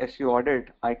PPC, free SEO audit,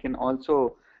 I can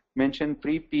also mention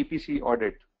free PPC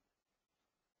audit.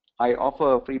 I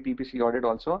offer free PPC audit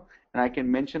also, and I can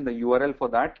mention the URL for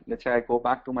that. Let's say I go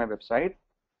back to my website,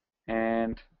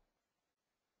 and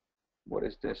what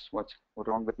is this? What's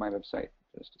wrong with my website?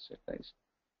 Just a sec, guys.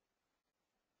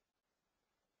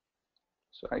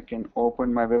 So I can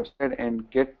open my website and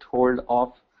get hold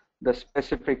of the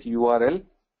specific URL.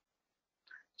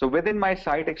 So within my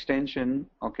site extension,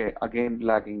 okay, again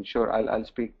lagging. Sure, I'll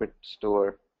speak with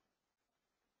store.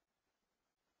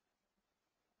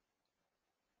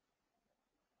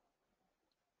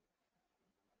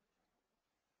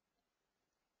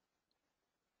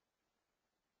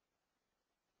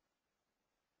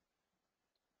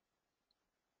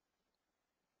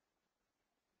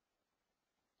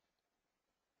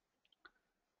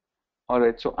 All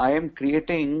right, so I am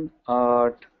creating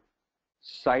a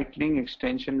site link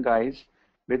extension, guys,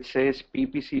 which says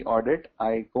PPC audit.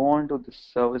 I go on to the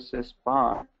services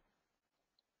part.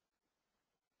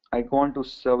 I go on to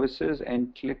services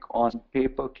and click on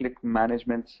pay-per-click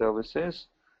management services.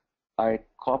 I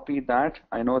copy that.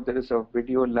 I know there is a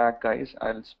video lag, guys.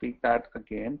 I'll speak that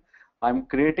again. I'm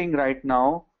creating right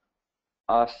now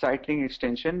a site link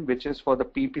extension, which is for the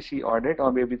PPC audit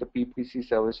or maybe the PPC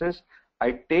services.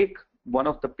 I take one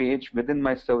of the page within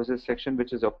my services section,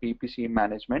 which is a PPC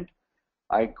management.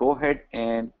 I go ahead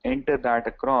and enter that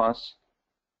across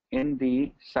in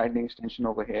the site link extension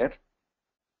over here.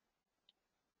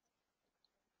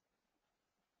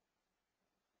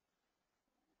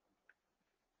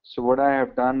 So what I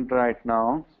have done right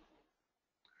now,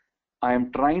 I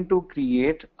am trying to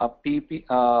create a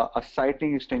site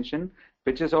link extension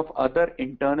which is of other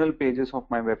internal pages of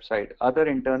my website. Other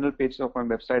internal pages of my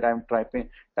website, I am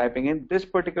typing in this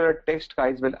particular text,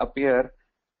 guys, will appear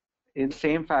in the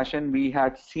same fashion we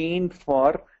had seen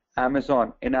for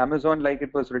Amazon. In Amazon, like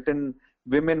it was written,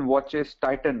 women watches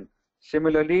Titan.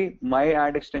 Similarly, my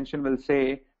ad extension will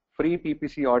say free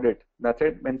PPC audit. That's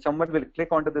it. When someone will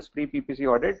click onto this free PPC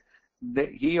audit,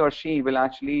 he or she will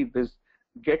actually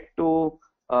get to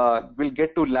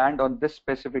land on this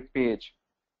specific page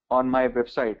on my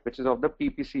website, which is of the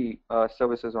PPC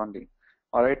services only.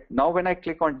 All right. Now, when I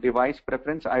click on device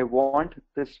preference, I want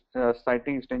this site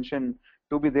link extension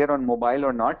to be there on mobile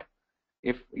or not.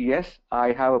 If yes,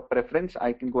 I have a preference,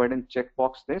 I can go ahead and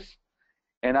checkbox this,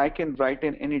 and I can write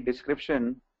in any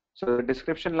description. So the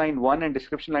description line 1 and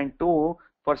description line 2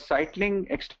 for site link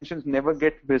extensions never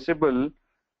get visible,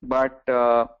 but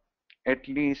at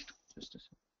least just a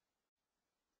second.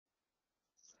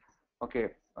 Okay.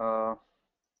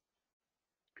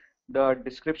 The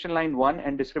description line 1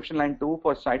 and description line 2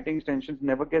 for site link extensions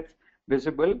never gets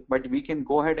visible, but we can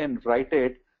go ahead and write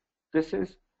it. This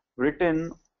is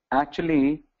written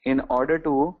actually in order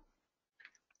to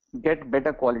get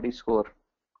better quality score.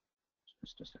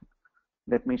 Just a second.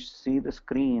 Let me see the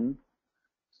screen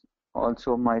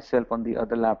also myself on the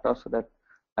other laptop so that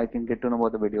I can get to know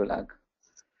about the video lag.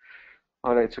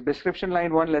 All right, so description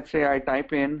line 1, let's say I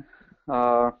type in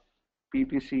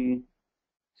PPC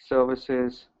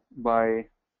services by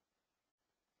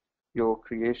your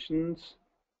creations,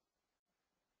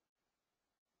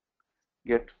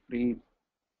 get free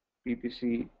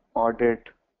PPC audit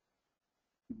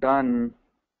done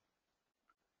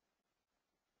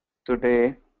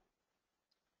today.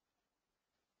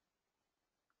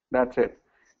 That's it.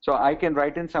 So I can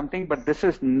write in something, but this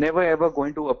is never ever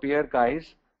going to appear,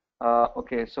 guys.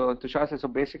 Okay, so Tushar says, so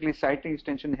basically site link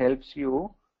extension helps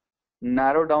you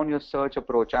narrow down your search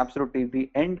approach. Absolutely.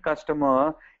 The end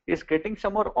customer is getting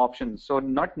some more options. So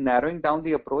not narrowing down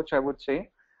the approach, I would say.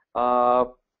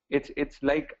 It's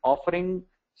like offering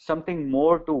something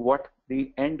more to what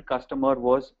the end customer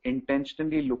was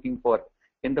intentionally looking for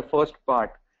in the first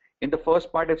part. In the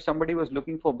first part, if somebody was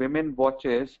looking for women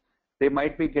watches, they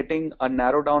might be getting a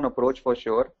narrow down approach for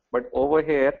sure. But over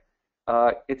here,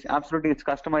 it's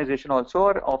customization also,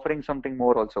 or offering something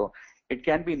more also. It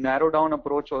can be narrow down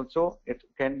approach also. It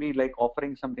can be like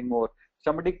offering something more.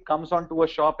 Somebody comes onto a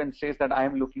shop and says that I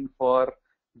am looking for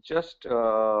just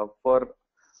buying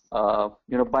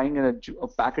a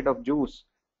packet of juice,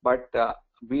 but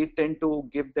we tend to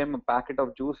give them a packet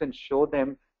of juice and show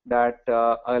them that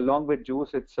along with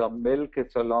juice it's milk,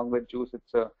 it's along with juice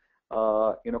it's a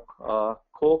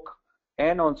Coke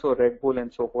and also Red Bull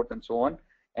and so forth and so on.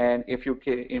 And if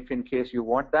in case you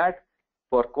want that,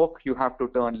 for Coke, you have to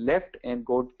turn left and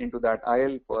go into that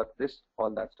aisle for this, all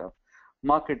that stuff.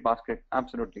 Market basket,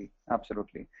 absolutely,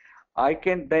 absolutely. I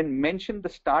can then mention the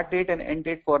start date and end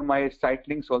date for my site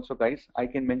links also, guys. I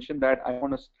can mention that I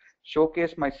want to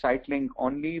showcase my site link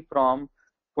only from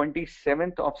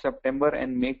 27th of September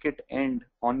and make it end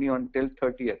only until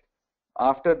 30th.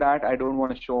 After that, I don't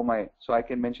want to show my, so I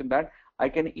can mention that. I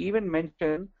can even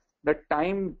mention the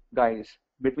time, guys,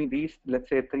 between these, let's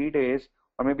say 3 days,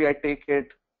 or maybe I can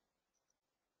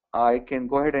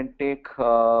go ahead and take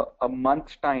a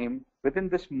month's time. Within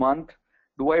this month,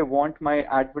 do I want my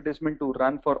advertisement to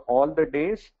run for all the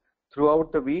days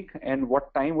throughout the week, and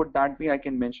what time would that be? I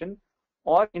can mention.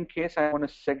 Or in case I want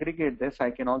to segregate this,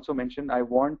 I can also mention I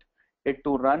want it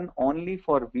to run only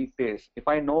for weekdays. If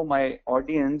I know my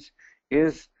audience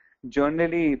is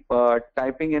generally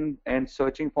typing in and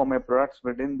searching for my products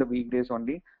within the weekdays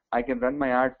only, I can run my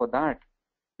ad for that.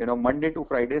 Monday to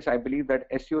Fridays, I believe that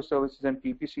SEO services and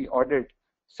PPC audit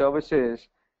services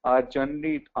are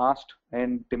generally asked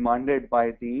and demanded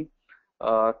by the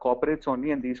corporates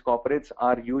only, and these corporates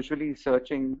are usually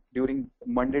searching during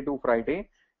Monday to Friday.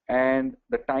 And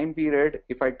the time period,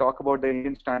 if I talk about the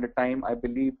Indian Standard Time, I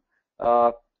believe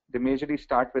they majorly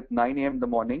start with 9 a.m. in the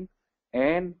morning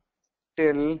and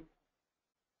till,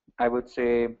 I would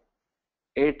say,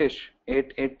 8-ish,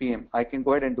 8 p.m. I can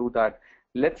go ahead and do that.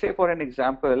 Let's say, for an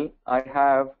example, I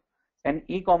have an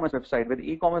e-commerce website. With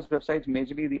e-commerce websites,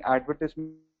 majorly the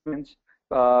advertisements,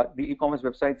 the e-commerce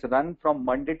websites run from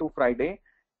Monday to Friday,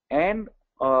 and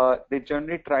they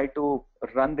generally try to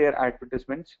run their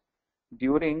advertisements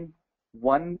during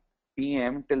 1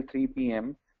 p.m. till 3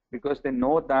 p.m. because they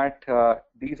know that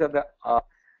these are the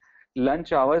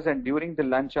lunch hours, and during the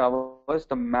lunch hours,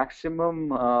 the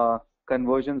maximum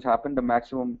conversions happen, the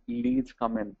maximum leads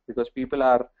come in, because people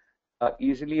are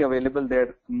easily available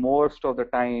there most of the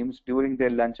times during their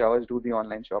lunch hours, do the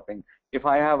online shopping. If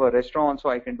I have a restaurant, so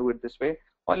I can do it this way.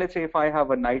 Or let's say if I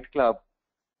have a nightclub,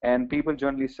 and people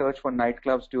generally search for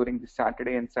nightclubs during the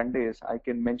Saturday and Sundays, I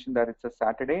can mention that it's a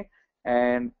Saturday,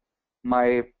 and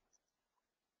my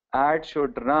ad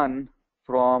should run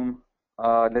from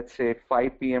let's say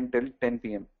 5 p.m. till 10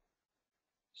 p.m.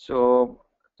 So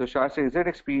Tushar says,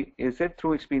 is it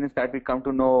through experience that we come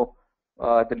to know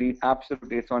the lead?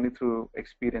 Absolutely, it's only through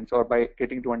experience, or by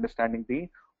getting to understanding the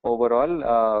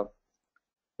overall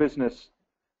business.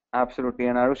 Absolutely.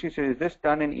 And Arushi says, is this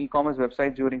done in e-commerce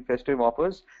websites during festive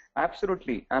offers?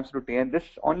 Absolutely, absolutely. And this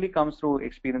only comes through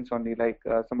experience only, like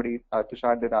somebody,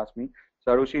 Tushar did ask me.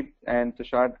 So Arushi and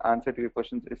Tushar, answer to your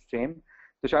questions is same.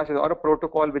 Tushar says, or a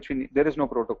protocol which we need. There is no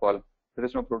protocol. There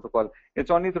is no protocol.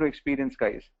 It's only through experience,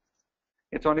 guys.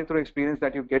 It's only through experience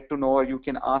that you get to know, or you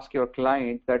can ask your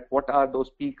client that what are those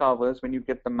peak hours when you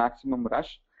get the maximum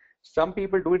rush. Some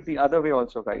people do it the other way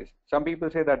also, guys. Some people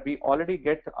say that we already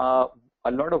get a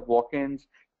lot of walk-ins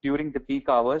during the peak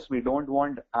hours. We don't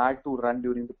want ad to run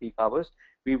during the peak hours.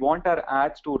 We want our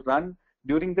ads to run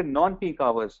during the non-peak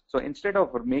hours. So instead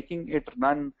of making it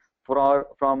run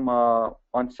from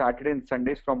on Saturday and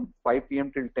Sundays from 5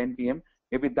 p.m. till 10 p.m.,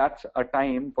 maybe that's a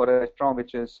time for a restaurant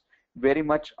which is very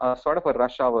much sort of a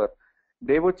rush hour.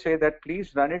 They would say that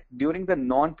please run it during the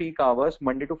non-peak hours,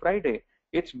 Monday to Friday.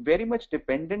 It's very much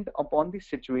dependent upon the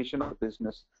situation of the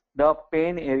business, the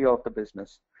pain area of the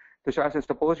business. Tushar says,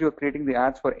 suppose you're creating the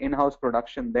ads for in-house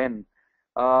production, then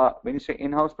when you say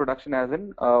in-house production, as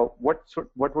in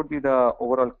what would be the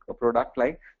overall product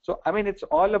like? So I mean, it's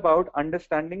all about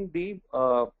understanding the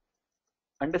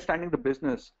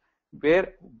business.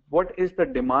 What is the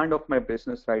demand of my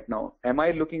business right now? Am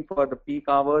I looking for the peak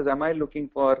hours? Am I looking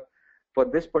for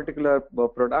this particular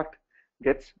product?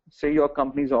 Say your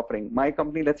company is offering. My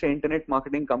company, let's say internet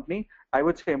marketing company, I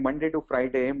would say Monday to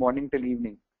Friday, morning till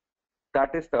evening.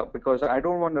 That is because I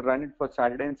don't want to run it for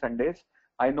Saturday and Sundays.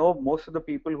 I know most of the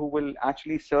people who will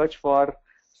actually search for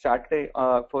Saturday,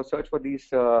 search for these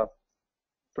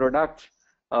products,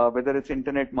 whether it's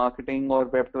internet marketing or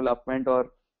web development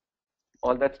or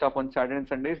all that stuff on Saturday and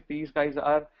Sundays. These guys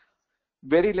are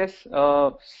very less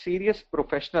serious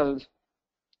professionals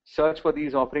search for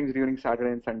these offerings during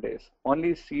Saturday and Sundays.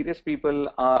 Only serious people,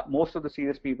 most of the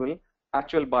serious people,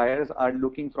 actual buyers, are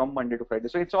looking from Monday to Friday.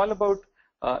 So it's all about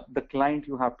the client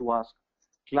you have to ask.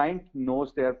 Client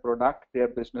knows their product, their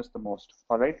business the most.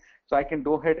 All right. So I can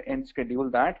go ahead and schedule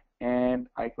that, and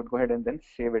I could go ahead and then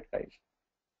save it, guys.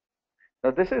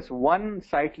 Now this is one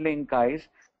site link, guys,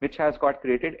 which has got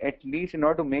created. At least in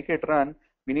order to make it run,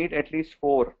 we need at least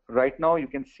 4. Right now you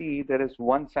can see there is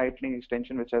one site link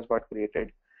extension which has got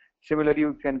created. Similarly,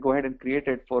 you can go ahead and create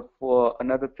it for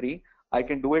another 3. I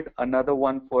can do it another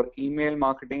one for email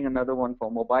marketing, another one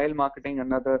for mobile marketing,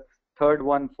 another third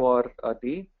one for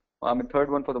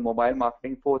third one for the mobile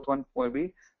marketing, fourth one will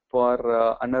be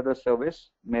for another service,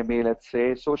 maybe let's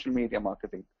say social media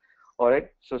marketing. All right,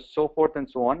 so forth and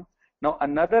so on. Now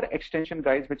another extension,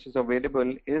 guys, which is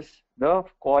available is the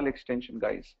call extension,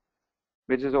 guys,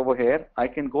 which is over here. I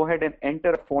can go ahead and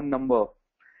enter a phone number.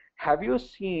 Have you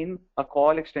seen a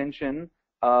call extension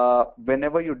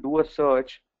whenever you do a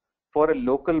search for a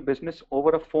local business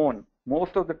over a phone?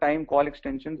 Most of the time call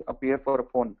extensions appear for a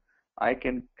phone. I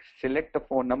can select a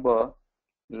phone number.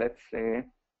 Let's say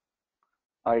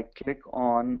I click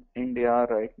on India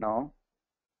right now.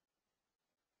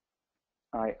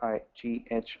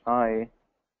 IIGHI.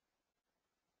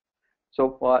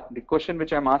 So the question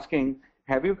which I'm asking,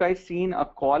 have you guys seen a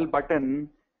call button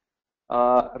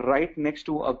right next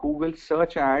to a Google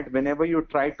search ad whenever you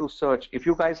try to search? If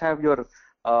you guys have your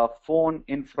phone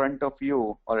in front of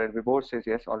you, all right, Vibhor says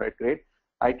yes, all right, great.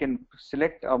 I can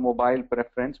select a mobile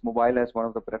preference, mobile as one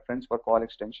of the preference for call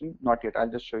extension. Not yet, I'll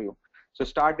just show you. So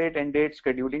start date, end date,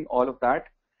 scheduling, all of that,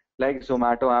 like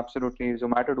Zomato, absolutely,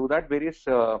 Zomato do that. Various,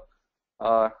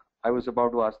 I was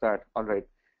about to ask that, all right.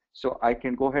 So I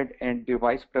can go ahead and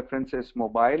device preferences,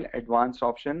 mobile, advanced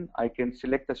option. I can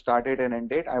select the start date and end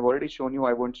date. I've already shown you,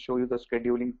 I won't show you the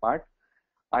scheduling part.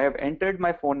 I have entered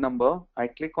my phone number. I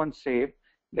click on save.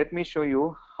 Let me show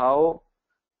you how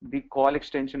the call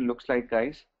extension looks like,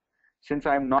 guys. Since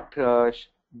I'm not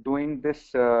doing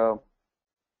this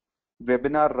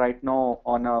webinar right now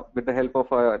on with the help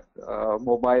of a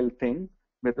mobile thing,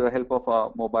 with the help of a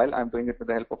mobile, I'm doing it with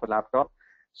the help of a laptop.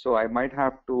 So I might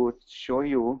have to show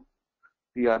you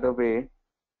the other way,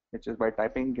 which is by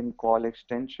typing in call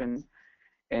extension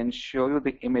and show you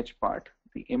the image part.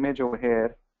 The image over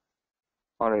here.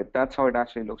 All right, that's how it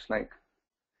actually looks like.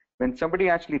 When somebody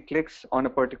actually clicks on a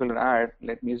particular ad,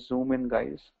 let me zoom in,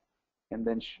 guys, and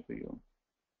then show you.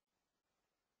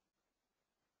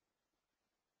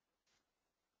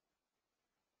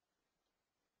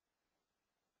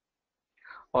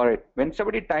 All right, when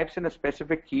somebody types in a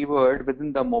specific keyword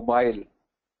within the mobile,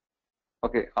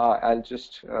 okay, I'll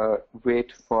just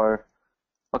wait for,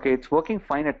 okay, it's working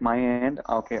fine at my end.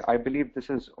 Okay, I believe this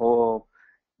is, oh,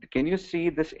 can you see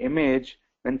this image?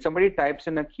 When somebody types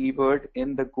in a keyword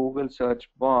in the Google search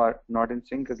bar, not in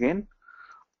sync again.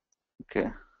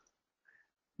 Okay.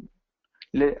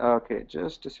 Okay,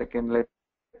 just a second. Let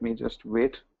me just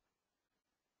wait.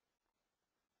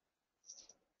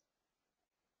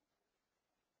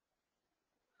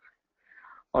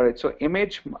 All right, so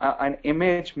image, an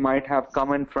image might have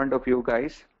come in front of you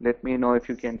guys. Let me know if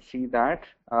you can see that,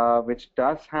 which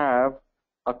does have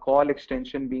a call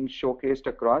extension being showcased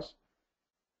across.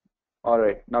 All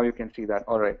right, now you can see that.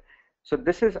 All right, so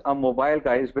this is a mobile,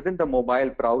 guys. Within the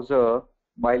mobile browser,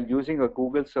 while using a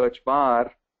Google search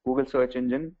bar, Google search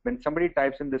engine, when somebody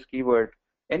types in this keyword,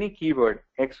 any keyword,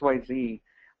 XYZ,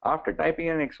 after typing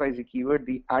in XYZ keyword,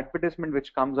 the advertisement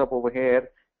which comes up over here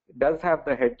does have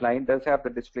the headline, does have the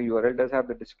display URL, does have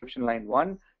the description line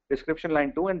 1, description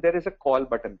line 2, and there is a call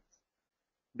button.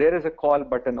 There is a call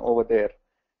button over there.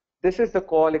 This is the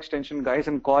call extension, guys,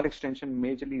 and call extension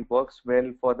majorly works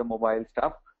well for the mobile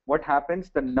stuff. What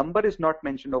happens, the number is not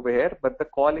mentioned over here, but the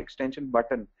call extension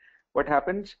button. What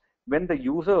happens when the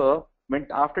user, when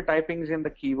after typing in the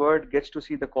keyword, gets to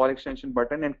see the call extension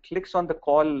button and clicks on the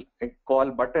call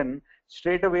button,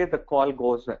 straight away the call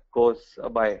goes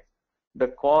by. The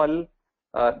call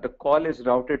is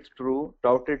routed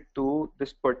to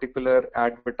this particular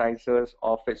advertiser's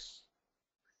office,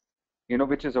 you know,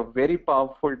 which is a very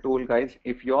powerful tool, guys.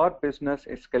 If your business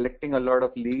is collecting a lot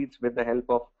of leads with the help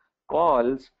of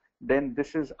calls, then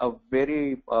this is a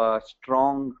very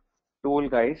strong tool,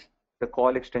 guys, the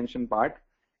call extension part.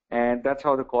 And that's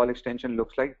how the call extension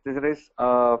looks like. There is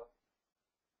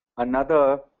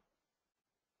another,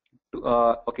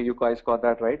 okay, you guys got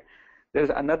that right. There's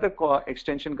another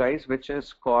extension, guys, which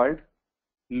is called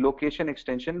location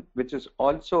extension, which is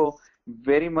also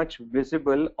very much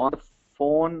visible on the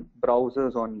phone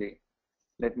browsers only.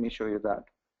 Let me show you that.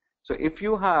 So if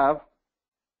you have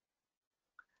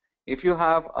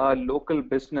a local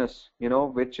business, you know,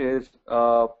 which is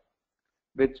a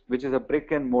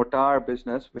brick and mortar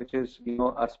business, which is, you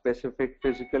know, a specific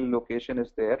physical location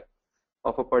is there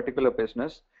of a particular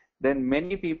business, then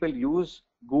many people use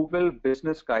Google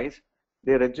Business, guys.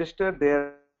 They register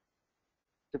their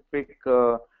specific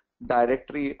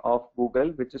directory of Google,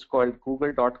 which is called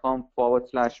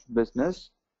google.com/business.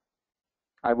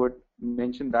 I would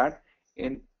mention that.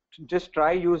 Just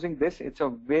try using this. It's a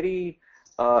very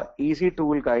easy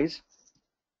tool, guys.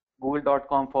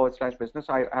 google.com/business.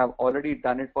 I have already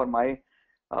done it for my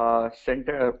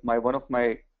center, one of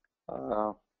my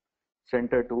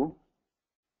center too.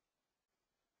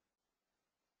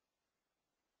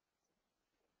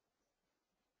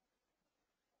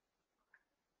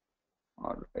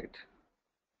 All right.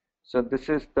 So this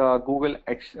is the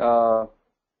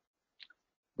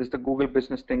this is the Google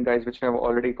business thing, guys, which I've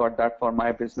already got that for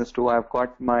my business too. I've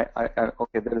got my,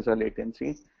 okay, there is a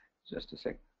latency. Just a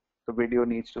sec. The video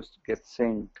needs to get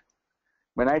synced.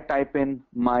 When I type in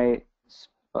my,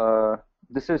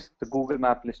 this is the Google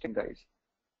map listing, guys.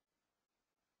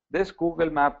 This Google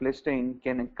map listing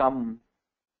can come.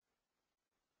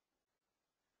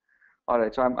 All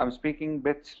right, so I'm speaking a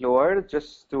bit slower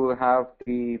just to have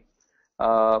the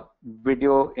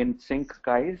video in sync,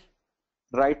 guys.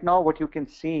 Right now, what you can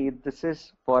see, this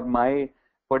is for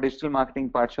Digital Marketing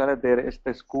Paathshala, there is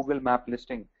this Google map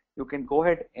listing. You can go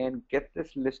ahead and get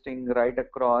this listing right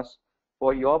across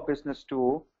for your business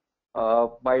too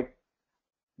by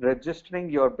registering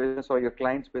your business or your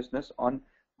client's business on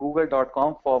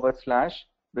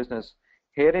google.com/business.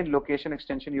 Here in location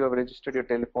extension, you have registered your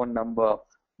telephone number.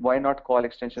 Why not call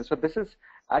extension? So this is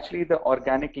actually the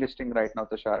organic listing right now,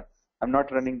 Tushar. I'm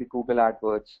not running the Google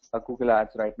AdWords, Google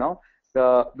Ads right now.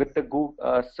 With the Google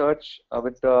search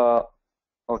with the,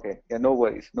 okay, yeah, no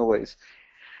worries, no worries.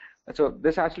 So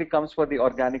this actually comes for the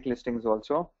organic listings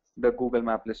also, the Google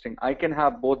map listing. I can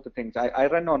have both the things. I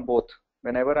run on both.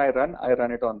 Whenever I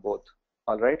run it on both.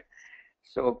 All right.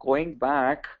 So going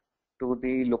back to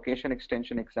the location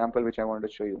extension example, which I wanted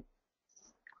to show you.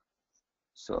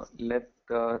 So let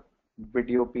the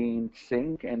video be in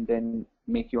sync and then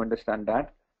make you understand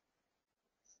that.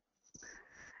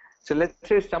 So let's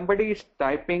say somebody is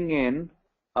typing in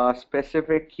a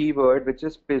specific keyword, which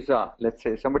is pizza. Let's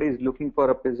say somebody is looking for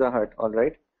a Pizza Hut, all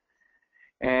right?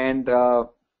 And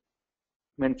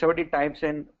when somebody types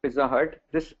in Pizza Hut,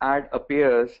 this ad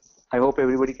appears. I hope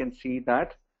everybody can see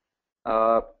that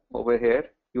over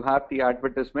here. You have the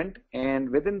advertisement, and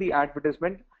within the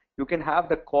advertisement, you can have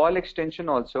the call extension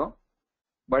also.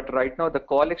 But right now, the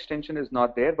call extension is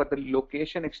not there, but the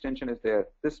location extension is there.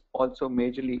 This also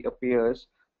majorly appears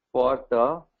for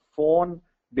the phone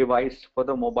device, for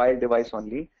the mobile device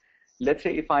only. Let's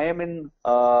say if I am in,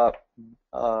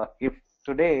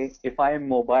 if I am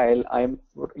mobile, I'm,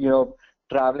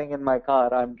 traveling in my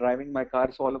car, I'm driving my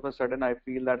car, so all of a sudden I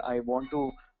feel that I want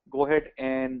to go ahead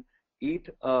and eat,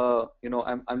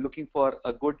 I'm looking for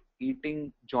a good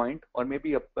eating joint, or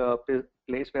maybe a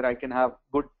place where I can have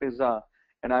good pizza,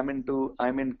 and I'm in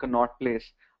Connaught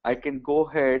Place. I can go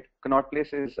ahead. Connaught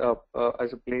Place is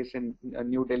as a place in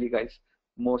New Delhi, guys.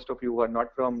 Most of you who are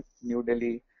not from New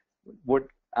Delhi would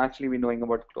actually be knowing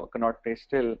about Connaught Place.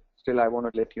 Still, I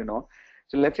want to let you know.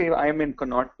 So let's say I am in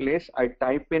Connaught Place. I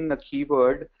type in a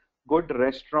keyword, good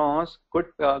restaurants, good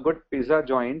pizza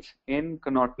joints in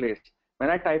Connaught Place. When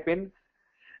I type in,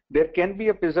 there can be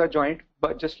a pizza joint,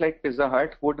 but just like Pizza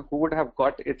Hut, who would have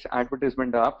got its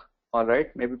advertisement up. All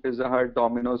right, maybe Pizza Hut,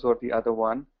 Domino's, or the other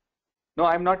one. No,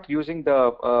 I'm not using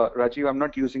the Rajiv. I'm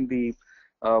not using the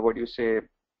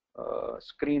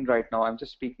screen right now. I'm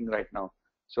just speaking right now.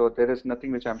 So there is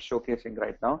nothing which I'm showcasing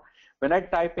right now. When I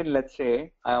type in, let's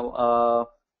say, the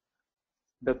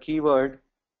keyword,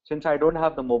 since I don't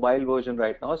have the mobile version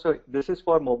right now, so this is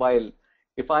for mobile.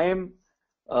 If I am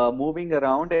moving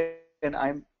around and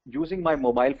I'm using my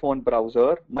mobile phone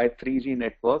browser, my 3G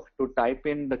network, to type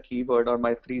in the keyword, or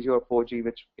my 3G or 4G,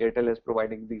 which Airtel is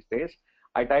providing these days,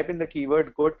 I type in the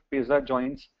keyword good pizza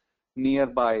joints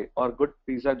nearby, or good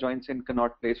pizza joints in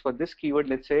Connaught Place. For this keyword,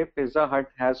 let's say Pizza Hut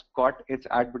has got its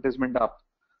advertisement up.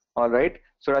 All right.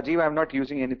 So Rajiv, I'm not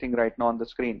using anything right now on the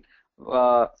screen.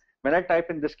 When I type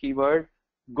in this keyword,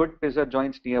 good pizza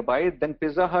joints nearby, then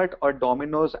Pizza Hut or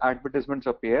Domino's advertisements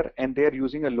appear, and they're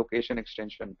using a location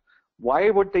extension. Why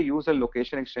would they use a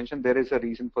location extension? There is a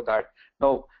reason for that.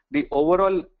 Now, the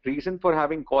overall reason for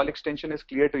having call extension is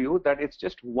clear to you, that it's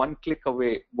just one click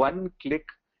away, one click,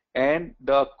 and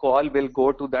the call will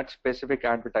go to that specific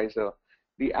advertiser.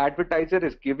 The advertiser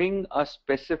is giving a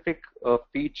specific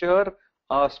feature,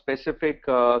 a specific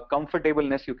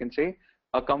comfortableness, you can say.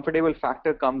 A comfortable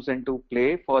factor comes into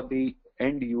play for the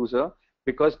end user,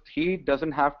 because he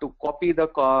doesn't have to copy the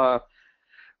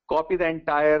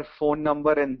entire phone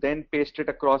number and then paste it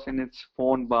across in its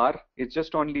phone bar. It's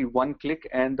just only one click,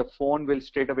 and the phone will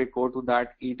straight away go to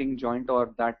that eating joint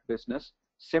or that business.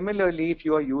 Similarly, if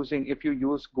you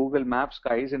use Google Maps,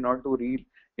 guys, in order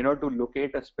to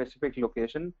locate a specific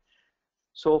location.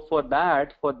 So for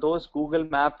those Google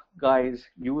Map guys,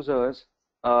 users,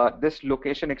 this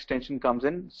location extension comes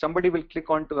in. Somebody will click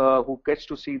on to, who gets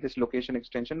to see this location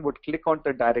extension would click on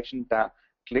the direction tab,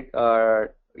 click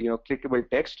clickable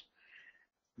text.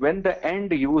 When the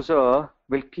end user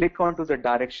will click onto the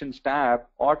directions tab,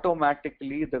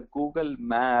 automatically the Google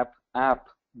Map app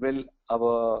will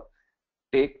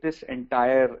take this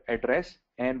entire address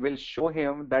and will show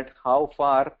him that how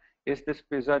far is this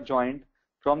pizza joint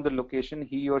from the location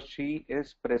he or she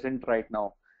is present right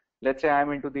now. Let's say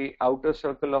I'm into the outer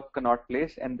circle of Connaught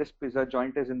Place and this pizza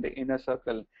joint is in the inner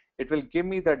circle. It will give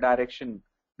me the direction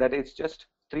that it's just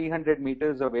 300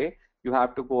 meters away. You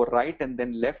have to go right and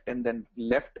then left and then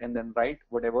left and then right,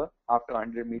 whatever, after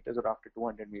 100 meters or after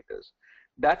 200 meters.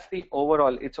 That's the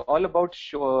overall. It's all about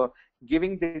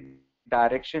giving the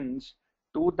directions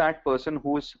to that person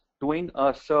who's doing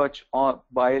a search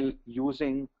while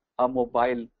using a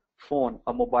mobile phone,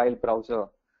 a mobile browser.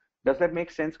 Does that make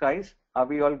sense, guys? Are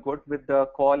we all good with the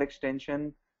call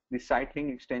extension, the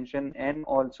Sitelink extension, and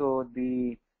also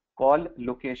the call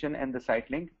location and the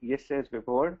Sitelink? Yes, says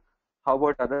Vibhor. How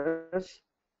about others?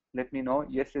 Let me know.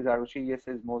 Yes, says Arushi. Yes,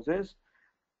 says Moses.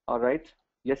 All right.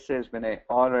 Yes, says Vinay.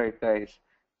 All right, guys.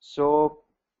 So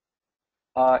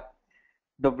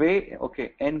the way,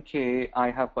 okay, NK,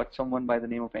 I have got someone by the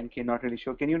name of NK, not really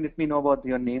sure. Can you let me know about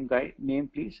your name,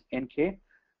 please? NK.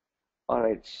 All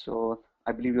right, so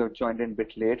I believe you have joined in a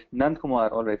bit late. Nand Kumar,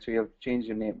 all right, so you have changed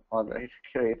your name. All right,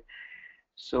 great.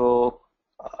 So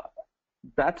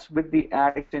that's with the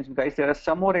ad extension, guys. There are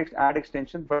some more ad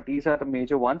extensions, but these are the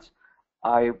major ones.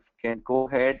 I can go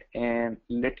ahead and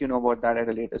let you know about that at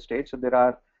a later stage. So there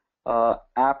are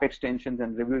app extensions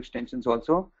and review extensions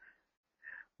also,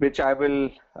 which I will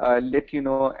let you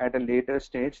know at a later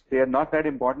stage. They are not that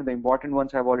important. The important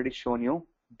ones I've already shown you.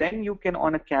 Then you can,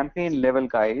 on a campaign level,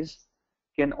 guys,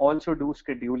 can also do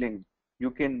scheduling.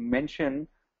 You can mention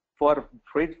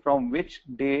from which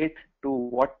date to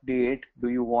what date do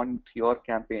you want your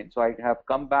campaign. So I have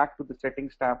come back to the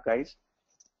settings tab, guys.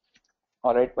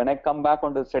 All right, when I come back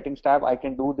on the settings tab, I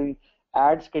can do the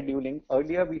ad scheduling.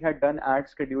 Earlier we had done ad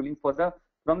scheduling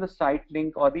from the site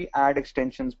link or the ad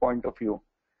extensions point of view.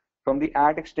 From the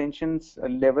ad extensions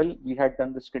level, we had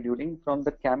done the scheduling. From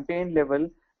the campaign level,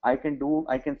 I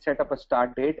can set up a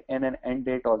start date and an end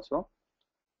date also.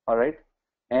 All right,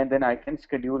 and then I can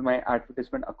schedule my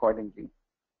advertisement accordingly.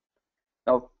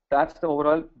 Now that's the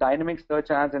overall. Dynamic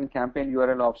search ads and campaign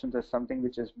URL options is something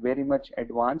which is very much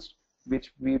advanced,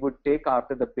 which we would take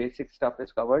after the basic stuff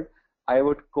is covered. I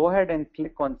would go ahead and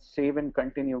click on save and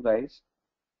continue, guys.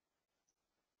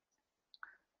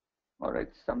 All right,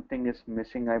 something is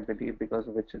missing, I believe, because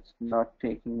of which it's not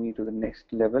taking me to the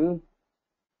next level.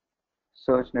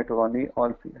 Search network only,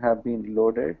 all have been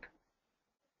loaded.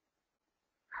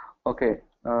 Okay,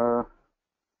 not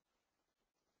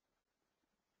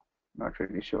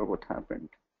really sure what happened.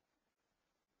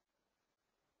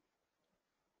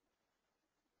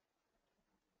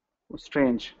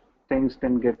 Strange, things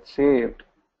didn't get saved.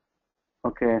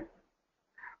 Okay,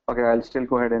 I'll still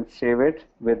go ahead and save it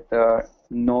with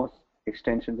no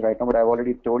extensions right now, but I've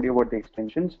already told you about the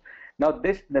extensions. Now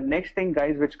the next thing,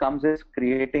 guys, which comes is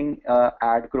creating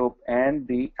ad group and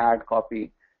the ad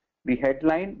copy. The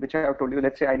headline, which I have told you,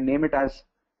 let's say I name it as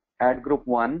ad group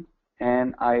 1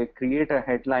 and I create a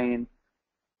headline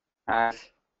as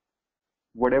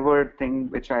whatever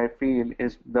thing which I feel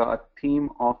is the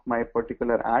theme of my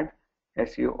particular ad.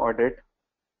 SEO audit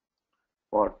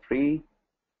for free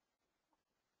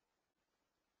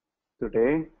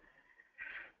today.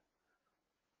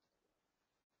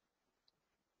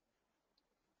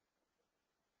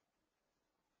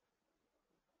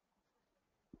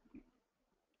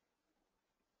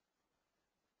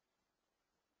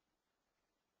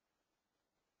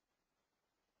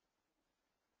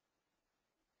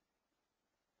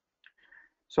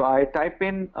 So I type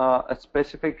in a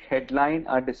specific headline,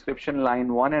 a description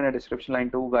line 1 and a description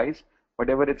line 2, guys.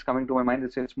 Whatever it's coming to my mind,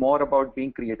 it's more about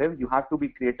being creative. You have to be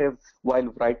creative while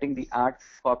writing the ad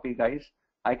copy, guys.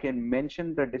 I can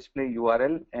mention the display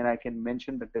URL and I can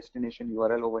mention the destination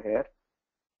URL over here.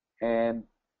 And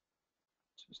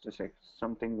just a sec,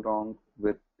 something wrong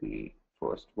with the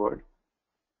first word.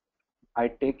 I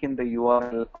take in the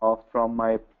URL from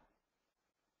my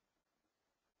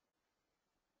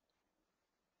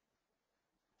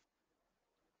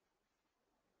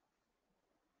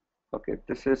Okay,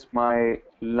 this is my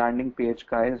landing page,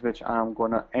 guys, which I'm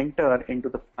gonna enter into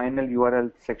the final URL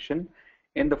section.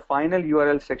 In the final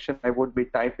URL section, I would be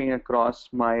typing across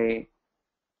my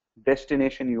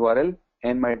destination URL,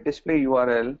 and my display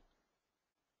URL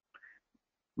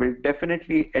will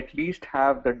definitely at least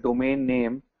have the domain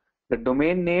name The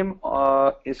domain name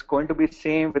is going to be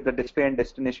same with the display and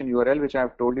destination URL, which I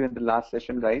have told you in the last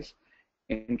session, guys.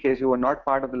 In case you were not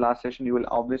part of the last session, you will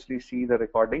obviously see the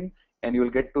recording and you will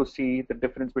get to see the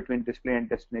difference between display and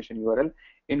destination URL.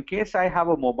 In case I have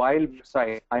a mobile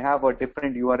website, I have a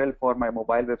different URL for my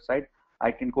mobile website,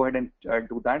 I can go ahead and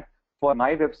do that. For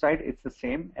my website, it's the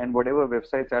same, and whatever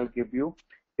websites I'll give you,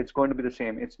 it's going to be the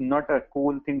same. It's not a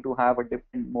cool thing to have a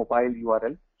different mobile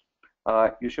URL.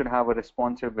 You should have a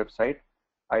responsive website.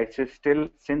 I say still,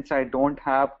 since I don't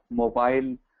have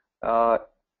mobile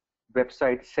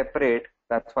website separate,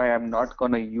 that's why I'm not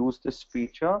going to use this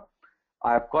feature.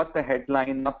 I've got the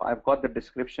headline up, I've got the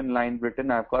description line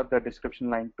written, I've got the description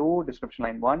line 2, description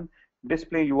line 1,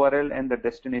 display URL, and the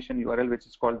destination URL, which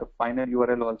is called the final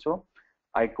URL also.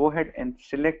 I go ahead and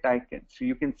select icon. So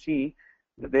you can see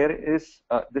there is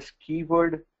this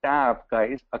keyword tab,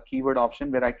 guys, a keyword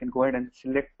option where I can go ahead and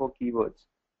select for keywords.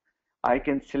 I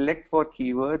can select for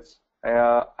keywords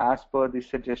as per the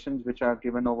suggestions which are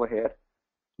given over here.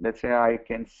 Let's say I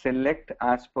can select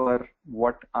as per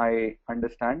what I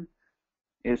understand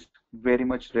is very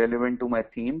much relevant to my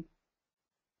theme.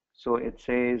 So it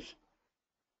says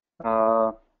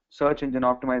search engine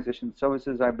optimization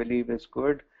services, I believe, is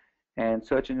good, and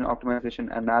search engine optimization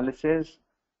analysis,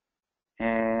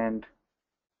 and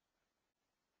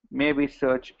maybe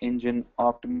search engine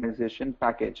optimization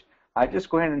package. I just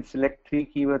go ahead and select 3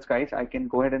 keywords, guys. I can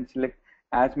go ahead and select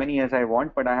as many as I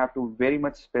want, but I have to be very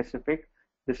much specific.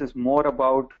 This is more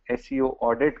about SEO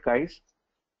audit, guys.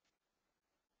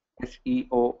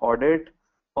 SEO audit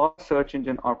or search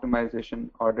engine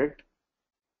optimization audit.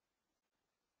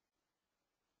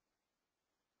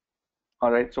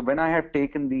 All right, so when I have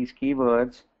taken these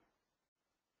keywords,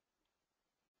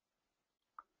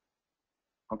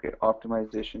 okay,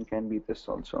 optimization can be this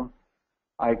also.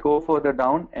 I go further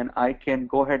down and I can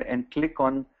go ahead and click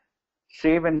on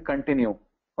save and continue.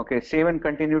 Okay, save and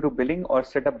continue to billing or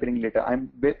set up billing later.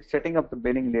 I'm setting up the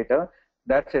billing later.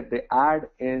 That's it. The ad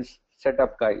is set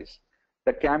up, guys.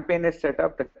 The campaign is set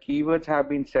up. The keywords have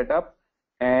been set up.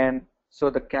 And so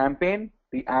the campaign,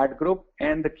 the ad group,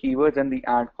 and the keywords and the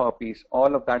ad copies,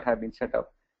 all of that have been set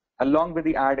up along with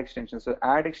the ad extensions. So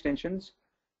ad extensions,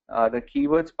 the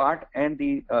keywords part, and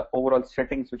the overall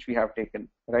settings which we have taken,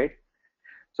 right?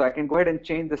 So I can go ahead and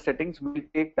change the settings. We'll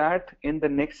take that in the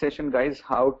next session, guys,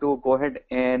 how to go ahead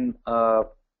and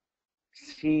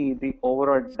see the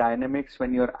overall dynamics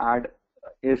when your ad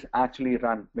is actually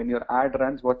run. When your ad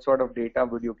runs, what sort of data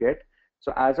would you get?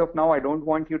 So as of now, I don't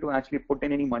want you to actually put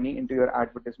in any money into your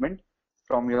advertisement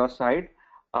from your side.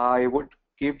 I would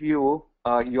give you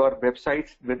your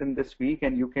websites within this week,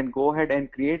 and you can go ahead and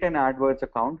create an AdWords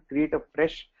account, create a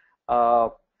fresh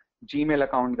Gmail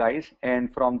account, guys,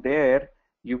 and from there,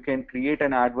 you can create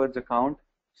an AdWords account,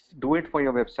 do it for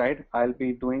your website. I'll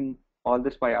be doing all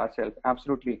this by ourselves,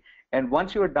 absolutely. And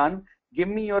once you're done, give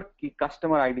me your key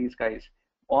customer IDs, guys.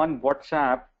 On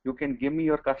WhatsApp, you can give me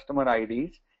your customer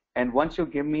IDs. And once you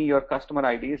give me your customer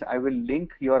IDs, I will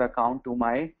link your account to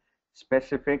my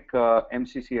specific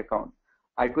MCC account.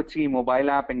 I could see mobile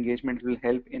app engagement will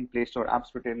help in Play Store.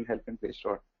 Absolutely, it will help in Play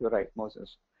Store. You're right,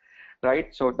 Moses.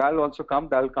 Right, so that'll also come.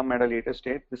 That'll come at a later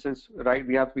stage. This is right.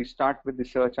 We start with the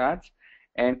search ads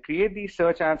and create these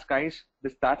search ads, guys.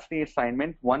 That's the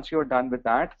assignment. Once you're done with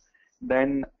that,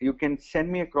 then you can send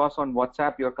me across on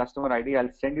WhatsApp your customer ID.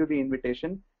 I'll send you the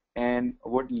invitation and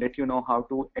would let you know how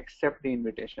to accept the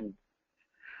invitation.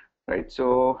 Right.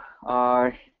 So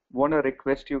I want to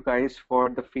request you guys for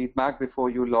the feedback before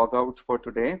you log out for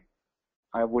today.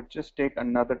 I would just take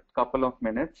another couple of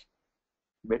minutes.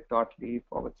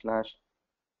 bit.ly/DMP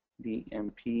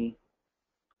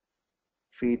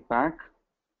feedback.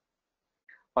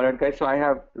 All right, guys, so I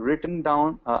have written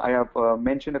down, I have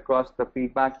mentioned across the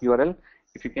feedback URL.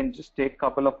 If you can just take a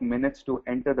couple of minutes to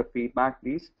enter the feedback,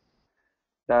 please,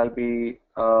 that'll be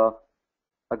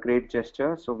a great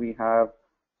gesture. So we have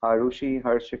Arushi,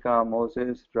 Harshika,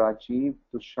 Moses, Rajiv,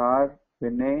 Tushar,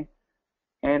 Vinay,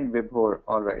 and Vibhor.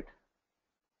 All right.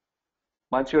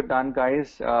 Once you're done,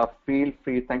 guys, feel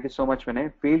free. Thank you so much,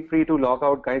 Vinay. Feel free to log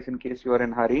out, guys, in case you are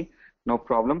in a hurry. No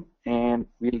problem. And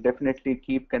we'll definitely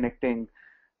keep connecting.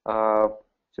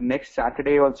 So next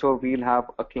Saturday also, we'll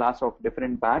have a class of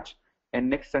different batch. And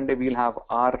next Sunday, we'll have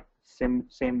our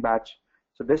same batch.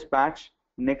 So this batch,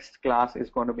 next class is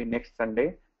going to be next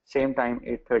Sunday, same time,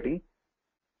 8:30.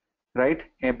 Right,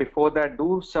 and before that,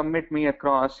 do submit me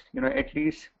across, at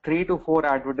least 3 to 4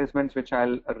 advertisements, which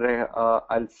I'll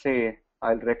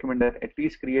recommend that at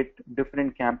least create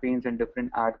different campaigns and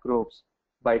different ad groups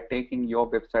by taking your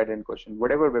website in question,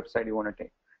 whatever website you want to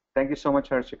take. Thank you so much,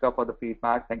 Harshika, for the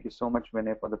feedback. Thank you so much,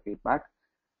 Vinay, for the feedback.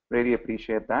 Really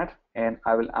appreciate that. And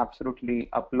I will absolutely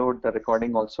upload the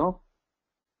recording also.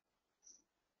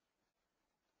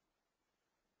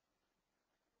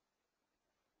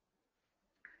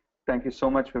 Thank you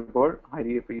so much, Vibhor.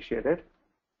 Highly appreciate it.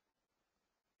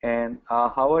 And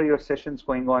how are your sessions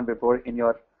going on, Vibhor, in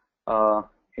your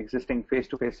existing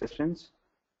face-to-face sessions?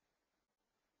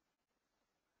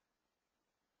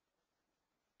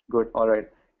 Good. All right.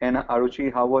 And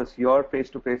Aruchi, how was your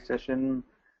face-to-face session?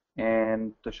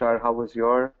 And Tushar, how was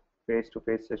your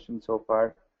face-to-face session so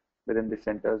far within the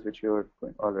centers which you're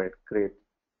going? All right. Great.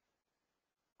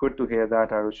 Good to hear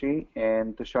that, Arushi.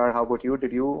 And Tushar, how about you?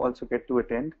 Did you also get to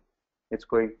attend? It's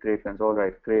going great, friends. All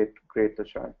right. Great. Great,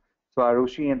 Tushar. So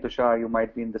Arushi and Tushar, you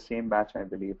might be in the same batch, I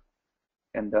believe,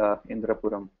 in the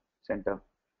Indrapuram center.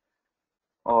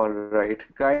 All right,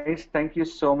 guys, thank you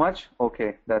so much.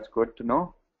 Okay, that's good to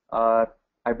know. Uh,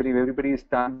 I believe everybody is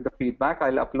done with the feedback.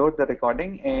 I'll upload the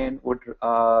recording and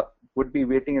would be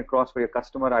waiting across for your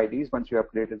customer IDs once you have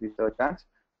created the search ads.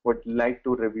 Would like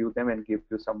to review them and give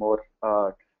you some more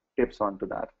tips onto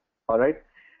that. All right.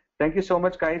 Thank you so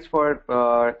much, guys,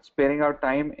 for sparing our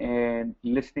time and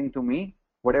listening to me.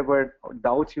 Whatever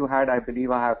doubts you had, I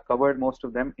believe I have covered most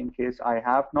of them. In case I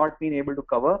have not been able to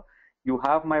cover, you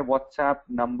have my WhatsApp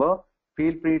number.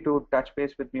 Feel free to touch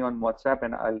base with me on WhatsApp,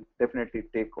 and I'll definitely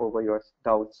take over your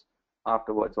doubts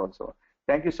afterwards also.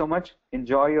 Thank you so much.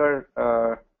 Enjoy your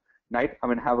night.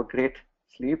 Have a great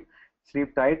sleep.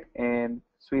 Sleep tight and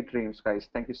sweet dreams, guys.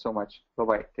 Thank you so much.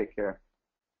 Bye-bye. Take care.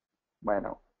 Bye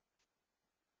now.